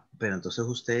 Pero entonces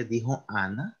usted dijo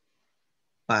Ana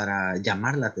para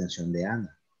llamar la atención de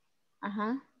Ana.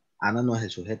 Ana no es el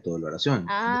sujeto de la oración.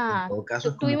 En todo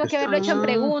caso, tuvimos que haberlo hecho en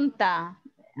pregunta.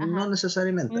 No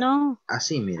necesariamente. No.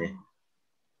 Así, mire.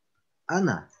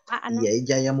 Ana. Y ahí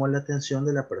ya llamó la atención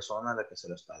de la persona a la que se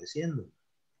lo está diciendo.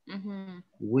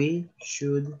 We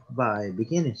should buy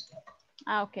bikinis.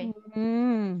 Ok.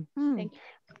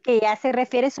 Que ya se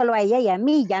refiere solo a ella y a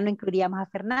mí, ya no incluiríamos a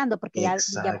Fernando porque ya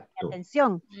llamó la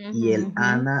atención. Y el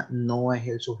Ana no es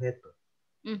el sujeto.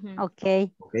 Ok.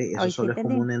 Eso solo es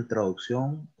como una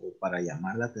introducción para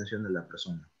llamar la atención de la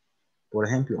persona. Por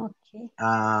ejemplo,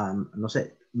 no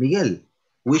sé, Miguel,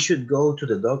 we should go to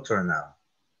the doctor now.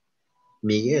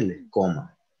 Miguel,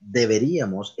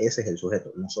 deberíamos, ese es el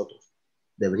sujeto, nosotros.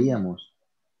 Deberíamos.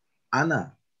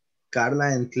 Ana, Carla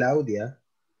and Claudia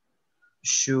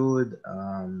should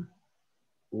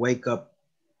wake up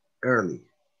early.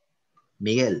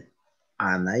 Miguel,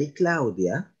 Ana y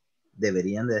Claudia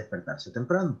deberían de despertarse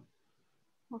temprano.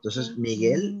 Entonces,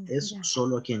 Miguel es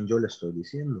solo a quien yo le estoy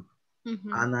diciendo.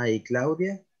 Ana y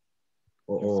Claudia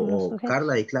o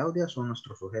Carla y Claudia son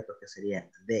nuestros sujetos, que sería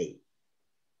they.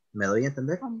 ¿Me doy a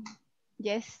entender?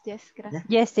 Yes, gracias. Yeah.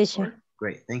 Yes, teacher.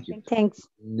 Great, thank you. Thanks.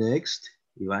 Next,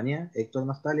 Ivania, Héctor,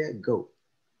 Natalia, go.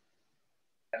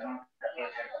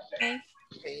 Okay.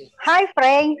 Hi,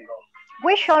 Frey.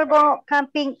 We shall go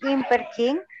camping in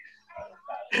Peking.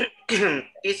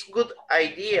 It's good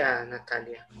idea,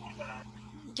 Natalia.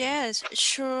 Yes,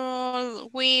 should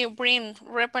we bring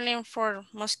repellent for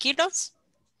mosquitoes?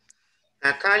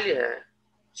 Natalia,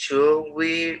 should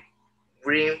we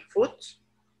bring food?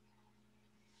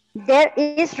 There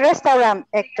is restaurant,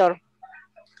 Hector.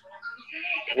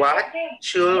 What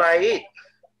should I eat?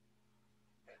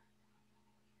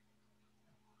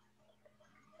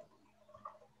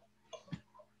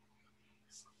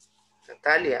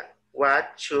 Natalia,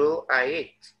 what should I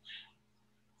eat?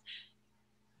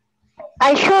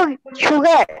 I should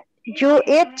sugar. You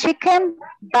eat chicken,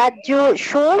 but you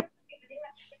should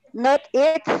not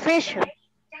eat fish.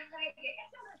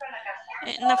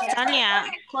 Natalia,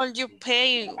 could you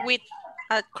pay with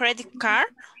a credit card?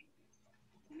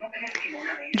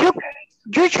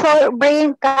 You should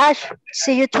bring cash.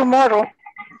 See you tomorrow.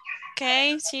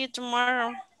 Okay, see you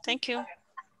tomorrow. Thank you.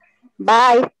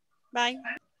 Bye. Bye.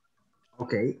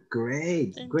 Okay,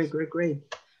 great.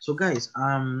 So guys,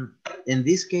 in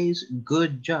this case,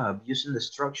 good job using the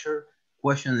structure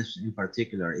questions in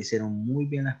particular. Hicieron muy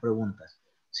bien las preguntas.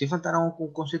 Sí faltaron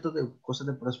un concepto de cosas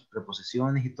de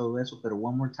preposiciones y todo eso, pero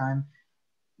one more time,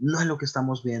 no es lo que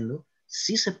estamos viendo.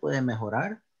 Sí se puede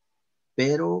mejorar,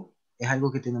 pero es algo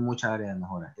que tiene mucha área de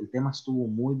mejora. El tema estuvo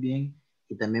muy bien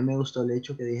y también me gustó el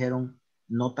hecho que dijeron,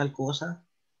 no tal cosa,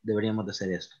 deberíamos de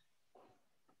hacer esto.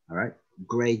 All right,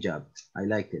 great job. I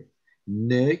liked it.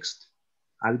 Next,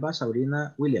 Alba,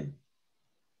 Sabrina, William.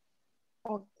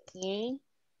 Okay.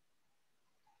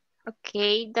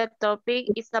 Okay, the topic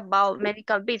is about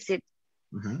medical visit.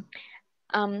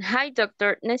 Hi,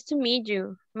 doctor. Nice to meet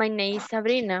you. My name is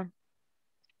Sabrina.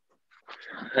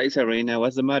 Hi, Sabrina.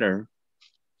 What's the matter?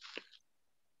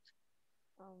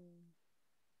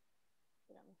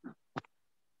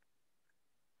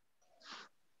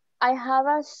 I have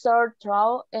a sore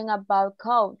throat and a bad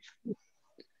cough.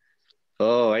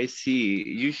 Oh, I see.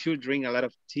 You should drink a lot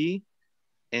of tea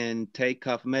and take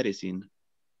cough medicine.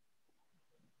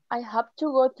 I have to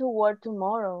go to work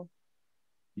tomorrow.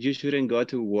 You shouldn't go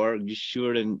to work. You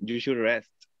should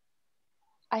rest.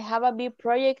 I have a big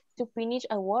project to finish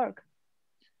at work.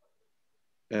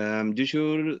 You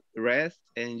should rest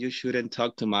and you shouldn't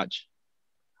talk too much.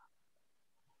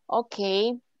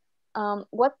 Okay.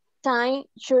 What time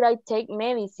should I take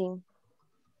medicine?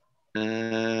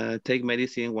 Take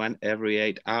medicine 1 every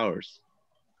 8 hours.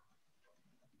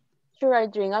 Should I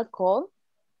drink alcohol?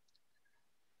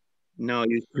 No,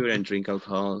 you shouldn't drink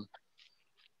alcohol.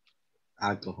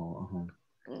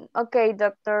 Okay,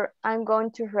 doctor, I'm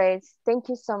going to rest. Thank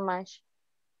you so much.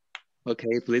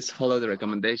 Okay, please follow the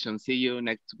recommendation. See you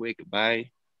next week.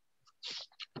 Bye.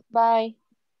 Bye.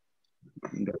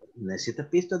 Necesita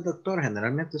pistas, doctor.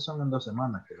 Generalmente son en 2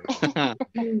 semanas. Pero...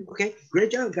 Okay,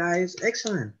 great job, guys.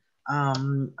 Excellent.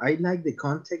 I like the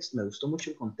context. Me gustó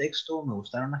mucho el contexto. Me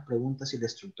gustaron las preguntas y la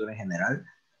estructura en general.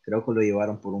 Creo que lo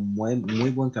llevaron por un muy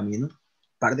buen camino.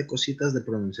 Par de cositas de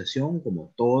pronunciación,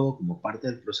 como todo, como parte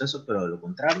del proceso, pero de lo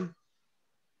contrario.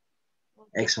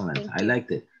 Excellent. I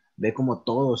liked it. Ve como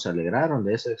todos se alegraron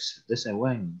de ese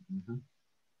buen.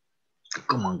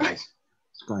 Come on, guys.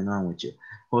 What's going on with you?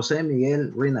 José,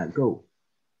 Miguel, Rina, go.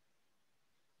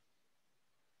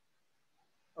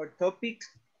 Our topic,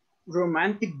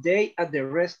 romantic day at the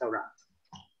restaurant.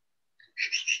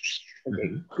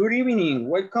 Okay. Good evening.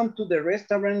 Welcome to the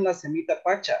restaurant La Semita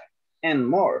Pacha and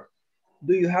more.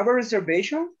 Do you have a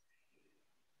reservation?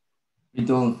 We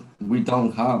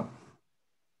don't have.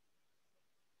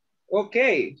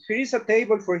 Okay, here is a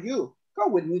table for you.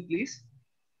 Come with me, please.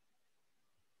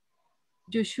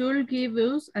 You should give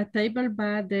us a table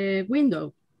by the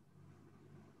window.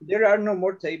 There are no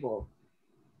more tables.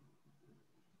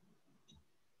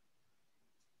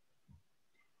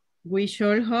 We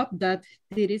should hope that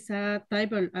there is a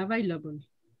table available.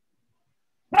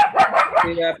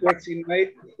 The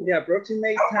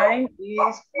approximate time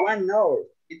is 1 hour.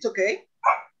 It's okay?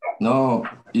 No,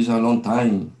 it's a long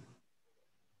time.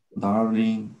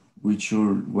 Darling, we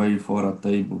should wait for a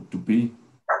table to be.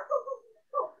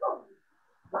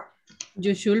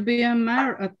 You should be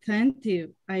more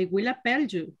attentive. I will appel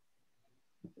you.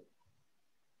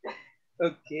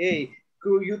 Okay.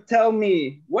 could you tell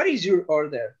me what is your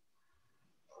order?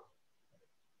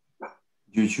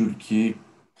 You should keep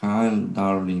calm,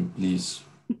 darling, please.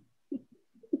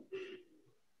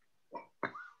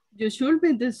 You should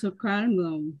be so calm,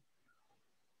 though.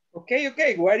 Okay,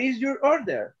 okay. What is your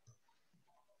order?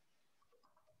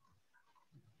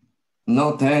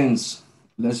 No thanks.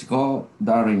 Let's go,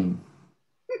 darling.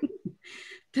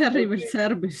 Terrible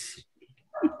service.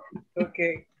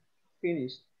 Okay,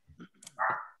 finished.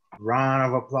 Round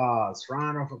of applause,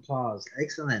 round of applause.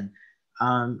 Excellent.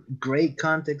 Great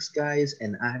context, guys,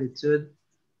 and attitude.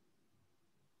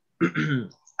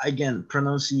 Again,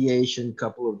 pronunciation,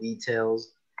 couple of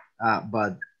details,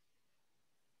 but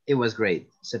it was great.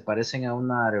 Se parecen a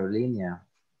una aerolínea,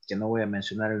 que no voy a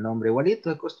mencionar el nombre, igualito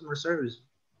de customer service.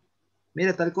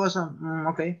 Mira tal cosa,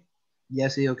 ok, ya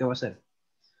decidió qué va a hacer.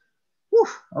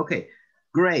 Ok,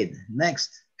 great.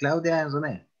 Next, Claudia and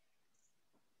René.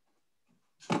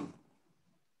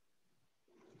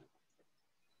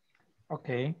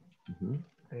 Okay.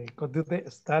 Go to the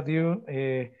stadium.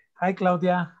 Hi,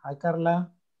 Claudia. Hi,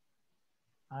 Carla.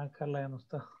 Ah, Carla ya no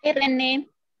está. Hi, René.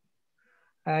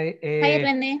 Hi, Hi,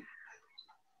 René.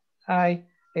 Hi.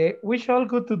 We shall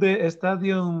go to the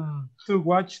stadium to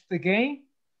watch the game.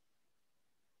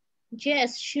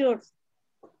 Yes, sure.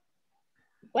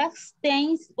 What's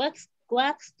team's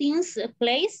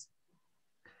place?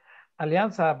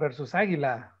 Alianza versus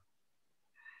Águila.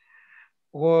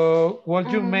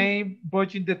 Would you mind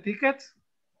buying the tickets,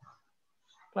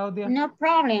 Claudia? No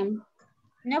problem.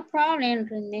 No problem,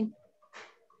 René.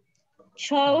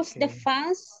 Shows the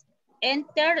fans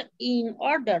enter in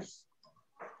orders.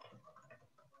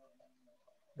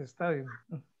 The stadium.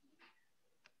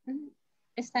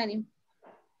 Stadium.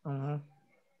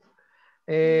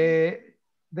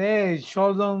 They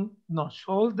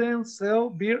shouldn't sell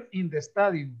beer in the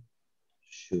stadium.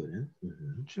 Shouldn't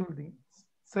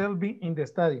sell beer in the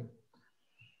stadium.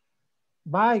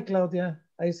 Bye, Claudia.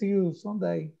 I see you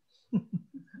Sunday.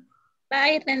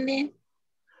 Bye, René.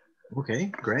 Okay,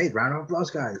 great. Round of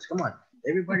applause, guys. Come on.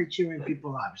 Everybody cheering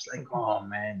people up. It's like, oh,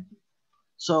 man.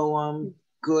 So,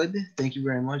 good. Thank you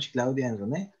very much, Claudia and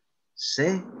René.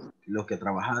 Sé lo que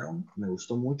trabajaron. Me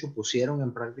gustó mucho. Pusieron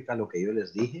en práctica lo que yo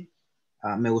les dije.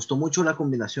 Me gustó mucho la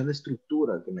combinación de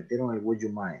estructura que metieron el Would You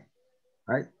Mind.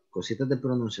 Right? Cositas de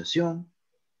pronunciación,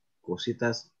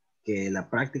 cositas que la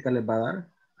práctica les va a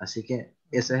dar. Así que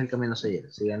ese es el camino a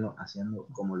seguir. Síganlo haciendo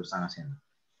como lo están haciendo.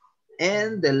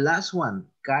 And the last one,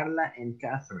 Carla and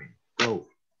Catherine. Go.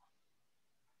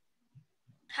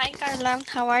 Hi, Carla.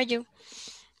 How are you?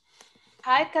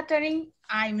 Hi, Catherine.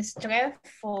 I'm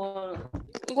stressful.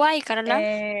 Why,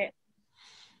 Carla?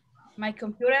 My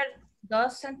computer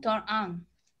doesn't turn on.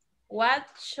 What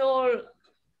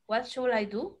should I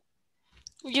do?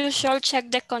 You should check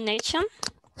the connection.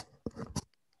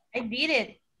 I did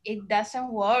it. It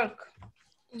doesn't work.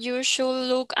 You should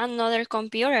look another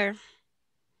computer.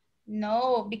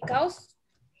 No, because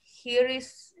here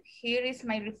is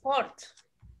my report.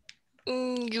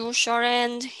 You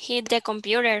shouldn't hit the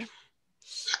computer.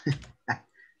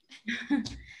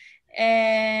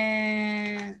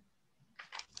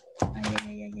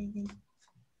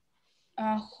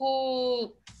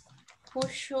 Who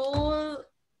should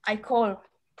I call?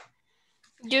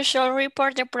 You should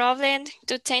report the problem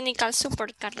to technical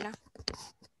support, Carla.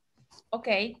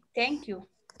 Okay, thank you.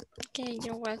 Okay,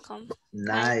 you're welcome.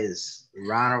 Nice.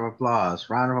 Round of applause.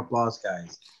 Round of applause,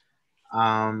 guys.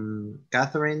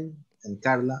 Catherine and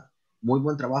Carla, muy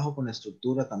buen trabajo con la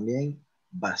estructura también,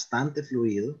 bastante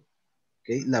fluido.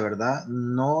 Okay. La verdad,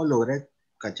 no logré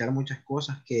cachar muchas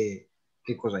cosas que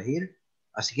corregir,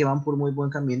 así que van por muy buen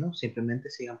camino.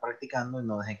 Simplemente sigan practicando y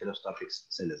no dejen que los topics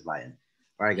se les vayan.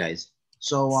 All right, guys.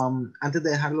 So, antes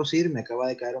de dejarlos ir, me acaba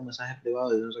de caer un mensaje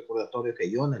privado de un recordatorio que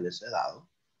yo no les he dado,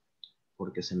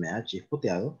 porque se me ha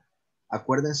chispoteado.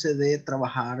 Acuérdense de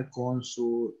trabajar con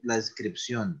la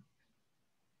descripción.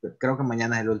 Creo que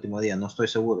mañana es el último día, no estoy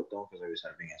seguro, tengo que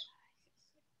revisar bien eso.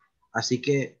 Así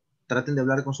que traten de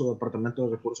hablar con su departamento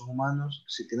de recursos humanos.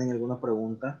 Si tienen alguna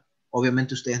pregunta,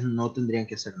 obviamente ustedes no tendrían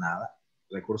que hacer nada.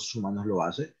 Recursos humanos lo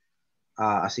hace.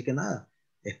 Así que nada,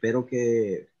 espero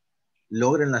que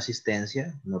logren la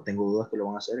asistencia. No tengo dudas que lo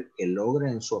van a hacer. Que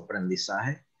logren su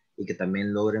aprendizaje y que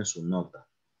también logren su nota.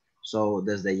 So,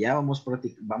 desde ya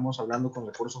vamos hablando con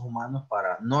recursos humanos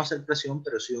para no hacer presión,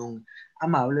 pero sí un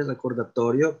amable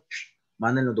recordatorio.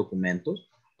 Manden los documentos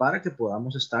para que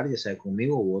podamos estar, ya sea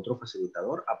conmigo u otro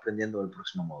facilitador, aprendiendo el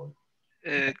próximo módulo.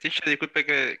 Teacher, disculpe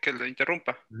que lo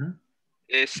interrumpa.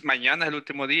 Mañana es el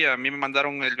último día. A mí me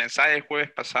mandaron el mensaje el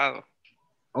jueves pasado.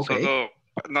 Okay. Solo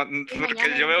No,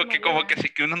 porque yo veo que como que si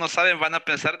que uno no sabe van a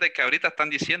pensar de que ahorita están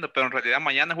diciendo, pero en realidad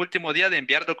mañana es último día de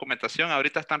enviar documentación.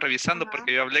 Ahorita están revisando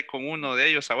porque yo hablé con uno de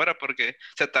ellos ahora porque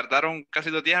se tardaron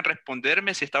casi 2 días en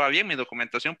responderme si estaba bien mi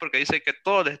documentación porque dice que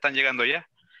todos les están llegando ya.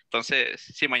 Entonces,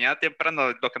 si mañana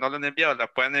temprano lo que no lo han enviado la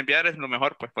pueden enviar es lo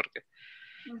mejor pues porque...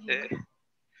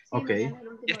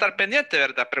 Y estar pendiente,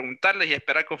 ¿verdad? Preguntarles y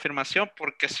esperar confirmación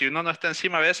porque si uno no está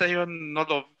encima a veces ellos no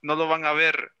lo van a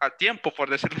ver a tiempo, por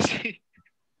decirlo así.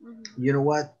 You know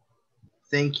what?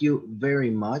 Thank you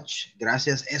very much.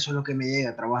 Gracias. Eso es lo que me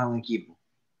llega, trabajar en equipo.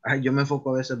 Yo me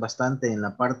enfoco a veces bastante en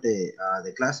la parte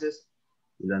de clases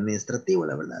y lo administrativo,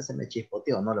 la verdad, se me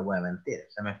chispoteó, no le voy a mentir.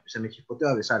 Se me chispoteó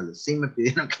avisarles. Sí me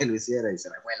pidieron que lo hiciera y se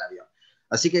me fue el avión.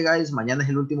 Así que, guys, mañana es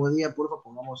el último día. Por favor,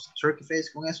 pongamos turkey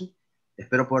face con eso.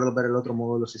 Espero poder ver el otro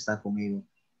módulo si están conmigo.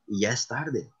 Y ya es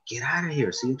tarde. Get out of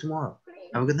here. See you tomorrow.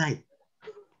 Have a good night.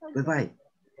 Goodbye.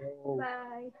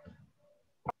 Bye.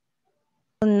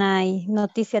 Una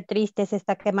noticia triste, se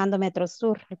está quemando Metro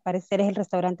Sur. Al parecer es el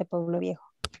restaurante Pueblo Viejo.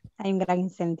 Hay un gran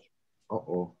incendio.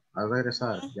 A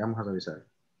regresar. Ya vamos a revisar.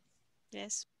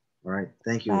 Yes. All right.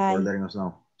 Thank you for letting us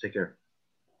know. Take care.